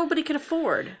there's nobody can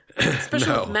afford. Especially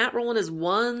No. with Matt rolling his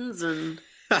ones, and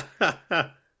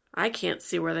I can't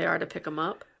see where they are to pick them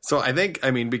up. So I think,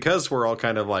 because we're all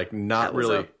kind of like not That was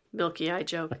really... a milky eye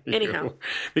joke. Anyhow.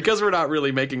 Because we're not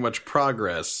really making much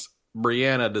progress,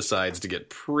 Brianna decides to get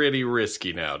pretty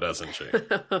risky now, doesn't she?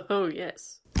 Oh,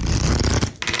 yes.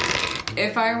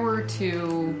 If I were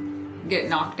to get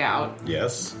knocked out,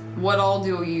 Yes. what all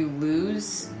do you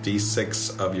lose?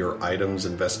 D6 of your items,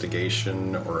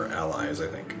 investigation, or allies, I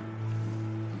think.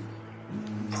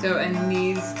 So, and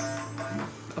these,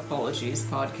 apologies,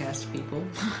 podcast people.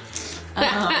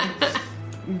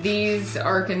 These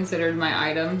are considered my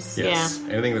items. Yes.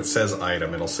 Anything that says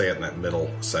item, it'll say it in that middle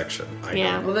section. Item.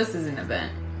 Yeah. Well, this is an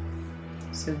event.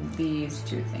 So these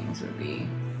 2 things would be.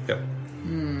 Yep.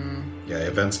 Yeah,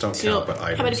 events don't So count, but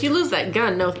items. yeah, but if you lose that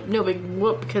gun, no big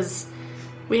whoop, because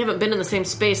we haven't been in the same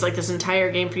space like this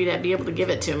entire game for you to be able to give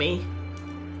it to me.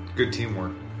 Good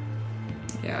teamwork.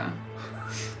 Yeah.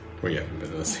 We haven't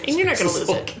been in the same And you're not going to space lose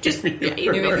all it. Just, yeah,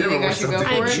 You think I should go I for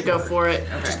think you it? should go for it.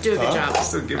 Just do a good job.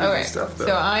 Still giving Okay. you stuff though.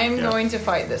 So I'm going to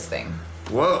fight this thing.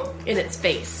 Whoa. In its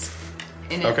face.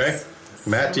 In Okay. its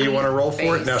Matt, do you want to roll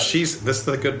for it? face. Now, this is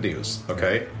the good news,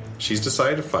 okay? She's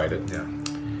decided to fight it. Yeah.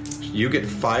 You get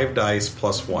 5 dice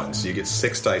plus 1, so you get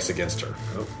 6 dice against her.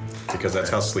 Oh, Because that's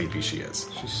how sleepy she is.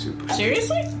 she's super.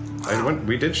 Seriously?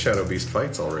 We did Shadow Beast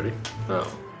fights already.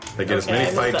 Oh. They get as Okay, I many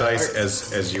missed fight that dice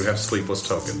part. as you have sleepless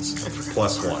tokens.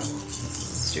 Plus 1.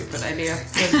 Stupid idea.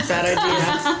 That's a bad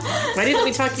idea. Why didn't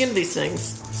we talk you into these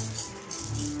things?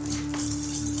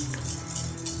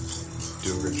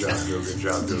 Do a good job. Do a good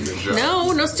job. Do a good job.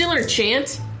 No stealing her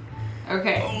chant.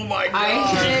 Okay. Oh my god.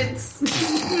 I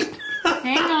hit.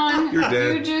 Hang on. You're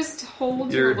dead. You just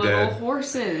hold You're your little dead.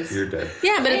 horses. You're dead.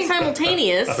 Yeah, but it's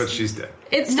simultaneous. But she's dead.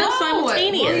 It's still No,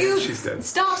 simultaneous. will you She's dead.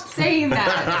 Stop saying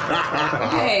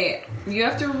that. Okay, you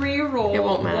have to re-roll It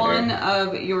won't matter. one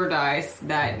of your dice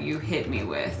that you hit me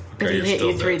with. But Okay, he you're hit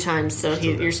still you 3 dead. times, so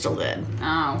you're still dead.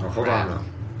 Oh, Oh, hold crap. on now.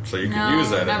 So you No, can use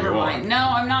that if never you mind. want. No,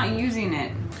 I'm not using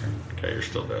it. Okay, you're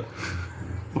still dead.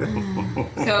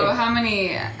 So how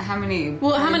many?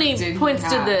 Well, how many he points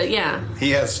did have? the... Yeah. He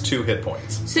has 2 hit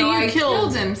points. So So you I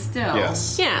killed... him still.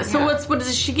 Yes. Yeah, so Yeah. what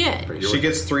does she get? She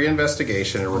gets 3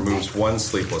 investigation and removes 1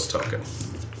 sleepless token.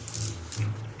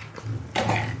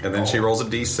 And then she rolls a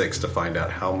d6 to find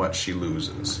out how much she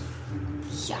loses.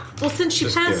 Well, since she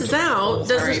Just give passes it to her. out,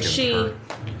 Sorry, doesn't give she... her.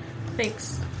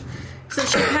 Thanks.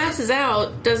 Since she passes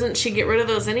out, doesn't she get rid of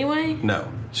those anyway?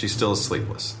 No, she still is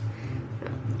sleepless.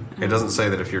 It doesn't say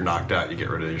that if you're knocked out, you get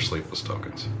rid of your sleepless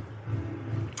tokens.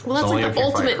 Well, that's only like if the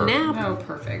you fight ultimate her. nap. Oh,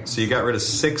 perfect. So you got rid of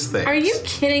 6 things. Are you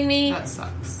kidding me? That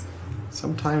sucks.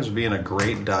 Sometimes being a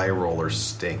great die roller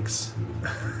stinks.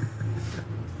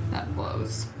 That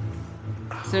blows.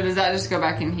 So does that just go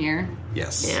back in here?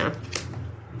 Yes. Yeah.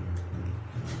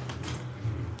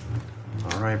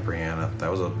 All right, Brianna.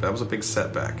 That was a big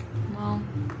setback. Well,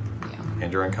 yeah.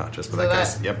 And you're unconscious, but So that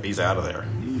guy's, that- yep, he's out of there.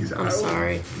 He's I'm out.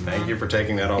 sorry. Thank you for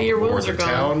taking that off Your the wounds boards are of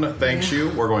gone. town. Thanks you.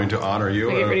 We're going to honor you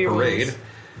Thank you in for a your parade.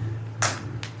 wounds.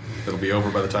 It'll be over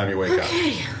by the time you wake up.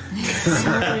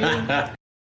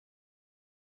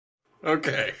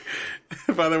 Okay.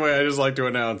 By the way, I just like to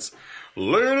announce,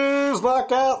 ladies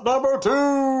knockout number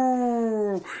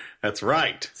 2. That's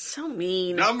right. So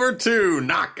mean. Number 2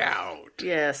 knockout.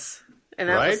 Yes. And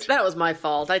that Right? that was my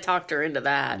fault. I talked her into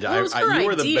that. Well, it was her you idea.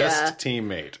 were the best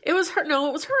teammate. It was her. No,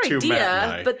 it was her To Matt and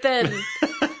I. idea. But then,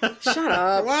 shut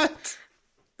up. What?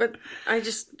 But I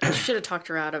should have talked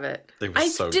her out of it. It was I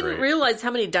so didn't great. realize how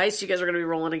many dice you guys were going to be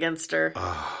rolling against her.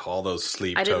 All those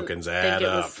sleep I didn't tokens think add it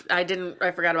up. was.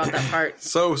 I forgot about that part.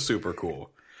 So super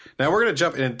cool. Now we're going to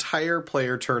jump an entire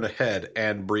player turn ahead,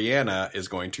 and Brianna is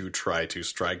going to try to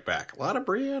strike back. A lot of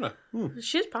Brianna.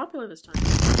 She is popular this time.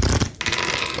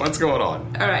 What's going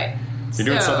on? All right. You're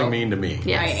doing So- something mean to me.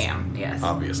 Yes. I am, yes.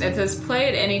 Obviously. It says play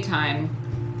at any time,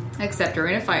 except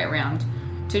during a fight round,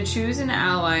 to choose an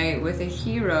ally with a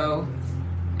hero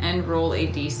and roll a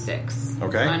d6.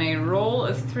 Okay. On a roll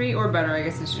of 3 or better, I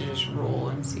guess I should just roll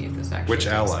and see if this actually Which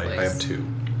takes ally? place. I have 2.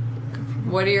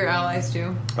 What do your allies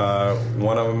do?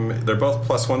 One of them, they're both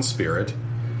 +1 spirit.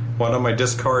 One of them I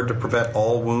discard to prevent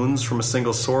all wounds from a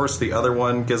single source. The other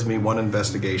one gives me 1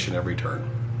 investigation every turn.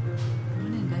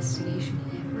 One investigation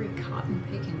every cotton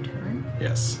picking turn?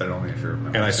 Yes. But only if you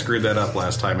remember. And I screwed that up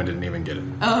last time and didn't even get it.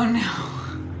 Oh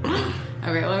no.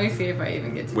 Okay, let me see if I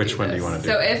even get to Which do one do this. you wanna do?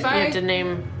 So if You I have to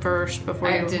name first before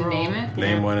I you have to roll. name it?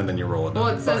 Name one and then you roll it. Well,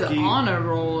 it says Bucky. on a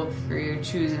roll of 3,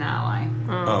 choose an ally.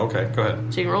 Oh, okay. Go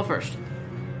ahead. So you can roll first.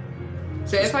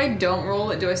 So if I don't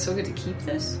roll it, do I still get to keep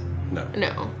this? No.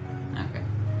 No. Okay.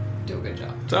 Do a good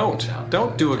job.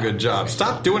 Don't do a good job.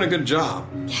 Stop doing a good job.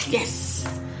 Yes.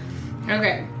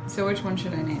 Okay, so which one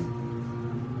should I name?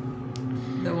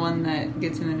 The one that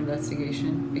gets him an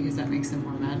investigation, because that makes him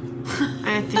more mad.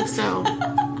 I think so.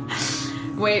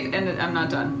 Wait, and I'm not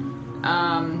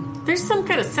done. There's some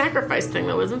kind of sacrifice thing,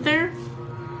 though, isn't there?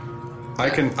 I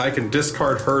can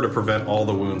discard her to prevent all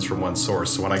the wounds from one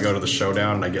source. So when I go to the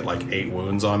showdown and I get like 8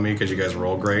 wounds on me because you guys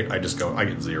roll great, I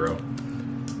get 0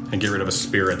 and get rid of a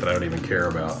spirit that I don't even care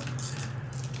about.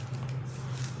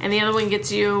 And the other one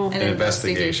gets you, An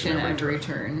investigation investigation every every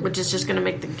turn. which is just going to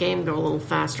make the game go a little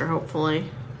faster, hopefully.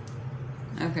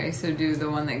 Okay, so do the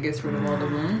one that gets rid of all the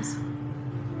wounds.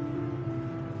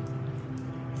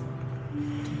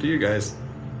 Do you guys?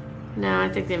 No, I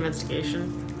think the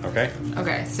investigation. Okay.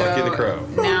 Okay, so Bucky the Crow.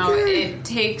 now it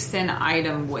takes an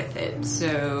item with it.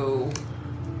 So,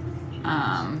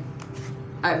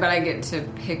 but I get to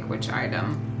pick which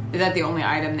item. Is that the only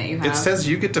item that you have? It says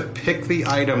you get to pick the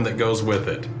item that goes with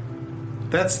it.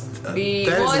 That's that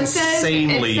is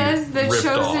insanely it says the ripped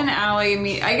chosen off.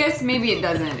 ally. I guess maybe it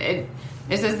doesn't. It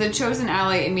says the chosen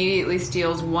ally immediately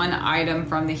steals 1 item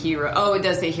from the hero. Oh, it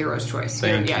does say hero's choice.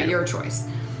 Thank you. your choice,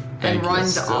 Thank and you.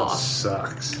 runs Still off.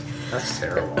 sucks. That's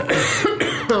terrible.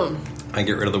 I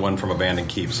get rid of the one from Abandoned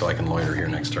Keep so I can loiter here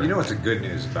next turn. You know what the good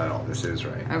news about all this is,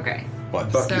 right? Okay.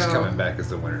 what? Bucky's So- coming back as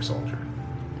the Winter Soldier.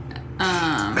 So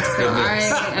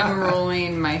I am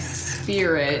rolling my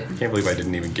spirit. I can't believe I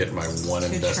didn't even get my 1 To try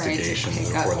to investigation pick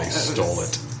before up they those. stole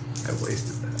it. I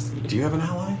wasted that. Do you have an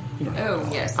ally? You don't have an Oh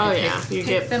ally. yes. Oh, I yeah, pick- you pick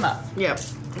get- them up. Yep.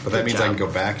 But that means I can go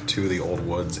back to the old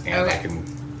woods and I Okay. can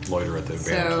loiter at the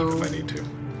Abandoned So- Keep if I need to.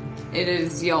 It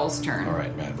is y'all's turn. All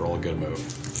right, Matt, roll a good move.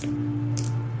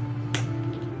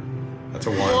 That's a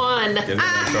 1. 1. Get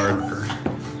another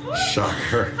card.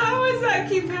 Shocker. How does that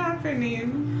keep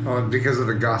happening? Oh, and because of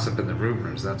the gossip and the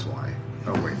rumors, that's why.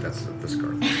 Oh, wait, that's this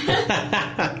card.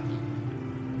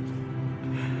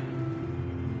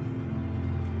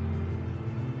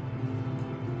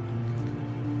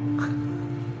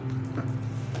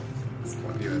 That's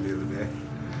one you had the other day.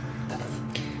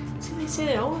 See, they say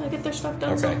they all want to get their stuff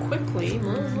done Okay. so quickly.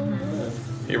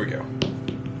 Here we go.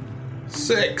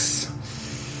 6.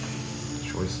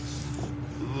 Choices.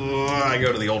 I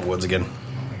go to the old woods again.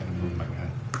 I gotta move my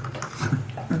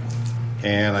guy.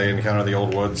 And I encounter the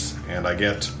old woods, and I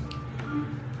get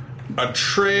a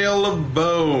trail of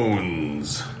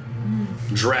bones.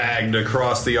 Dragged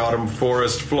across the autumn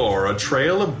forest floor, a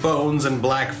trail of bones and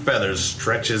black feathers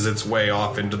stretches its way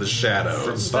off into the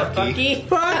shadows. Bucky.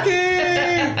 Bucky!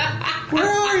 Where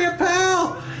are you,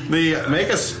 pal? Make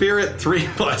a spirit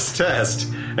 3+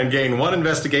 test and gain 1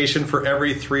 investigation for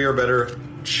every 3 or better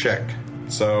check.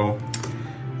 So,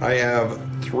 I have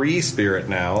 3 spirit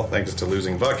now, thanks to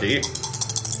losing Bucky.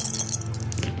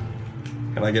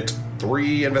 And I get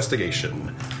 3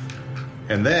 investigation.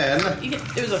 And then...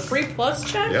 It was a 3+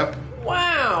 check? Yep.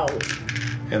 Wow.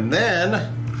 And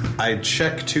then I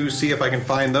check to see if I can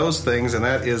find those things, and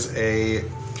that is a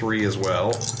 3 as well.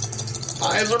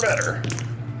 Eyes are better.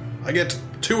 I get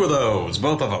 2 of those,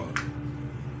 both of them.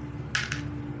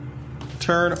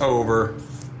 Turn over.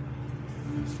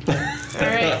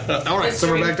 Alright. Alright,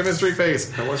 so we're back to Mystery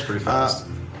Phase. That was pretty fast.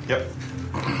 Yep.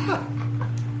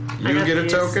 You got get a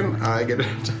these. token, I get a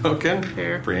token,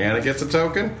 Here. Brianna gets a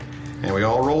token, and we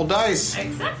all roll dice.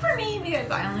 Except for me, because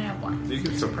I only have 1. You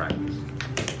can still practice.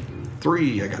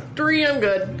 3, I got 3, I'm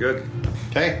good. Good.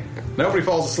 Okay, nobody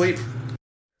falls asleep.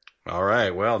 All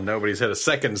right, well, nobody's had a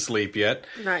second sleep yet.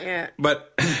 Not yet.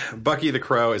 But Bucky the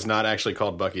Crow is not actually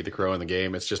called Bucky the Crow in the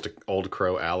game. It's just an old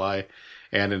crow ally.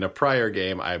 And in a prior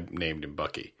game, I named him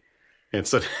Bucky. And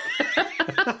so...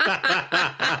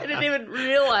 I didn't even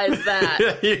realize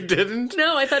that. You didn't?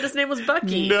 No, I thought his name was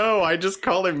Bucky. No, I just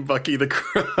call him Bucky the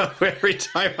Crow every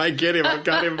time I get him. I've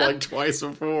got him like twice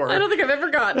before. I don't think I've ever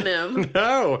gotten him.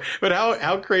 No, but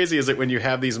how crazy is it when you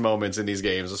have these moments in these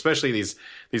games, especially these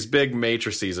big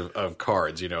matrices of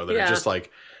cards, you know, that are just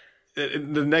like,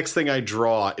 the next thing I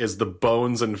draw is the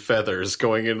bones and feathers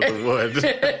going into the wood.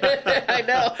 I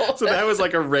know. So that was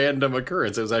like a random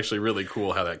occurrence. It was actually really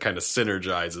cool how that kind of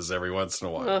synergizes every once in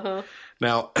a while. Uh-huh.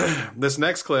 Now, this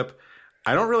next clip,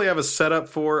 I don't really have a setup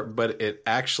for, but it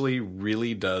actually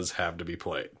really does have to be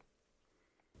played.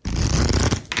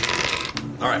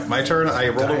 All right, my turn. I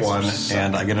roll a 1,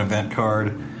 and I get an event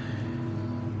card.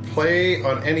 Play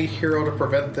on any hero to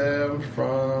prevent them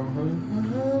from...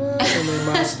 and they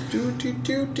must do.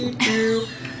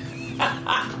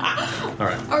 All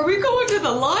right. Are we going to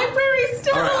the library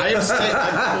still? All right,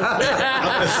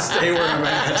 I'm going to stay where I'm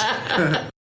at.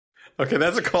 Okay,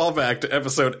 that's a callback to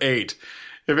episode 8.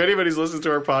 If anybody's listened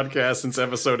to our podcast since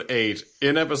episode 8,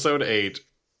 in episode 8,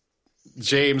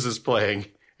 James is playing,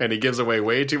 and he gives away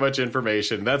way too much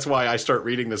information. That's why I start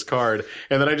reading this card,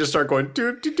 and then I just start going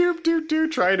doop doop doop doop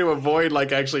doop, trying to avoid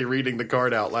like actually reading the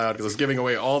card out loud because it's giving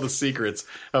away all the secrets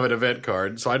of an event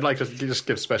card. So I'd like to just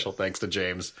give special thanks to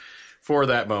James for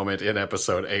that moment in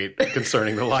episode 8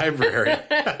 concerning the library.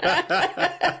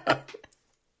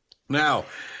 Now,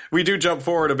 we do jump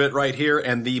forward a bit right here,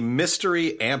 and the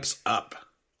mystery amps up.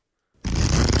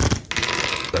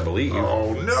 I believe.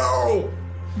 Oh, no!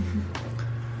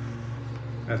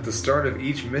 At the start of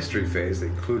each mystery phase,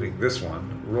 including this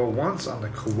one, roll once on the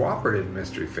cooperative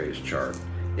mystery phase chart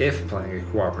if playing a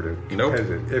cooperative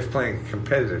if playing a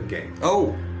competitive game.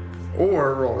 Oh!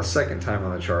 Or roll a second time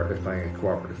on the chart if playing a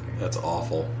cooperative game. That's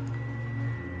awful.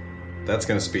 That's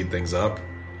going to speed things up.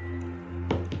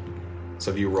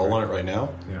 So do you roll on it right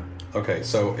now? Yeah. Okay,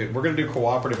 so we're going to do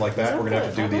cooperative like that. We're going to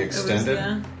have to do the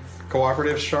extended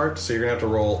cooperative chart. So you're going to have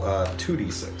to roll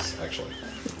 2d6, actually.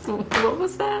 What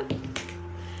was that?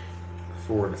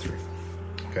 4 to 3.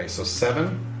 Okay, so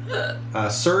 7.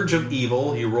 Surge of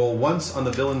Evil. You roll once on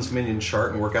the villain's minion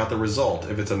chart and work out the result.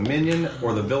 If it's a minion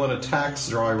or the villain attacks,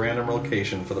 draw a random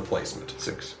location for the placement.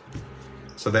 6.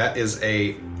 So that is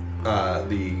the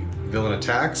villain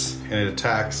attacks, and it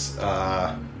attacks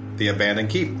the abandoned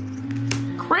keep.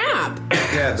 Crap!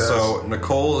 Yeah, it does. So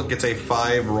Nicole gets a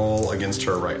 5 roll against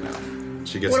her right now.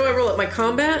 She gets. What do I roll at my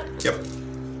combat? Yep.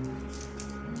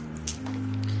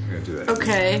 I'm going to do that.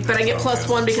 Okay, but I get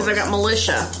 +1 because I got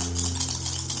militia.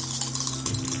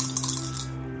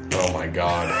 Oh my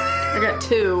god. I got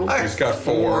 2. She's got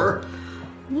 4.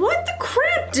 What the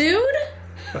crap, dude?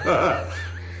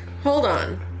 Hold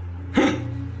on.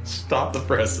 Stop the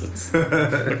presses.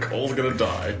 Nicole's gonna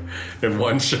die in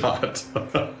one shot.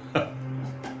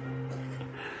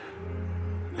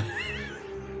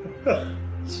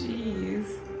 Jeez.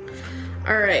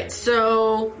 Alright,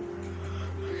 so...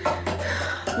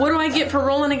 What do I get for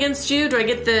rolling against you? Do I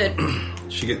get the...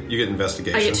 You get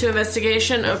investigation. I get 2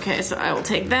 investigation? Okay, so I will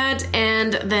take that,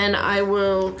 and then I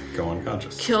will Go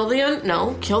unconscious. kill the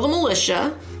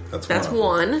militia. That's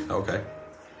one. Okay.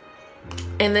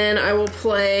 And then I will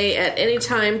play at any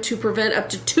time to prevent up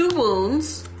to 2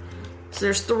 wounds. So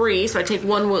there's 3, so I take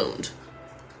 1 wound.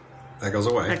 That goes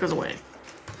away. That goes away.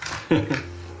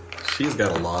 She's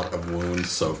got a lot of wound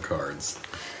soak cards.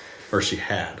 Or she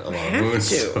had a lot of wound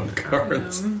soak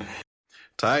cards.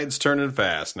 Tide's turning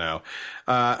fast now.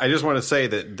 I just want to say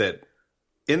that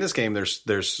in this game,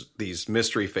 there's these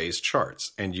mystery phase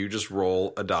charts, and you just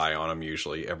roll a die on them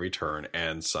usually every turn,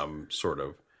 and some sort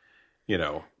of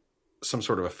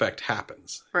effect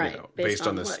happens, right? Based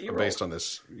on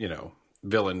this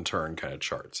villain turn kind of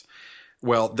charts.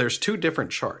 Well, there's two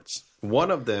different charts.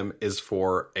 One of them is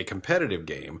for a competitive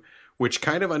game, which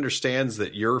kind of understands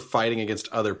that you're fighting against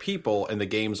other people and the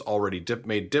game's already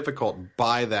made difficult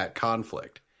by that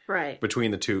conflict Right.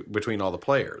 between all the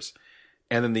players.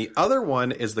 And then the other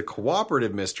one is the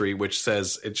cooperative mystery, which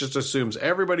says it just assumes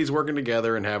everybody's working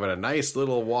together and having a nice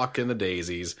little walk in the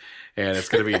daisies, and it's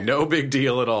going to be no big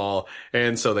deal at all.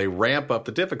 And so they ramp up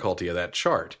the difficulty of that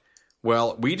chart.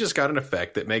 Well, we just got an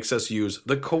effect that makes us use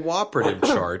the cooperative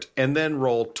chart and then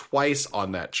roll twice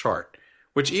on that chart,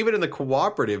 which even in the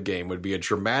cooperative game would be a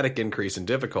dramatic increase in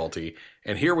difficulty.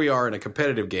 And here we are in a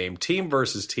competitive game, team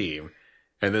versus team.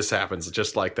 And this happens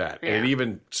just like that. Yeah. And it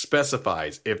even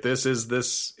specifies if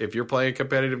you're playing a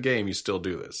competitive game, you still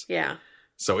do this. Yeah.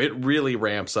 So it really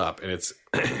ramps up, and it's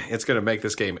going to make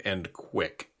this game end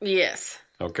quick. Yes.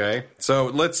 Okay. So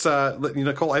let's,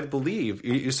 Nicole, I believe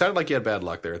you sounded like you had bad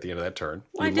luck there at the end of that turn.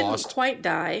 Well, You I didn't lost. quite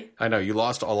die. I know you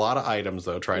lost a lot of items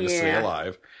though, trying to stay Yeah.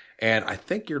 alive. And I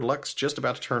think your luck's just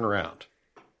about to turn around.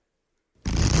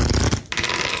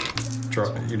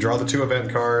 You draw the 2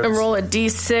 event cards. I roll a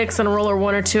d6 on a roller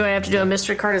 1 or 2. I have to do a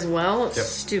mystery card as well. It's Yep.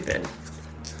 stupid.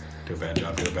 Do a bad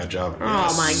job. Do a bad job.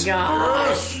 Oh my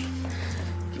gosh.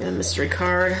 Get a mystery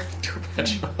card. Do a bad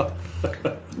job.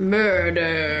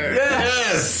 Murder.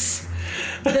 Yes.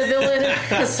 The villain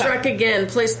has struck again.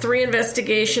 Place 3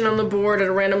 investigation on the board at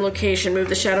a random location. Move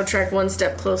the shadow track 1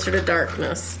 step closer to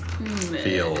darkness.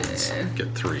 Fields.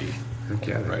 Get 3.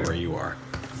 Okay, Right where you are.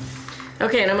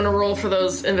 Okay, and I'm going to roll for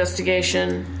those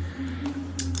investigation.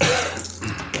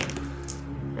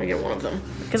 I get one of them.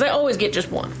 Because I always get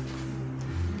just one.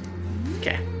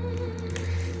 Okay.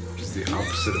 Just the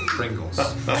opposite of Pringles.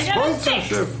 I got a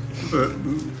 6.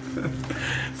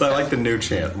 I like the new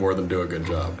chant more than do a good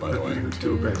job, by the way.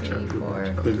 Do a bad job.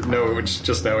 No, which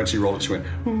just now when she rolled it, she went,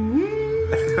 6.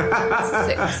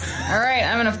 All right,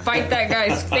 I'm gonna fight that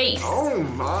guy's face. Oh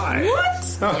my!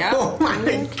 What? Yep. oh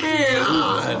my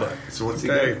God. So what's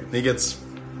he Okay, get? he gets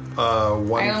 1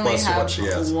 I only plus have what she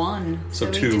has. 1. So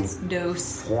he 2. gets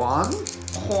dose. Juan?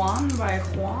 Juan by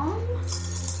Juan?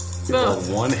 You rolled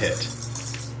 1 hit.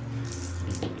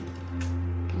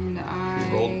 And I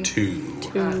You rolled 2.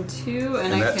 got 2,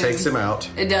 and And I that can... takes him out.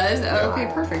 It does? Oh,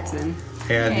 okay, perfect then.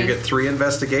 And you Okay. get 3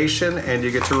 investigation, and you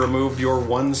get to remove your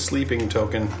 1 sleeping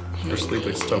token. Or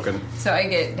sleepless token. So I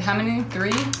get how many?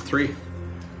 3? 3.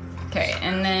 Okay,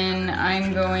 and then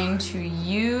I'm going to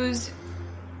use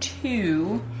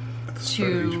 2 At the start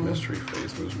of each to mystery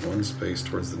phase, moves 1 space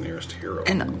towards the nearest hero.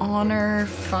 an honor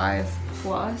 5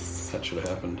 plus. That should have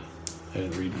happened. I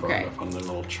didn't read far Okay. enough on the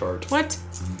little chart. What?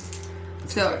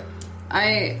 So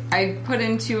I put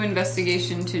in 2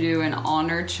 investigation to do an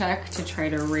honor check to try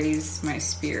to raise my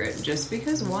spirit, just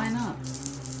because why not?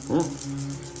 Do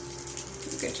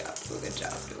a good job, do a good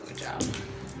job, do a good job.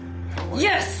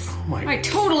 Yes! my I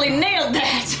totally nailed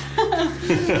that!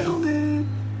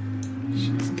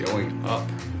 She's going up.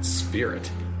 Spirit.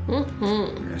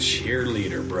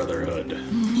 Cheerleader brotherhood.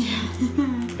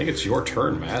 I think it's your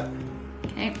turn, Matt.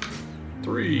 Okay.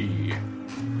 3.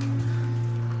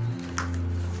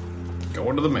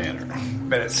 Going to the manor.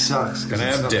 Man, it sucks. 'cause Gonna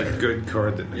it's have not dinner. a good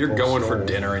card that You're Nicole going for stole.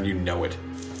 dinner and you know it.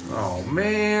 Oh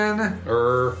man,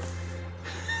 It's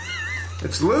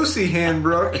it's Lucy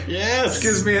Handbrook. yes.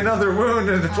 Gives me another wound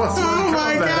and a +1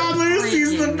 combat.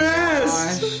 Lucy's the Freaking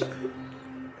best. gosh.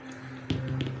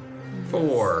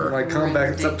 4. My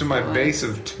combat is up to my base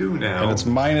of 2 now. And it's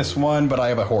 -1, but I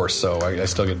have a horse, so I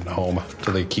still get home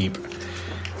to the keep.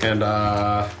 And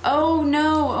Oh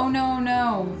no, oh no,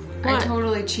 no. I What?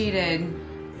 totally cheated.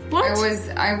 What?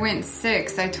 I went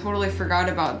 6. I totally forgot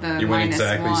about the You went minus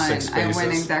exactly 1. 6 I went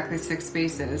spaces? exactly 6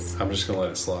 spaces. I'm just gonna let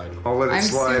it slide. I'll let it I'm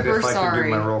slide super if I can sorry. do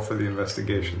my roll for the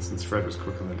investigation since Fred was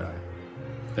quick on the die.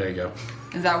 There you go.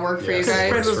 Does that work for you Yes. guys?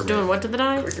 Fred was for me. doing what to the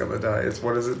die? Quick on the die. It's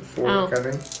what is it? 4 Oh.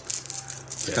 cunning?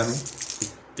 Yes. Cunning?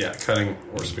 Yeah, cutting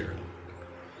or spirit.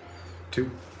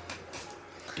 2.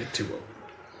 Get 2 up.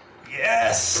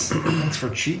 Yes! Thanks for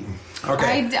cheating.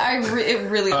 Okay. It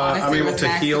really honestly I'm able was to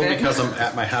an heal accident. because I'm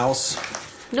at my house.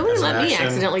 Nobody as an let me action,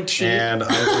 accidentally cheat. And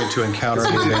I'm going to encounter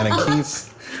the ban and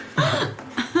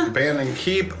keep. Ban and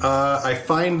keep. I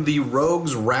find the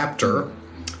Rogue's Raptor.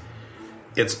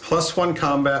 It's +1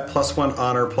 combat, +1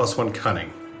 honor, +1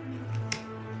 cunning.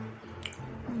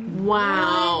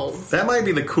 Wow. That might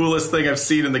be the coolest thing I've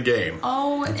seen in the game.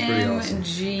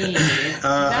 OMG.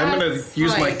 I'm going to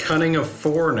use my cunning of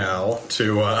 4 now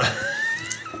to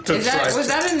to Was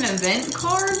that an event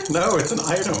card? No, it's an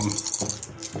item.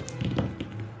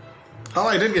 Oh,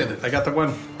 I did get it. I got the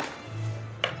 1.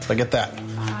 So I get that.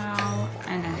 Wow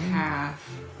and a half.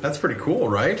 That's pretty cool,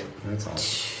 right? That's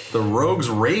awesome. The Rogue's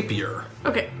Rapier.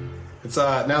 Okay.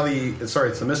 It's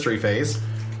it's the mystery phase.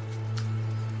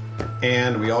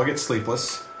 And we all get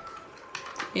sleepless.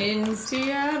 In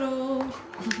Seattle.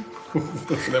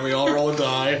 Then we all roll a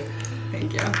die.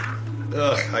 Thank you.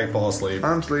 Ugh, I fall asleep.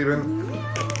 I'm sleeping.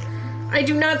 I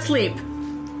do not sleep.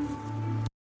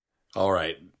 All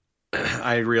right.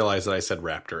 I realized that I said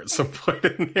raptor at some point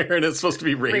in there, and it's supposed to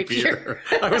be rapier.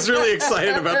 I was really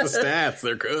excited about the stats.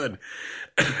 They're good.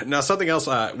 Now, something else.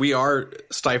 We are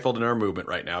stifled in our movement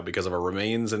right now because of a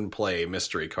remains in play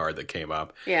mystery card that came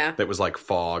up. Yeah. That was like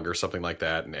fog or something like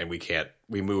that, and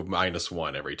we move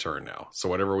 -1 every turn now. So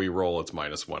whatever we roll, it's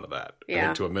 -1 of that. Yeah. I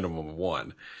think to a minimum of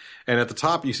 1. And at the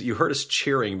top, you heard us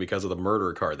cheering because of the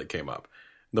murder card that came up.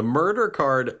 The murder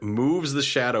card moves the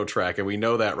shadow track, and we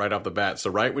know that right off the bat. So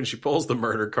right when she pulls the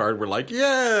murder card, we're like,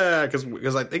 yeah,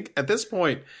 because I think at this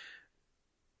point,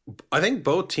 I think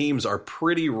both teams are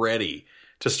pretty ready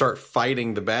to start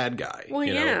fighting the bad guy.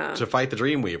 Well, to fight the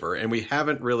Dreamweaver, and we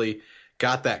haven't really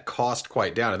got that cost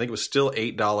quite down. I think it was still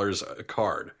 $8 a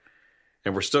card.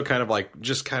 And we're still kind of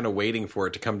waiting for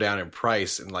it to come down in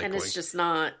price, and it's just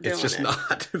not doing it's just it.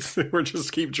 not. We're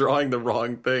just keep drawing the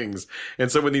wrong things.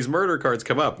 And so when these murder cards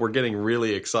come up, we're getting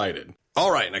really excited.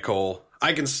 All right, Nicole,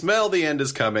 I can smell the end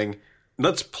is coming.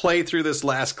 Let's play through this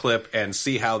last clip and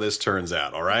see how this turns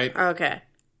out, all right? Okay.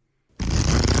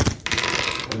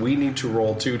 We need to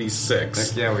roll 2d6.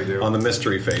 Heck yeah, we do. On the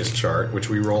mystery phase chart, which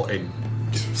we roll a...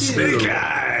 Snake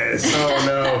eyes. Oh,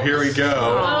 no, here we go.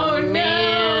 Oh,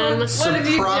 man. What have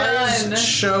you Surprise done?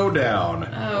 showdown.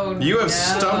 Oh, You have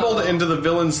no. stumbled into the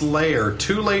villain's lair.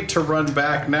 Too late to run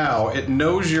back now. It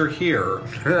knows you're here.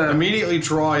 Immediately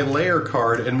draw a lair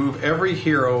card and move every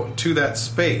hero to that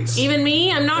space. Even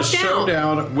me? I'm The knocked out.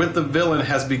 showdown with the villain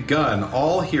has begun.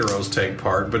 All heroes take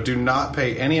part, but do not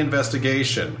pay any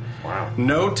investigation. Wow.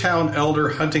 No town elder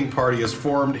hunting party is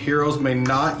formed. Heroes may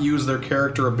not use their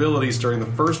character abilities during the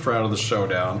first round of the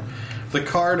showdown. The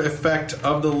card effect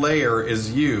of the layer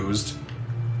is used.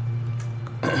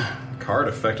 Card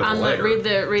effect of the layer. Read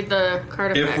the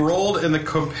card effect. If rolled in the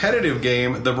competitive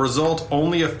game, the result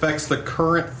only affects the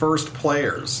current first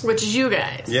players. Which is you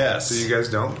guys. Yes. So you guys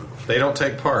don't? They don't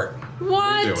take part.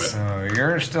 What? Do it. Oh,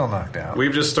 you're still knocked out.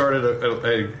 We've just started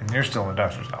And you're still in the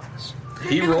doctor's office.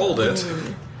 He rolled it.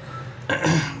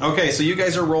 Okay, so you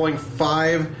guys are rolling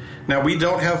 5. Now, we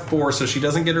don't have 4, so she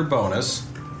doesn't get her bonus.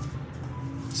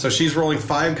 So she's rolling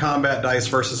 5 combat dice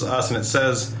versus us, and it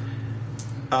says...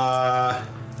 Oh,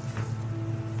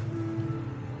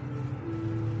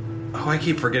 I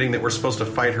keep forgetting that we're supposed to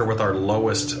fight her with our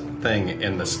lowest thing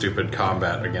in the stupid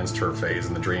combat against her phase,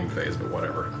 in the dream phase, but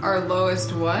whatever. Our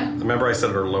lowest what? Remember I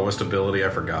said her lowest ability? I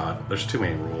forgot. There's too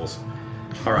many rules.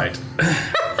 All right.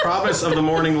 Promise of the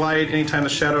morning light. Anytime the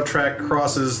shadow track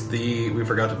crosses the... We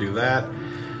forgot to do that.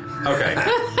 Okay.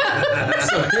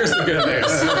 So here's the good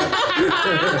news.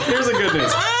 Here's the good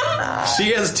news.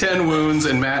 She has 10 wounds,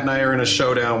 and Matt and I are in a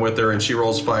showdown with her, and she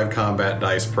rolls 5 combat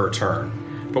dice per turn.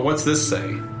 But what's this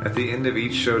say? At the end of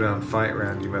each showdown fight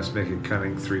round, you must make a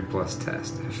cunning 3+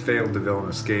 test. If failed, the villain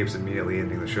escapes, immediately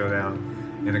ending the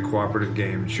showdown. In a cooperative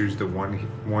game, choose the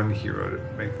one hero to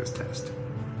make this test.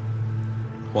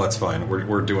 Well, that's fine.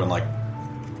 We're doing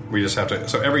we just have to.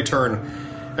 So every turn,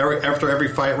 after every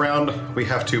fight round, we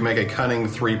have to make a cunning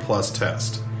 3+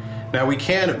 test. Now we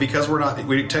can, because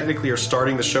we technically are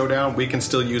starting the showdown. We can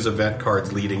still use event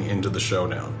cards leading into the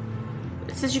showdown.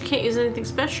 It says you can't use anything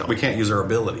special. We can't use our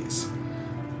abilities.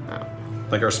 Oh.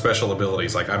 Like our special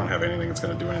abilities. Like I don't have anything that's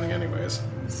going to do anything anyways.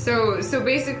 So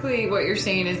basically what you're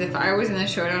saying is if I was in the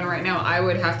showdown right now, I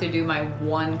would have to do my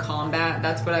 1 combat.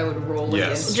 That's what I would roll Yes.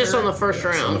 against Just her. on the first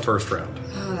On the round. first round.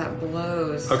 Oh, that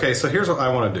blows. Okay, so here's what I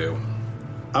want to do.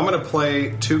 I'm going to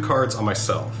play 2 cards on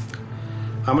myself.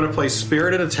 I'm going to play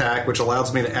Spirit and Attack, which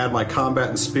allows me to add my combat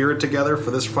and spirit together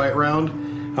for this fight round.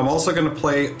 I'm also going to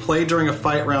play during a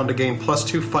fight round to gain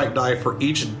 +2 fight die for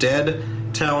each dead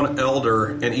town elder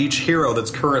and each hero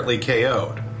that's currently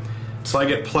KO'd. So I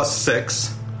get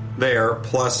 +6 there,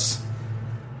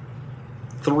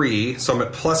 +3, so I'm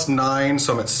at +9,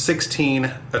 so I'm at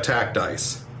 16 attack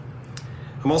dice.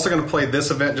 I'm also going to play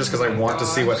this event just because I want to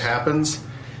see what happens.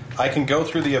 I can go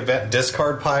through the event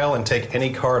discard pile and take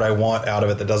any card I want out of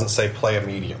it that doesn't say play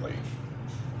immediately.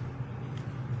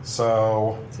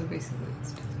 So basically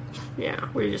it's Yeah,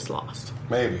 we just lost.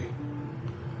 maybe.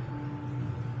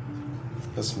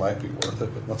 This might be worth it,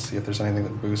 but let's see if there's anything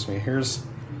that boosts me.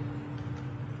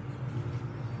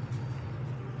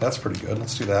 That's pretty good.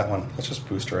 Let's do that one. Let's just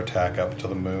boost her attack up to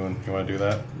the moon. You want to do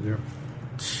that? Yep.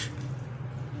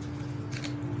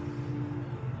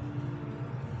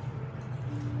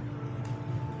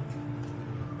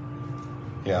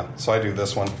 Yeah, so I do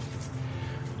this one.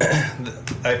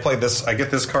 I played this. I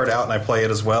get this card out and I play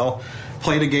it as well.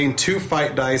 Play to gain 2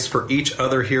 fight dice for each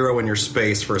other hero in your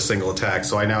space for a single attack.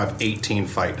 So I now have 18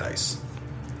 fight dice.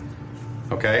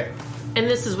 Okay? And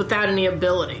this is without any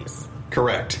abilities.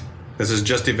 Correct. This is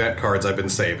just event cards I've been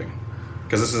saving.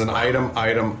 Because this is an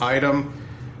item,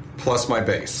 plus my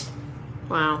base.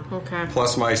 Wow, okay.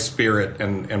 Plus my spirit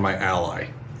and my ally.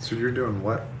 So you're doing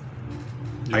what?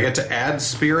 I get to add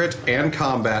spirit and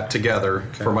combat together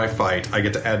for my fight. I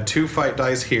get to add 2 fight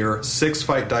dice here, 6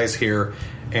 fight dice here,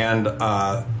 and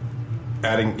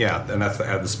adding, and that's to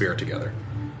add the spirit together.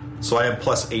 So I have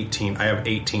plus 18. I have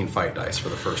 18 fight dice for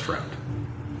the first round.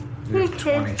 You have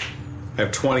 20. I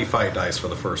have 20 fight dice for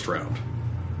the first round.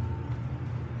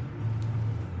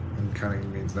 And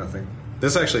cunning means nothing.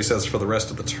 This actually says for the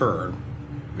rest of the turn.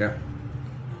 Yeah.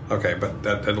 Okay, but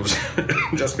it'll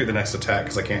just be the next attack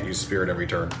because I can't use spirit every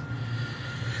turn.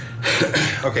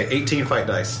 Okay, 18 fight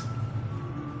dice.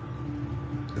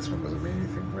 This one doesn't mean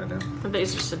anything right now. I bet you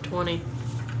just said 20.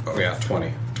 Oh yeah,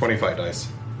 20. 20 fight dice.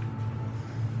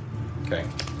 Okay,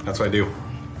 that's what I do.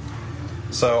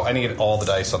 So I need all the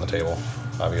dice on the table,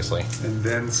 obviously. And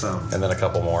then some. And then a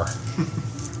couple more.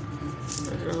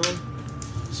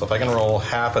 So if I can roll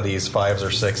half of these 5s or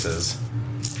 6s,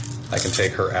 I can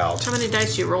take her out. How many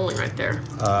dice are you rolling right there?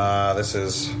 This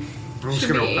is... I'm just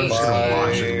Should gonna be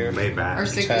watch it lay back. Or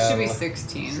six, it should be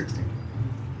 16. 16.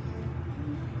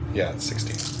 Yeah, it's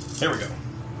 16. Here we go.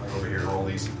 I'll go over here and roll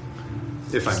these.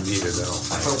 If I need it, though.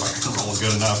 I hope I can roll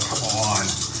good enough. Come on.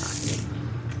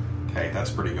 Okay, that's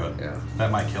pretty good. Yeah.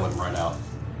 That might kill him right out.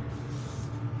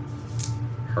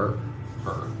 Her.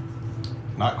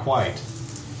 Not quite.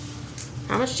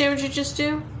 How much damage did you just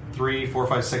do? 3, 4,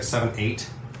 5, 6, 7, 8.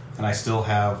 And I still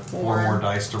have 4 more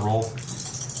dice to roll.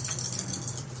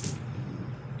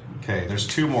 Okay, there's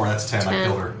 2 more. That's 10. I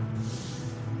killed her.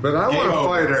 But I want to over.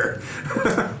 fight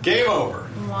her. Game over.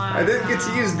 Wow. I didn't get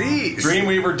to use these.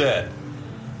 Dreamweaver dead.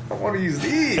 I want to use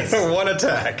these. 1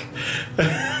 attack.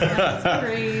 That's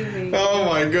crazy. Oh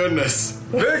my goodness.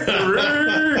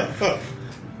 Victory!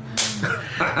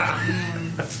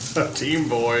 Team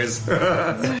boys.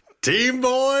 Team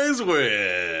boys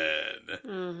win.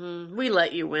 We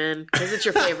let you win because it's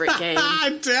your favorite game.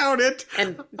 I doubt it.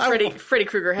 And Freddy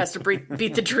Krueger has to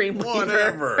beat the Dreamweaver.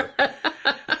 Whatever.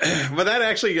 But that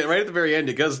actually, right at the very end,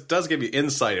 it does give you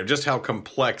insight of just how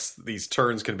complex these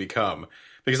turns can become.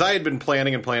 Because I had been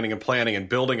planning and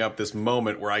building up this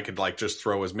moment where I could just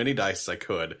throw as many dice as I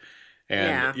could.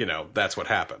 And, that's what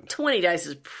happened. 20 dice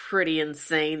is pretty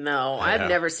insane, though. Yeah. I've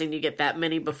never seen you get that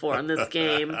many before in this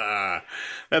game.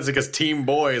 That's because Team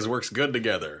Boys works good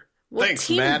together. Well, Thanks,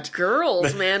 Team Matt.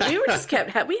 Girls, man. We were just we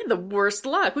had the worst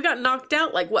luck. We got knocked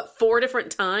out 4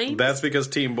 different times? That's because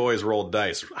Team Boys rolled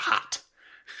dice hot.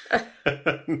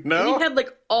 No? We had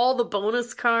all the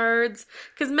bonus cards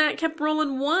because Matt kept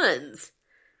rolling 1s.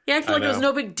 He acted like it was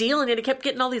no big deal, and yet he kept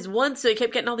getting all these 1s, so he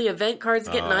kept getting all the event cards,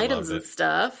 getting items and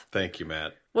stuff. Thank you,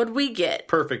 Matt. What'd we get?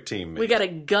 Perfect team, mate. We got a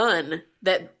gun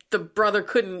that the brother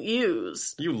couldn't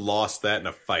use. You lost that in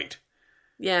a fight.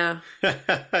 Yeah.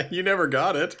 You never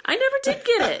got it. I never did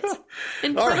get it.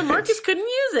 And All Brother right. Marcus couldn't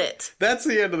use it. That's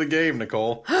the end of the game,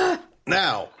 Nicole.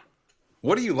 Now,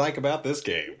 what do you like about this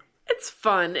game? It's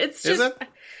fun. It's Is just, it?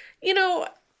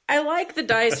 I like the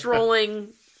dice rolling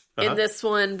in this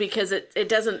one because it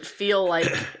doesn't feel like,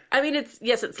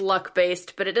 it's luck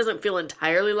based, but it doesn't feel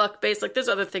entirely luck based. There's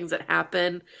other things that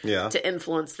happen to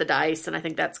influence the dice, and I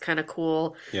think that's kind of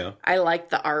cool. Yeah. I like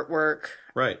the artwork.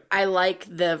 Right. I like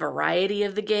the variety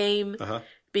of the game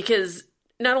because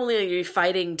not only are you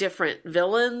fighting different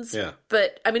villains,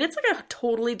 but it's a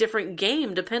totally different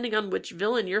game depending on which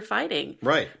villain you're fighting.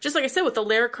 Right. Just like I said with the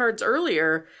lair cards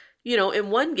earlier, in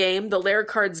one game the lair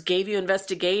cards gave you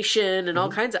investigation and all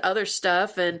kinds of other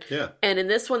stuff, and in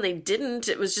this one they didn't.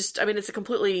 It was just it's a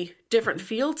completely different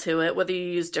feel to it, whether you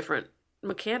use different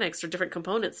mechanics or different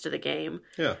components to the game.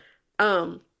 Yeah.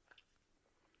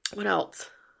 What else?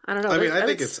 I don't know. I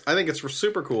think it's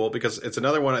super cool because it's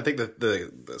another one. I think that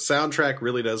the soundtrack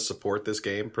really does support this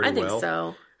game pretty well.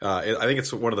 So. I think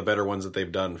it's one of the better ones that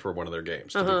they've done for one of their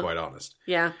games, to be quite honest.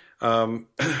 Yeah.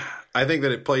 I think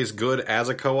that it plays good as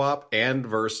a co-op and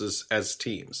versus as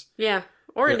teams. Yeah.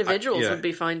 Or individuals would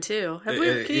be fine too.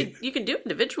 You can do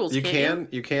individuals. You can.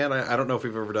 I don't know if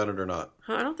we've ever done it or not.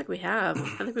 I don't think we have.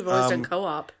 I think we've always done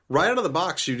co-op. Right out of the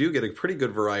box, you do get a pretty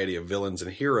good variety of villains and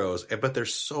heroes, but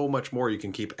there's so much more you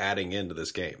can keep adding into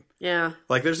this game. Yeah.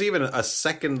 There's even a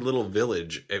second little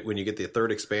village when you get the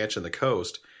 3rd expansion, the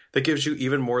Coast, that gives you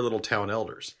even more little town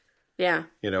elders. Yeah.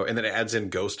 And then it adds in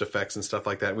ghost effects and stuff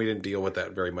like that. We didn't deal with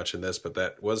that very much in this, but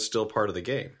that was still part of the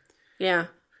game. Yeah.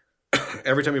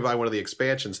 every time you buy one of the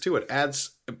expansions, too, it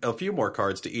adds a few more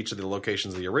cards to each of the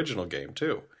locations of the original game,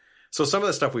 too. So some of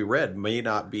the stuff we read may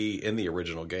not be in the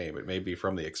original game. It may be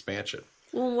from the expansion.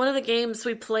 Well, one of the games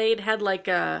we played had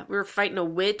we were fighting a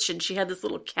witch, and she had this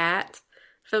little cat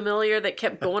familiar that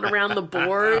kept going around the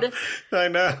board. I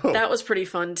know. That was pretty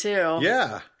fun, too.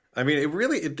 Yeah. I mean,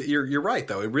 you're right,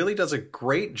 though. It really does a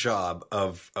great job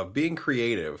of being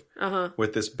creative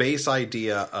with this base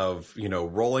idea of,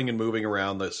 rolling and moving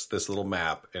around this little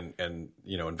map and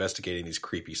investigating these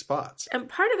creepy spots. And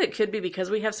part of it could be because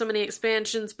we have so many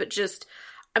expansions, but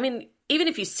even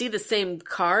if you see the same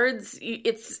cards,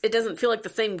 it doesn't feel like the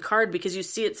same card because you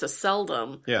see it so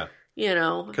seldom. Yeah.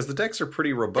 Because the decks are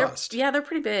pretty robust. They're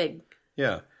pretty big.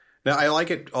 Yeah. Now, I like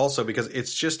it also because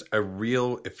it's just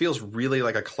it feels really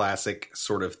like a classic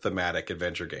sort of thematic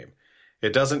adventure game.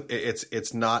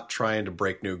 It's not trying to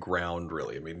break new ground,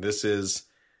 really. I mean, this is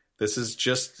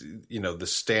just, the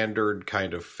standard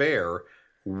kind of fare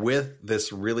with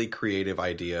this really creative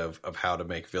idea of how to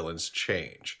make villains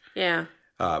change. Yeah.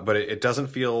 But it doesn't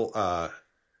feel, I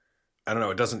don't know,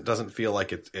 it doesn't feel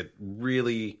like it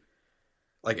really,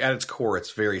 like at its core,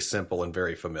 it's very simple and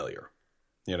very familiar,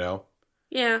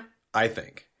 Yeah. I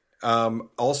think.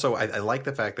 Also, I like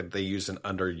the fact that they use an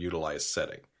underutilized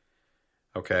setting.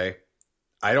 Okay?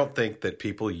 I don't think that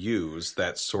people use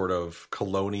that sort of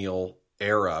colonial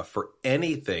era for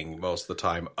anything most of the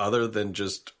time other than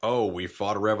just, we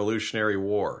fought a Revolutionary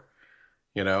War.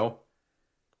 What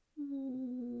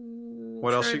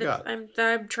else you got?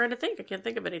 I'm trying to think. I can't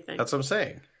think of anything. That's what I'm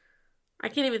saying. I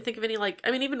can't even think of any,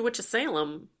 even Witch of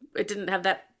Salem, it didn't have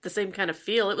the same kind of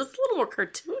feel. It was a little more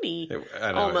cartoony.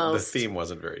 I know. Almost. The theme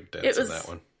wasn't very dense in that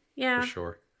one. Yeah. For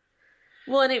sure.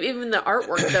 Well, and even the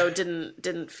artwork, though,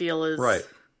 didn't feel as... Right.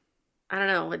 I don't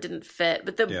know. It didn't fit.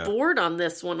 But the board on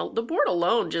this one, the board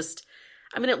alone just...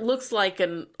 it looks like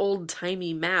an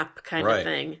old-timey map kind of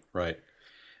thing. Right.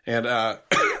 And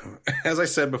as I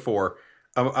said before...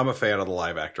 I'm a fan of the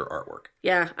live actor artwork.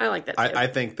 Yeah, I like that too. I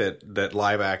think that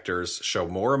live actors show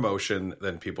more emotion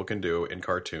than people can do in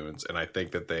cartoons, and I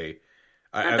think that they...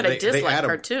 Not that I dislike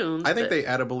cartoons. I think they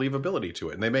add a believability to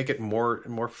it, and they make it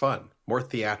more fun, more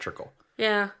theatrical.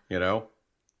 Yeah.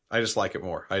 I just like it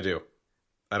more. I do.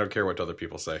 I don't care what other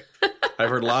people say. I've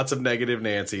heard lots of negative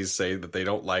Nancy's say that they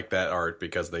don't like that art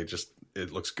because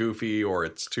it looks goofy or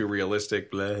it's too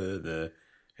realistic. Blah, blah, blah.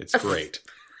 It's great.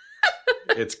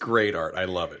 It's great art. I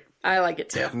love it. I like it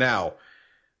too. Now,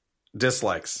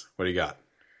 dislikes. What do you got?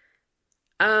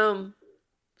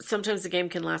 Sometimes the game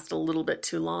can last a little bit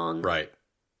too long. Right.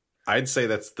 I'd say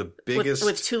that's the biggest...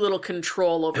 With too little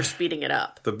control over speeding it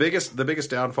up. The biggest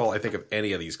downfall, I think, of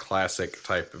any of these classic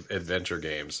type of adventure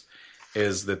games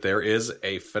is that there is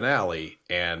a finale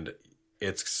and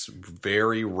it's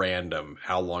very random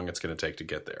how long it's going to take to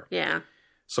get there. Yeah.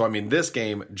 So, this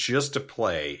game, just to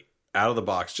play... out of the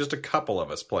box, just a couple of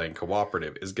us playing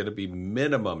cooperative is going to be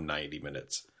minimum 90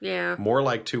 minutes. Yeah. More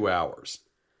like 2 hours.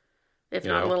 If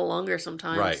not a little longer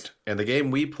sometimes. Right. And the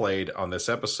game we played on this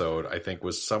episode, I think,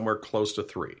 was somewhere close to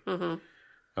 3. Mm-hmm.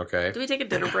 Okay. Did we take a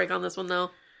dinner break on this one, though?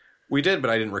 We did,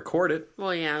 but I didn't record it.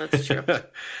 Well, yeah, that's true.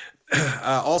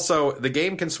 Also, the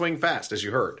game can swing fast, as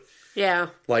you heard. Yeah.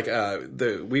 Like,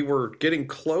 we were getting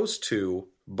close to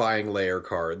buying layer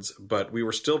cards, but we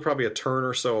were still probably a turn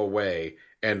or so away.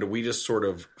 And we just sort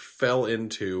of fell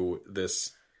into this,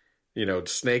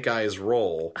 Snake Eyes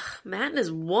roll. Matt and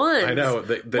his ones. I know.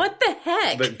 What the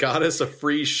heck? That got us a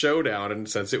free showdown. And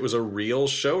since it was a real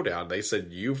showdown, they said,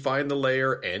 you find the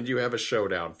layer and you have a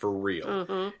showdown for real.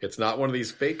 Mm-hmm. It's not one of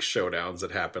these fake showdowns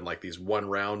that happen like these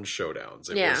one-round showdowns.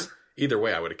 It was, either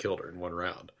way, I would have killed her in one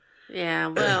round. Yeah,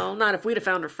 well, not if we'd have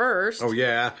found her first. Oh,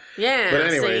 yeah. Yeah, but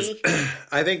anyways,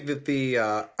 I think that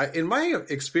in my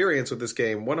experience with this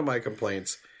game, one of my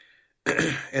complaints,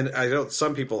 and I know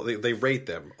some people, they rate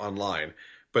them online,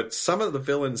 but some of the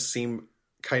villains seem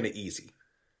kind of easy.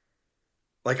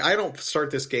 Like, I don't start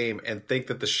this game and think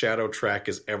that the shadow track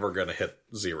is ever going to hit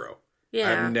 0.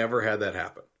 Yeah. I've never had that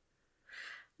happen.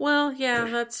 Well, yeah,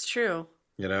 that's true.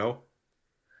 Yeah.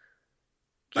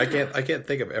 I can't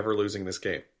think of ever losing this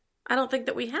game. I don't think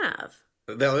that we have.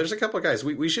 Now, there's a couple of guys.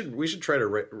 We should try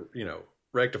to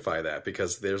rectify that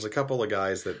because there's a couple of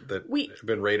guys that have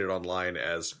been rated online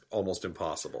as almost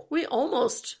impossible. We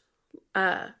almost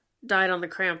died on the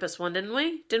Krampus one, didn't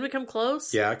we? Didn't we come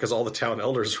close? Yeah, because all the town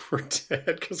elders were dead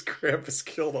because Krampus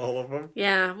killed all of them.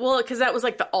 Yeah, well, because that was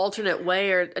like the alternate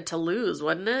way to lose,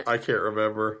 wasn't it? I can't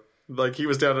remember. Like, he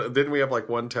was down... Didn't we have, like,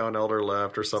 one town elder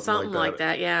left or something like that? Something like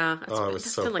that, yeah. It was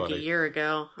so been funny. like a year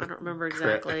ago. I don't remember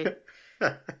exactly.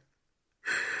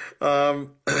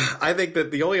 I think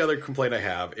that the only other complaint I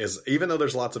have is, even though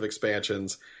there's lots of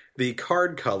expansions, the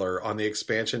card color on the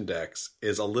expansion decks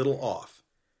is a little off.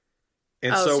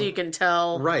 And so you can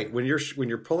tell. Right. When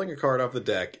you're pulling a card off the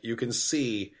deck, you can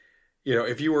see,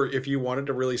 if you wanted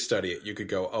to really study it, you could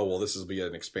go, oh, well, this is be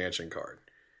an expansion card.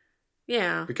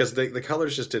 Yeah. Because the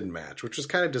colors just didn't match, which was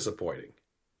kind of disappointing.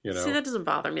 See, that doesn't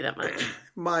bother me that much.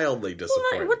 Mildly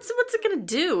disappointing. Well, what's it going to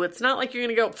do? It's not like you're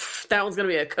going to go, that one's going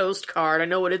to be a coast card. I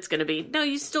know what it's going to be. No,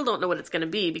 you still don't know what it's going to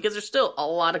be because there's still a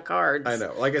lot of cards. I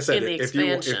know. Like I said, in the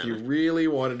if you really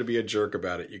wanted to be a jerk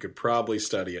about it, you could probably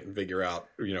study it and figure out,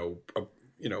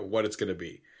 what it's going to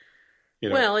be.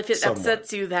 Well, if it somewhat.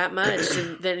 upsets you that much,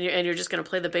 and you're just going to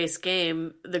play the base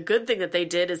game, the good thing that they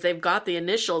did is they've got the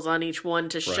initials on each one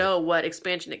to show what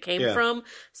expansion it came from,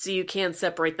 so you can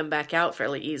separate them back out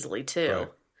fairly easily too. Right.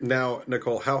 Now,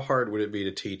 Nicole, how hard would it be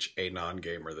to teach a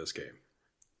non-gamer this game?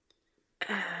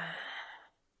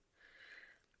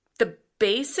 The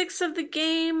basics of the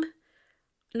game,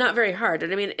 not very hard.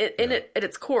 And I mean, at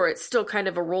its core, it's still kind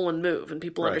of a roll and move, and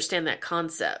people understand that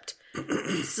concept.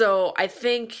 So I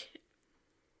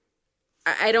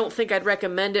don't think I'd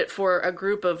recommend it for a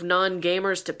group of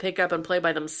non-gamers to pick up and play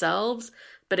by themselves.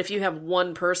 But if you have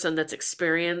one person that's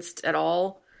experienced at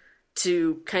all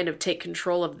to kind of take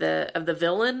control of the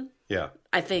villain, I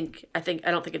don't think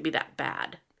it'd be that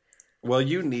bad. Well,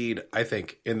 you need, I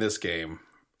think, in this game,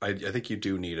 I think you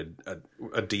do need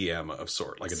a DM of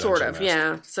sort, like a dungeon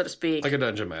master. So to speak, like a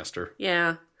dungeon master.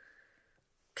 Yeah.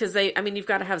 Because you've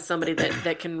got to have somebody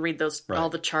that can read those all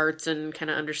the charts and kind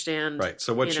of understand. Right.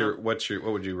 So what would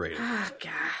you rate it? Oh,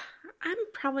 God, I'm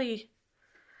probably.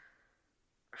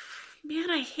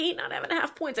 Man, I hate not having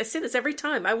half points. I say this every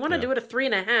time. I want to do it a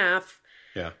 3.5.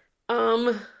 Yeah.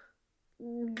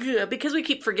 Good, because we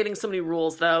keep forgetting so many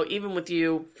rules, though. Even with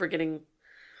you forgetting,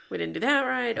 we didn't do that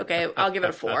right. Okay, I'll give it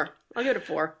a 4. I'm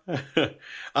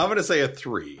going to say a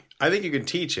 3. I think you can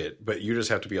teach it, but you just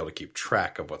have to be able to keep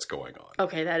track of what's going on.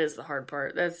 Okay, that is the hard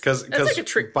part. That's like a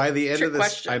trick. By the end of this,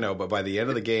 question. I know, but by the end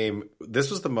of the game, this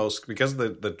was the most because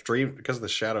the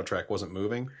shadow track wasn't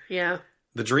moving. Yeah.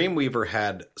 The Dreamweaver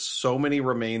had so many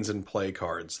remains in play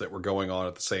cards that were going on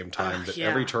at the same time that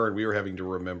every turn we were having to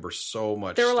remember so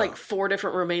much. There were like 4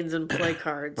 different remains in play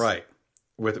cards. Right.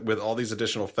 With all these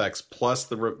additional effects, plus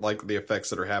the effects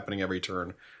that are happening every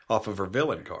turn off of her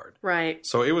villain card. Right.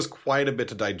 So it was quite a bit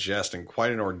to digest and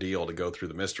quite an ordeal to go through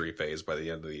the mystery phase by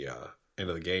the end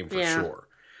of the game for sure.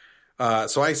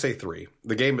 So I say 3.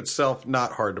 The game itself,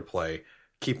 not hard to play.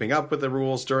 Keeping up with the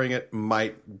rules during it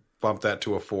might bump that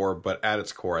to a 4, but at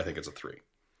its core, I think it's a 3.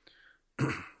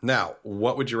 Now,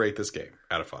 what would you rate this game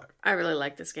out of 5? I really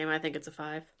like this game. I think it's a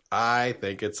 5. I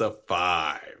think it's a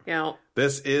 5. Yeah.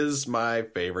 This is my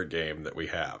favorite game that we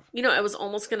have. I was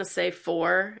almost going to say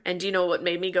 4. And do you know what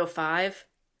made me go 5?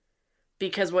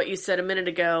 Because what you said a minute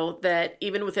ago, that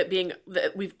even with it being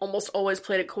that we've almost always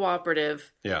played it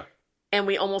cooperative. Yeah. And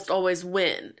we almost always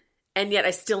win. And yet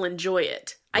I still enjoy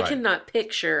it. Right. I cannot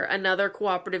picture another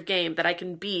cooperative game that I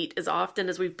can beat as often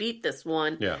as we've beat this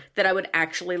one that I would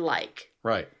actually like.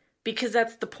 Right. Because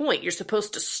that's the point. You're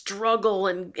supposed to struggle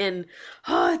and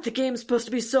the game's supposed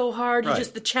to be so hard. Right.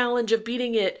 Just the challenge of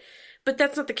beating it. But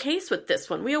that's not the case with this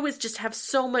one. We always just have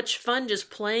so much fun just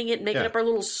playing it, making up our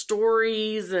little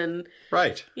stories and,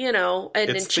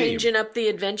 and changing up the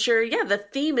adventure. Yeah, the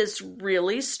theme is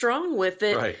really strong with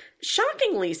it. Right.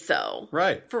 Shockingly so.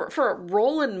 Right. For a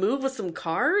roll and move with some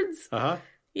cards. Uh-huh.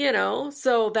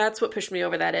 So that's what pushed me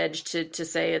over that edge to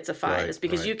say it's a 5 is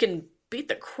because you can beat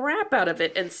the crap out of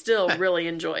it and still really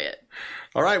enjoy it.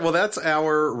 All right. Well, that's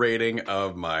our rating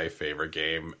of my favorite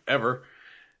game ever.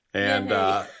 And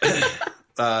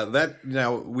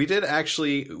we did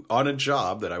actually, on a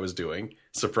job that I was doing,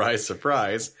 surprise,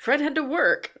 surprise. Fred had to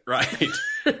work. Right.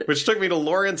 Which took me to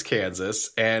Lawrence,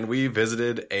 Kansas, and we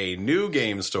visited a new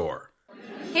game store.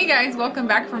 Hey guys, welcome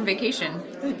back from vacation.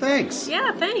 Hey, thanks.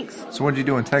 Yeah, thanks. So what did you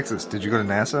do in Texas? Did you go to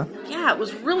NASA? Yeah, it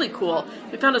was really cool.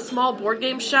 We found a small board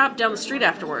game shop down the street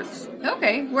afterwards.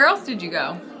 Okay, where else did you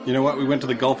go? You know what? We went to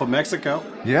the Gulf of Mexico.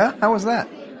 Yeah? How was that?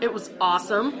 It was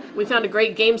awesome. We found a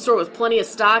great game store with plenty of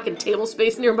stock and table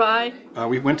space nearby.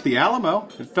 We went to the Alamo.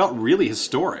 It felt really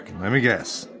historic. Let me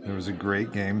guess. There was a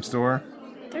great game store?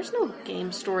 There's no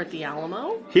game store at the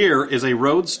Alamo. Here is a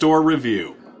road store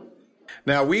review.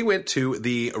 Now, we went to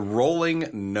the Rolling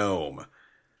Gnome.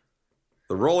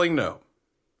 The Rolling Gnome.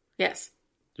 Yes.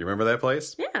 Do you remember that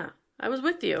place? Yeah, I was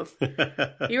with you.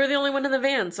 You were the only one in the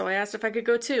van, so I asked if I could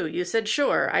go too. You said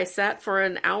sure. I sat for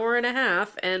an hour and a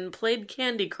half and played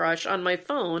Candy Crush on my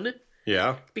phone.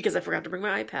 Yeah. Because I forgot to bring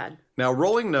my iPad. Now,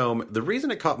 Rolling Gnome, the reason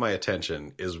it caught my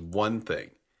attention is one thing.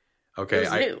 Okay,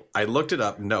 It was new. I looked it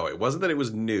up. No, it wasn't that it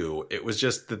was new. It was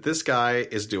just that this guy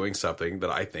is doing something that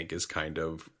I think is kind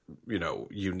of,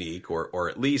 unique or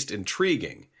at least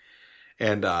intriguing.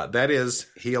 And that is,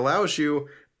 he allows you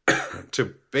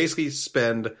to basically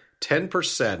spend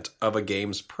 10% of a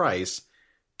game's price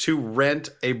to rent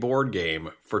a board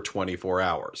game for 24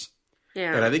 hours.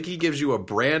 Yeah. And I think he gives you a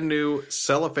brand new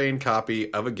cellophane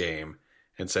copy of a game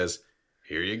and says,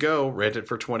 here you go, rent it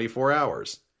for 24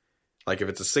 hours. Like if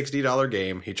it's a $60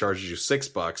 game, he charges you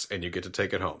 $6 and you get to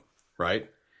take it home, right?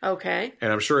 Okay.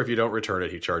 And I'm sure if you don't return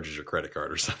it, he charges your credit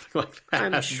card or something like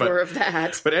that. I'm sure of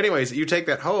that. But anyways, you take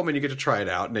that home and you get to try it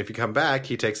out. And if you come back,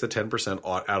 he takes the 10%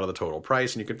 out of the total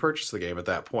price and you can purchase the game at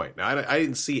that point. Now, I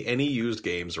didn't see any used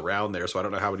games around there, so I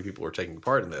don't know how many people are taking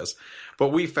part in this. But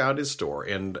we found his store,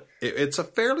 and it's a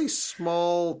fairly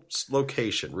small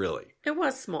location, really. It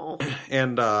was small.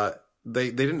 And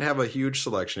they didn't have a huge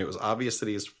selection. It was obvious that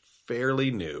he's fairly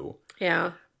new.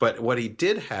 Yeah. But what he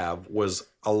did have was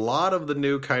a lot of the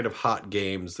new kind of hot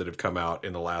games that have come out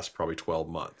in the last probably 12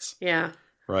 months. Yeah.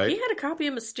 Right? He had a copy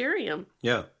of Mysterium.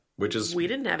 Yeah. Which is... We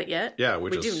didn't have it yet. Yeah,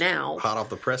 which we is do now. hot off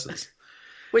the presses.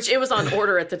 Which it was on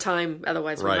order at the time.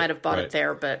 Otherwise, we Right, might have bought right. it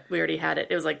there, but we already had it.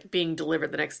 It was like being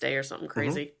delivered the next day or something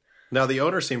crazy. Now, the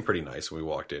owner seemed pretty nice when we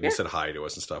walked in. He said hi to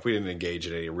us and stuff. We didn't engage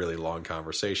in any really long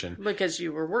conversation. Because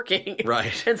you were working.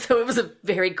 Right. And so it was a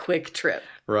very quick trip.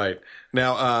 Right.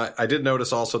 Now, I did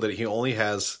notice also that he only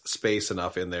has space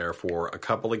enough in there for a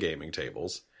couple of gaming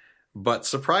tables. But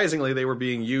surprisingly, they were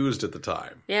being used at the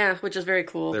time. Yeah, which is very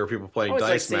cool. There were people playing Always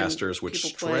like Dice seeing Masters, which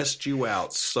people play. stressed you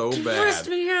out so Stressed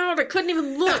bad. me out. I couldn't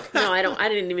even look. No, I don't. I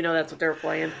didn't even know that's what they were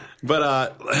playing.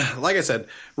 But like I said,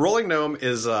 Rolling Gnome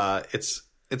is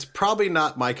it's probably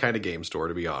not my kind of game store,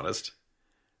 to be honest.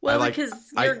 Well, because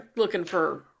you're looking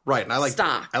for right, and I like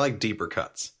stock. I like deeper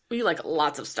cuts. You like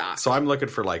lots of stock. So I'm looking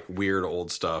for like weird old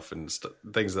stuff and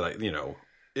things that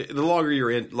the longer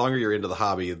you're into the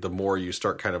hobby, the more you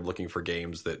start kind of looking for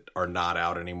games that are not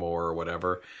out anymore or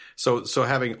whatever. So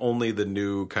having only the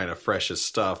new kind of freshest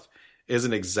stuff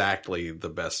isn't exactly the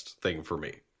best thing for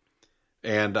me.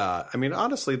 And I mean,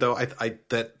 honestly, though,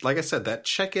 that like I said, that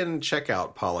check-in,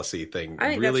 check-out policy thing I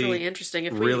think that's really interesting.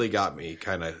 If really got me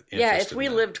kind of interested. Yeah, if we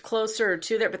in that. lived closer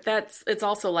to there, but it's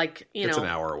also like It's an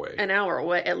hour away. An hour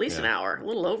away, at least an hour, a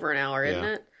little over an hour, isn't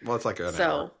it? Well, it's like an So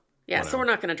hour. yeah, so we're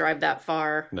not going to drive that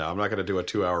far. No, I'm not going to do a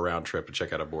 2-hour round trip to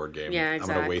check out a board game. Yeah, I'm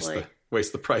going to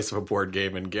waste the price of a board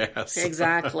game in gas.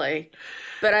 Exactly.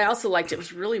 But I also liked it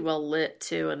was really well lit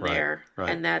too in Right, there. right.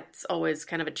 And that's always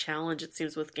kind of a challenge, it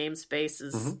seems, with game space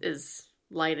is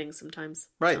lighting sometimes.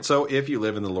 Right. So if you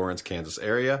live in the Lawrence, Kansas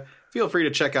area, feel free to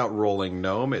check out Rolling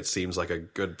Gnome. It seems like a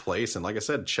good place. And like I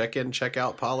said, check-in,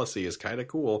 check-out policy is kind of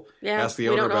cool. Yeah, Ask the we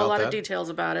owner don't know about a lot that. of details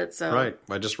about it. So Right.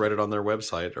 I just read it on their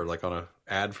website or like on an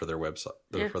ad for their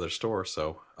website, for their store.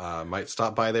 So might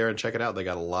stop by there and check it out. They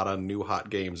got a lot of new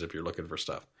hot games if you're looking for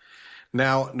stuff.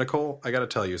 Now, Nicole, I got to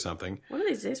tell you something. one of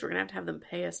these days we're going to have them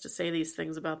pay us to say these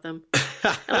things about them.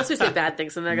 Unless we say bad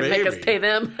things and they're going to make us Maybe. pay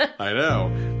them. I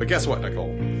know. But guess what,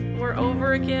 Nicole? We're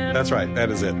over again. That's right.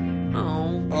 That is it.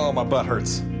 Oh. Oh, my butt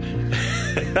hurts.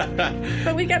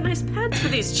 But we got nice pads for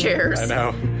these chairs. I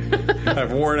know.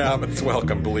 I've worn out, but it's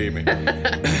welcome, believe me.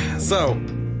 So,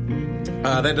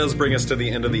 that does bring us to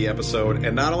the end of the episode.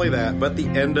 And not only that, but the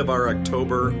end of our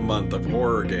October month of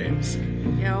horror games.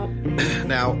 Yep.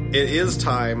 Now, it is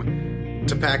time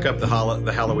to pack up the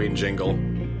Halloween jingle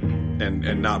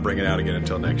and not bring it out again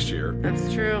until next year.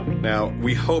 That's true. Now,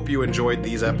 we hope you enjoyed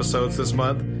these episodes this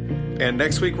month. And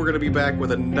next week, we're going to be back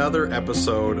with another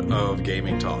episode of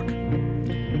Gaming Talk.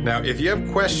 Now, if you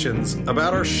have questions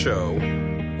about our show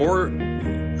or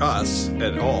us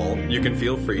at all, you can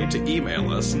feel free to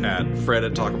email us at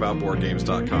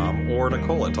fred@talkaboutboardgames.com or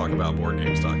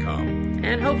nicole@talkaboutboardgames.com.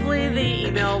 And hopefully the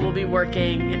email will be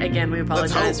working. Again, we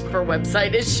apologize hope. for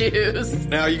website issues.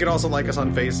 Now, you can also like us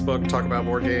on Facebook, Talk About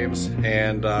Board Games,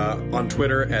 and on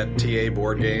Twitter at TA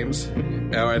Board Games,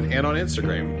 and on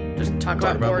Instagram, Just talk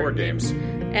about board Games.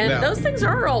 And Now- those things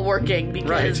are all working because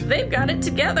Right. they've got it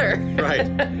together. Right.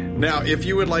 Now, if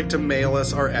you would like to mail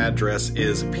us, our address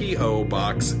is P.O.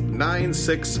 Box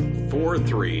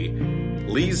 9643,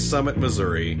 Lee's Summit,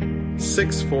 Missouri,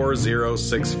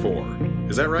 64064.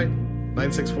 Is that right?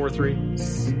 9643?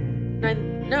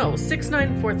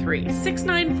 6943.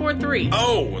 6943.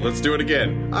 Oh, let's do it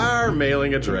again. Our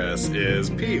mailing address is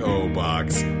P.O.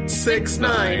 Box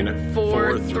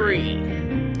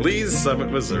 6943, Lee's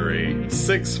Summit, Missouri,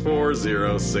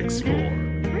 64064.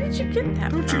 Where did you get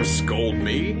that Don't from? you scold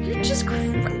me. You're just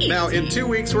crazy. Now, in 2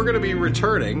 weeks, we're going to be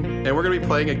returning, and we're going to be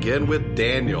playing again with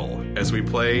Daniel as we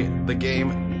play the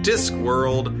game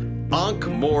Discworld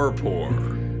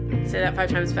Ankh-Morpork. Say that 5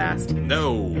 times fast.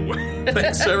 No.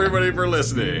 Thanks everybody for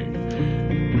listening.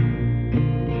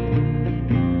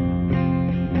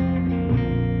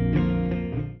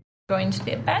 Going to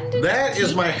the abandoned. That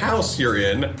is my house you're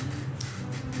in. Well,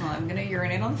 I'm gonna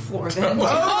urinate on the floor then.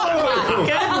 Oh,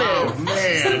 Goodness.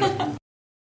 man.